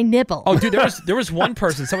 Smell my nipple. Oh, dude, there was one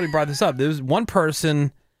person, somebody brought this up. There was one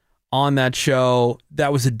person on that show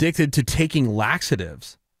that was addicted to taking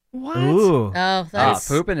laxatives. What? Ooh. Oh, that's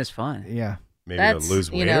pooping is fun. Yeah. Maybe that's, to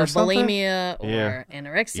lose weight you know, or something? bulimia or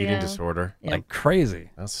anorexia. Eating disorder. Yeah. Like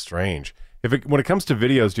crazy. That's strange. When it comes to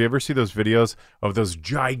videos, do you ever see those videos of those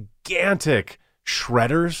gigantic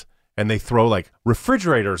shredders and they throw like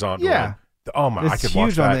refrigerators onto them? Oh my! I It's could huge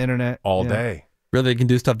watch that on the internet. all Yeah. day. Really, they can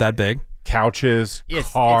do stuff that big? Couches,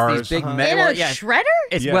 It's cars. these big In metal. a Yeah. shredder?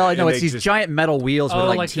 It's Yeah, well, and no, they it's these just- giant metal wheels with Oh,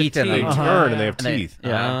 like like the teeth in They them. turn and they have And they- teeth.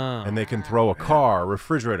 yeah. And they can throw a car, a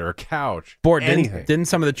refrigerator, a couch, Bort, anything. didn't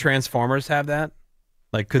some of the Transformers have that?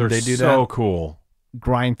 Like, couldn't They're they do so that? cool.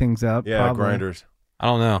 Grind things up. Yeah, probably. grinders. I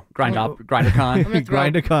don't know. GrinderCon.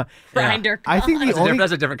 GrinderCon. Grinder. I think the only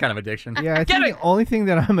That's a different kind of addiction. Yeah, I think the only thing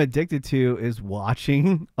that I'm addicted to is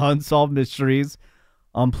watching Unsolved Mysteries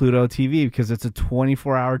on Pluto TV because it's a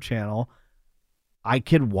 24-hour channel. I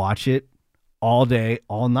could watch it all day,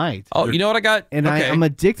 all night. Oh, you know what I got? And Okay. I'm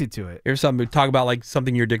addicted to it. Here's something. Talk about like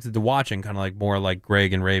something you're addicted to watching, kind of like more like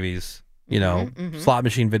Greg and Ravi's, you know, slot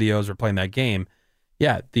machine videos or playing that game.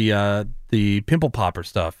 Yeah, the pimple popper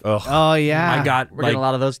stuff. Oh yeah, I got We're getting a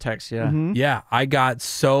lot of those texts. Yeah. Yeah, I got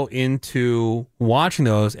so into watching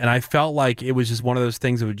those, and I felt like it was just one of those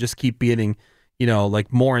things that would just keep getting, you know,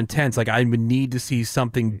 like more intense. Like I would need to see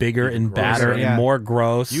something bigger and badder and more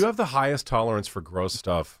gross. You have the highest tolerance for gross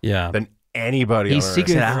stuff Yeah. than anybody He on seeks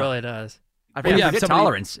earth. it out. It really does. I Well, yeah, forget somebody-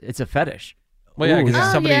 tolerance. It's a fetish. Well, yeah, because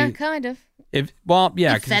Oh, somebody, yeah, kind of. if well,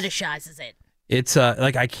 yeah, He 'cause fetishizes it. it's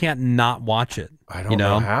like I can't not watch it. I don't you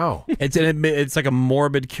know how. It's like a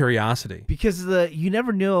morbid curiosity. Because you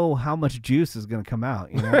never know how much juice is going to come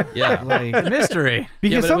out. You know, Yeah. like, Mystery.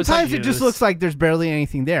 because but it was like sometimes it just juice. looks like there's barely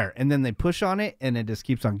anything there, and then they push on it, and it just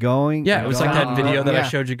keeps on going. Yeah, and it was going. like that video that I Yeah.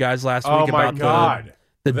 showed you guys last Oh week my about God.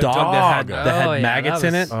 the The dog dog. that had Oh, yeah, maggots that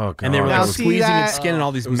in was- it, Oh, and they were God. like Now, see squeezing that- its skin, and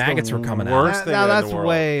all these It was the maggots were coming out. worst thing Now in the that's world.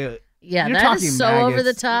 way. Yeah, You're that talking is so maggots. over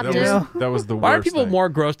the top, That dude. was the worst. Why are people thing. more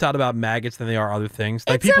grossed out about maggots than they are other things?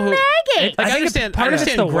 Like It's people a who, maggot. Like, I I think it's understand. part I of it's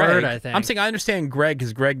understand the Greg. word, I think. I'm saying I understand Greg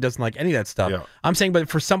because Greg doesn't like any of that stuff. Yeah. I'm saying, but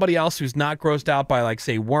for somebody else who's not grossed out by like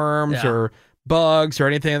say worms Yeah. or bugs or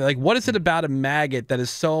anything, like what is it about a maggot that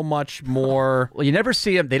is so much more? Well, you never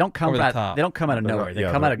see them. They don't come Over the out. top. They don't come out of They're nowhere. not- They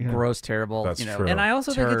yeah, come out of they're- gross, terrible. That's you know, true. And I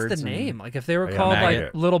also think it's turds the and- name. Like if they were Yeah, called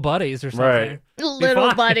maggot. like little buddies or something. Right. Little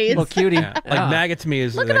fine. buddies. Little cutie. Yeah. Like maggot to me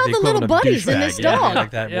is Look like at all the little equivalent of buddies in douchebag. this Yeah, dog.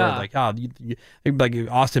 like that Yeah. word. Like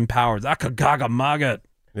like Austin Powers. Akagaga maggot.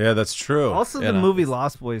 Yeah, that's true. Also, You the know. movie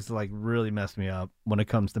Lost Boys like really messed me up when it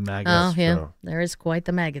comes to maggots. Oh, yeah. true. There is quite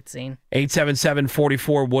the maggot scene.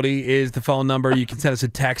 877-44-WOODY is the phone number. You can send us a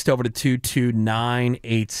text over to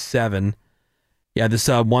 22987. Yeah, this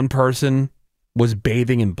one person was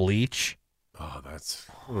bathing in bleach. Oh, that's.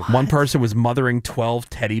 One person was mothering 12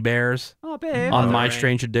 teddy bears Oh, babe. on My Mothering.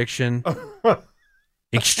 Strange Addiction.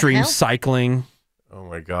 Extreme hell? cycling. Oh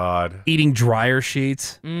my God. Eating dryer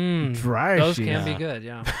sheets. Dryer Those sheets. can be good.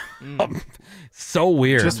 Yeah. Mm. So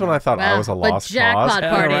weird. Just when I thought I was a but lost jackpot cause.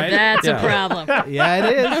 party, right? that's Yeah. a problem. Yeah,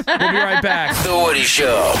 it is. We'll be right back. The Woody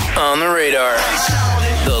Show on the radar.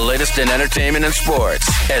 The latest in entertainment and sports,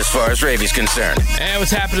 as far as Ravi's concerned. And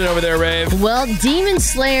what's happening over there, Rave? Well, Demon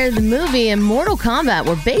Slayer, the movie, and Mortal Kombat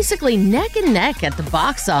were basically neck and neck at the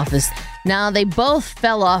box office. Now, they both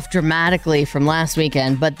fell off dramatically from last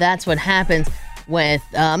weekend, but that's what happens with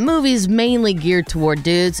movies mainly geared toward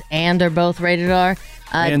dudes and are both rated R.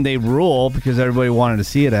 And they rule because everybody wanted to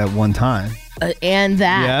see it at one time. And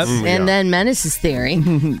that, Yep. and then Menace's Theory.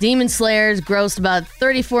 Demon Slayer's grossed about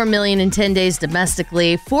 $34 million in 10 days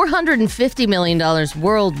domestically, $450 million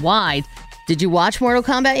worldwide. Did you watch Mortal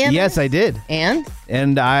Kombat yet? Yes, I did. And?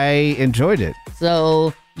 And I enjoyed it.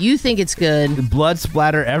 So you think it's good. Blood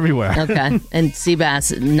splatter everywhere. Okay. And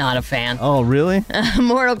Seabass, not a fan. Oh, really?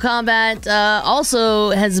 Mortal Kombat also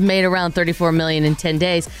has made around $34 million in 10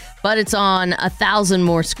 days, but it's on 1,000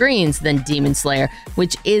 more screens than Demon Slayer,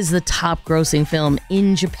 which is the top grossing film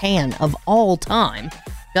in Japan of all time.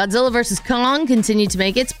 Godzilla vs. Kong continued to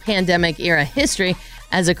make its pandemic-era history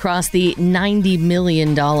as it crossed the $90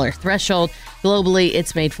 million threshold. Globally,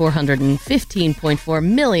 it's made $415.4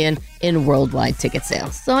 million in worldwide ticket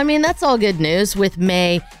sales. So, I mean, that's all good news, with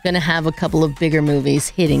May going to have a couple of bigger movies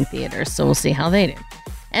hitting theaters, so we'll see how they do.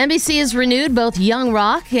 NBC has renewed both Young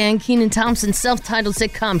Rock and Kenan Thompson's self-titled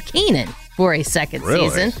sitcom Kenan. for a second Really?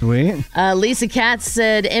 season. Sweet. Lisa Katz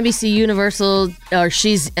said she's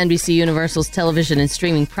NBC Universal's television and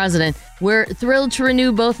streaming president. We're thrilled to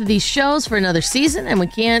renew both of these shows for another season, and we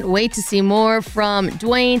can't wait to see more from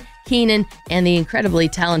Dwayne, Keenan, and the incredibly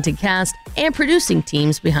talented cast and producing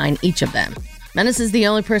teams behind each of them. Menace is the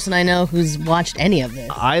only person I know who's watched any of this.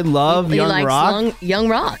 I love He Young likes Rock. Young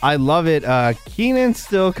Rock. I love it. Keenan's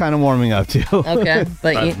still kind of warming up too. Okay,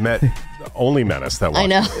 but I've met only Menace that I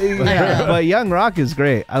know. But Young Rock is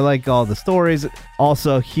great. I like all the stories.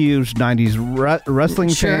 Also, huge 90s wrestling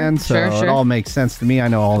Sure, fan, so sure. it all makes sense to me. I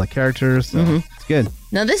know all the characters, so it's good.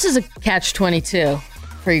 Now, this is a catch-22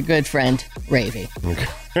 for your good friend, Ravy.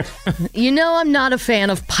 You know I'm not a fan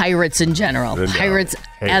of pirates in general. No. Pirates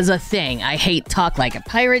Hate. as a thing. I hate Talk Like a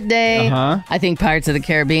Pirate Day. Uh-huh. I think Pirates of the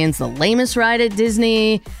Caribbean's the lamest ride at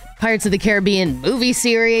Disney. Pirates of the Caribbean movie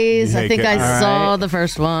series. You I hate think I getting- saw the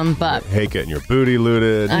first one, but Hate getting your booty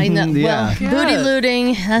looted. I know. Yeah. Well, booty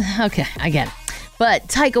looting. Okay, I get it. But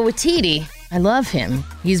Taika Waititi, I love him.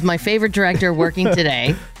 He's my favorite director working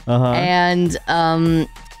today. And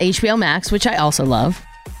HBO Max, which I also love.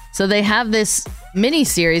 So they have this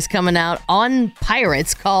mini-series coming out on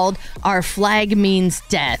pirates called Our Flag Means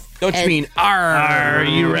Death. Don't you And- mean R? Are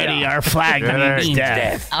you ready? Our flag means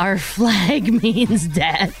death. Our flag means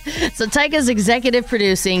death. So Taika's executive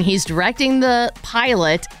producing. He's directing the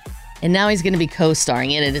pilot, and now he's going to be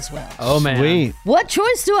co-starring in it as well. Oh, man. Sweet. What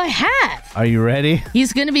choice do I have? Are you ready?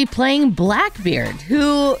 He's going to be playing Blackbeard,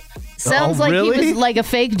 who sounds like he really? was like a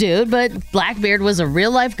fake dude, but Blackbeard was a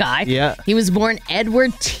real life guy. Yeah. He was born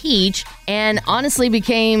Edward Teach and honestly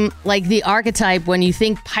became like the archetype when you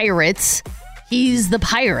think pirates. He's the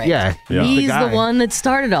pirate. Yeah, yeah. He's The the guy. one that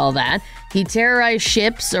started all that. He terrorized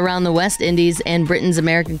ships around the West Indies and Britain's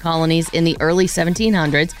American colonies in the early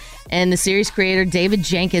 1700s. And the series creator David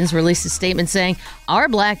Jenkins released a statement saying, "Our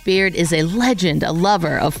Blackbeard is a legend, a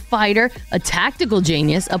lover, a fighter, a tactical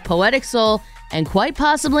genius, a poetic soul, and quite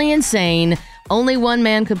possibly insane. Only one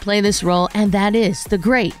man could play this role, and that is the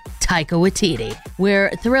great Taika Waititi. We're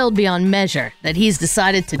thrilled beyond measure that he's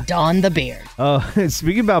decided to don the beard." Oh,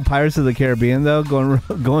 speaking about Pirates of the Caribbean, though,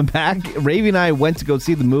 going back, Ravy and I went to go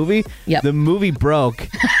see the movie. Yep. The movie broke.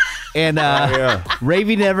 And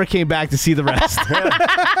Ravy never came back to see the rest.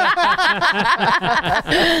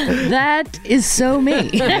 That is so me.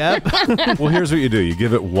 Yep. Well, here's what you do: you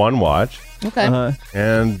give it one watch, Okay.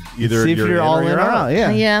 and either See if you're in all or in you're or out.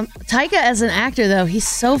 Yeah. Yeah. Taika as an actor, though, he's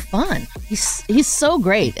so fun. He's so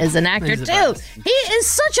great as an actor, He's the too. best. He is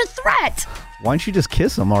such a threat. Why don't you just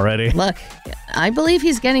kiss him already? Look, I believe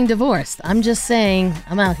he's getting divorced. I'm just saying,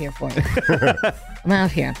 I'm out here for it. I'm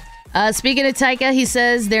out here. Speaking of Taika, he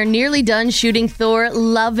says they're nearly done shooting Thor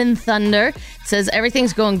Love and Thunder. Says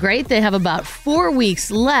everything's going great. They have about 4 weeks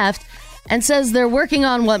left. And says they're working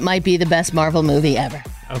on what might be the best Marvel movie ever.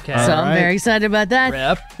 Okay. So I'm very excited about that.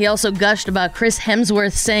 Rip. He also gushed about Chris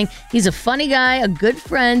Hemsworth, saying he's a funny guy, a good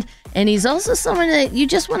friend, and he's also someone that you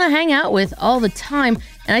just want to hang out with all the time.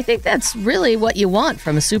 And I think that's really what you want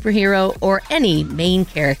from a superhero or any main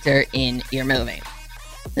character in your movie.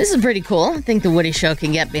 This is pretty cool. I think The Woody Show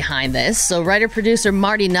can get behind this. So writer-producer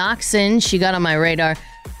Marty Noxon, she got on my radar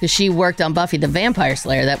because she worked on Buffy the Vampire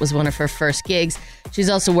Slayer. That was one of her first gigs. She's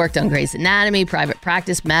also worked on Grey's Anatomy, Private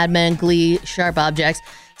Practice, Mad Men, Glee, Sharp Objects.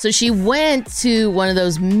 So she went to one of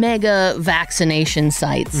those mega vaccination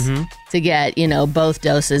sites to get, both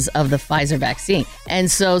doses of the Pfizer vaccine. And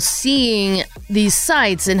so seeing these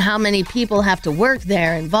sites and how many people have to work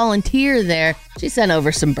there and volunteer there, she sent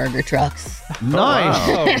over some burger trucks. Nice.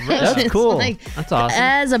 Oh, That's It's cool. like, That's awesome.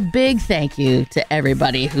 as a big thank you to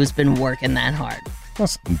everybody who's been working that hard.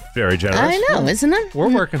 That's very generous. I know, isn't it? We're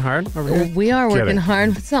working hard over here. We are working Kidding.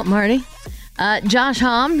 hard. What's up, Marty? Josh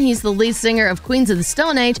Homme, he's the lead singer of Queens of the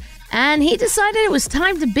Stone Age, and he decided it was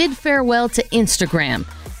time to bid farewell to Instagram.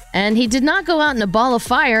 And he did not go out in a ball of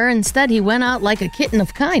fire. Instead, he went out like a kitten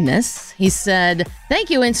of kindness. He said, "Thank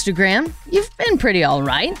you, Instagram. You've been pretty all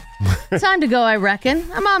right. Time to go, I reckon.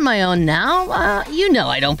 I'm on my own now. You know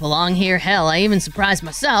I don't belong here. Hell, I even surprised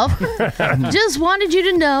myself. Just wanted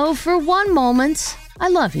you to know for one moment, I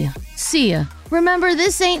love you. See ya. Remember,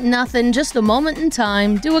 this ain't nothing, just a moment in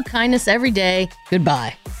time. Do a kindness every day.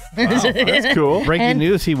 Goodbye." That's cool. Breaking And-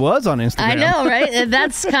 news, he was on Instagram. I know, right? And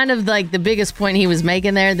that's kind of like the biggest point he was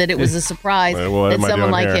making there, that it was a surprise What that am I someone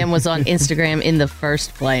doing like here? him was on Instagram in the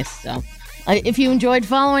first place. So if you enjoyed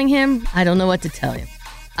following him, I don't know what to tell you.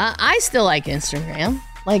 I still like Instagram.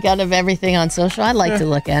 Like out of everything on social, I like to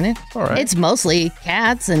look at it. all right. It's mostly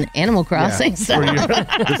cats and Animal Crossing stuff.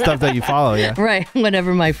 The stuff that you follow, yeah. Right,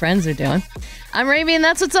 whatever my friends are doing. I'm Ravi, and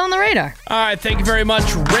that's what's on the radar. All right, thank you very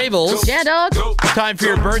much, Ravels. Yeah, dog. Time for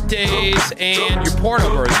your birthdays and your porno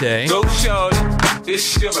birthday. Go shorty,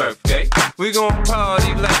 it's your birthday. We gon'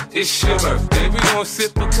 party like it's your birthday. We gon'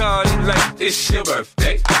 sip Bacardi like it's your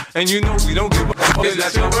birthday. And you know we don't give a fuck,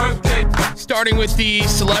 it's your birthday. Starting with the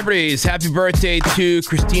celebrities, happy birthday to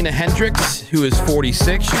Christina Hendricks, who is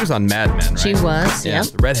 46. She was on Mad Men, right? She was, yeah. yep.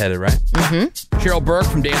 The redheaded, right? Mm-hmm. Cheryl Burke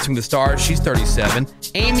from Dancing with the Stars, she's 37.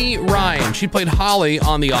 Amy Ryan, she played Holly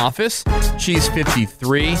on The Office. She's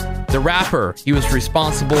 53. The rapper, he was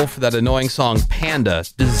responsible for that annoying song Panda,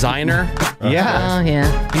 Designer. Yeah. Oh,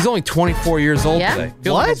 yeah. He's only 24 years old Yeah? today.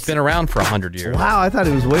 Feels like he's been around for 100 years. Wow, I thought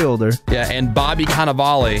he was way older. Yeah, and Bobby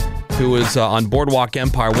Cannavale, who was on Boardwalk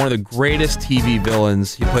Empire, one of the greatest TV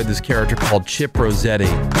villains. He played this character called Chip Rossetti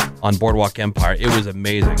on Boardwalk Empire. It was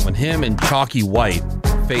amazing. When him and Chalky White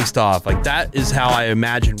faced off, like that is how I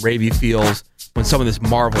imagine Ravy feels when some of this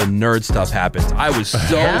Marvel nerd stuff happens. I was so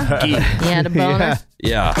geeked. You had a boner?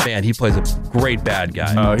 Yeah, man, he plays a great bad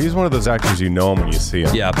guy. He's one of those actors you know him when you see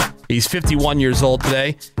him. Yep. He's 51 years old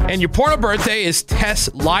today. And your porno birthday is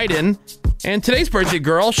Tess Lydon. And today's birthday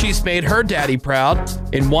girl, she's made her daddy proud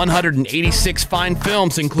in 186 fine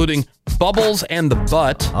films, including Bubbles and the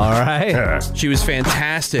Butt. All right. She was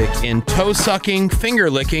fantastic in Toe Sucking, Finger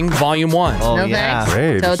Licking, Volume 1. Oh, No yeah. thanks.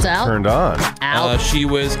 Great. Totes out. Turned on. Out. She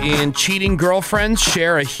was in Cheating Girlfriends,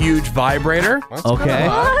 Share a Huge Vibrator. Okay.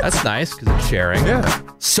 That's nice because it's sharing. Yeah.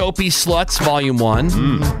 Soapy Sluts, Volume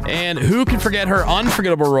 1. And who can forget her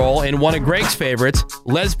unforgettable role in one of Greg's favorites,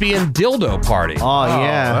 Lesbian Dildo Party. Oh,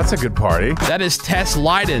 yeah. That's a good party. That is Tess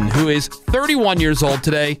Lydon, who is 31 years old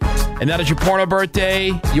today. And that is your porno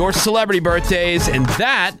birthday, your celebrity birthdays, and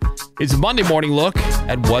that is a Monday morning look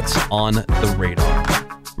at what's on the radar.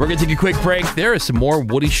 We're going to take a quick break. There is some more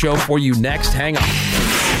Woody Show for you next. Hang on.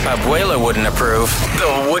 Abuela wouldn't approve.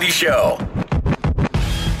 The Woody Show.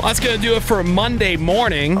 Well, that's going to do it for Monday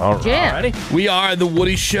morning. Yeah. We are The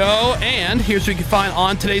Woody Show, and here's what you can find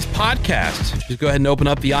on today's podcast. Just go ahead and open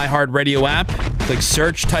up the iHeartRadio app, click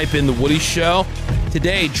search, type in The Woody Show.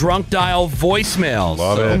 Today, drunk dial voicemails.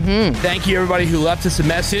 Love it. Thank you, everybody who left us a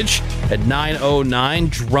message at 909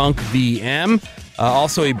 Drunk VM.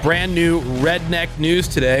 Also, a brand new Redneck News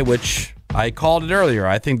today, which I called it earlier.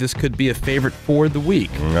 I think this could be a favorite for the week.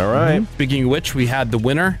 All right. Speaking of which, we had the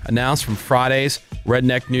winner announced from Friday's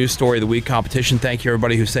Redneck News Story of the Week competition. Thank you,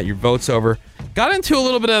 everybody who sent your votes over. Got into a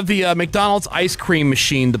little bit of the McDonald's ice cream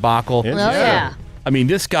machine debacle. Oh, yeah. I mean,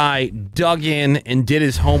 this guy dug in and did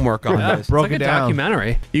his homework on this. Broke It's like it a down.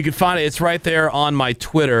 documentary. You can find it. It's right there on my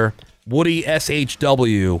Twitter, Woody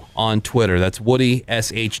SHW on Twitter. That's Woody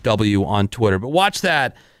SHW on Twitter. But watch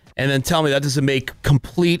that and then tell me that doesn't make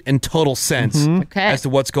complete and total sense Okay. as to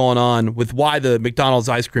what's going on with why the McDonald's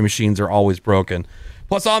ice cream machines are always broken.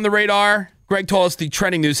 Plus, on the radar, Greg told us the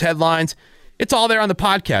trending news headlines. It's all there on the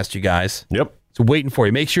podcast, you guys. Yep. So waiting for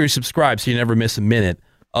you. Make sure you subscribe so you never miss a minute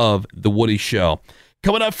of The Woody Show.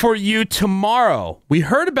 Coming up for you tomorrow, we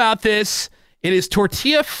heard about this. It is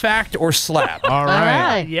Tortilla Fact or Slap. All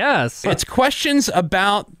right. Yes. It's questions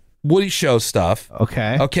about Woody Show stuff.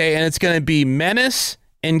 Okay. Okay, and it's going to be Menace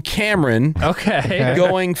and Cameron Okay.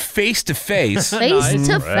 going face to face. Face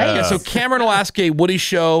to Yeah, face. so Cameron will ask a Woody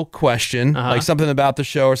Show question, like something about the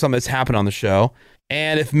show or something that's happened on the show.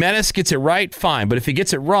 And if Menace gets it right, fine. But if he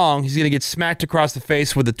gets it wrong, he's going to get smacked across the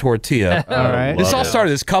face with a tortilla. All right. This all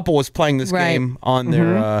started. This couple was playing this Right. game on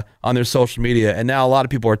their social media, and now a lot of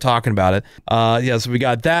people are talking about it. Yeah, so we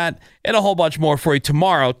got that and a whole bunch more for you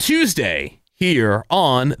tomorrow, Tuesday, here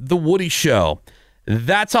on The Woody Show.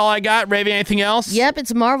 That's all I got. Ravy, anything else? Yep,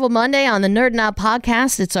 it's Marvel Monday on the Nerd Out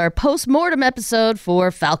podcast. It's our post-mortem episode for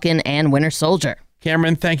Falcon and Winter Soldier.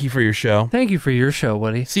 Cameron, thank you for your show. Thank you for your show,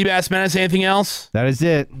 Woody. Seabass Menace, anything else? That is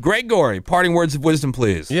it. Greg Gorey, parting words of wisdom,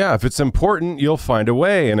 please. Yeah, if it's important, you'll find a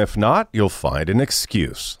way. And if not, you'll find an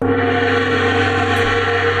excuse.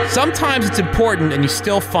 Sometimes it's important and you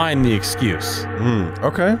still find the excuse.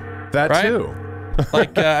 Okay. That Right? too.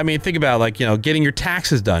 Like, I mean, think about getting your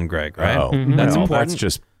taxes done, Greg, right? Oh, That's well, important. that's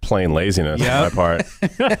just plain laziness on my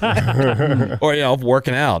part. Or,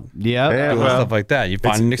 working out. Yep. Yeah, Doing well, stuff like that. You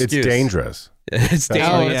find an excuse. It's dangerous. It's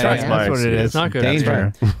dangerous. Oh, yeah, That's my what it excuse. is. Not good.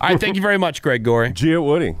 Danger. That's All right, thank you very much, Greg Gorey. G at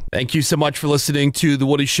Woody. Thank you so much for listening to The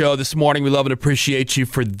Woody Show this morning. We love and appreciate you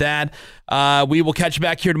for that. We will catch you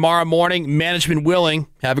back here tomorrow morning, management willing.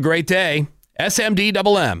 Have a great day. SMD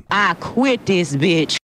double M. I quit this bitch.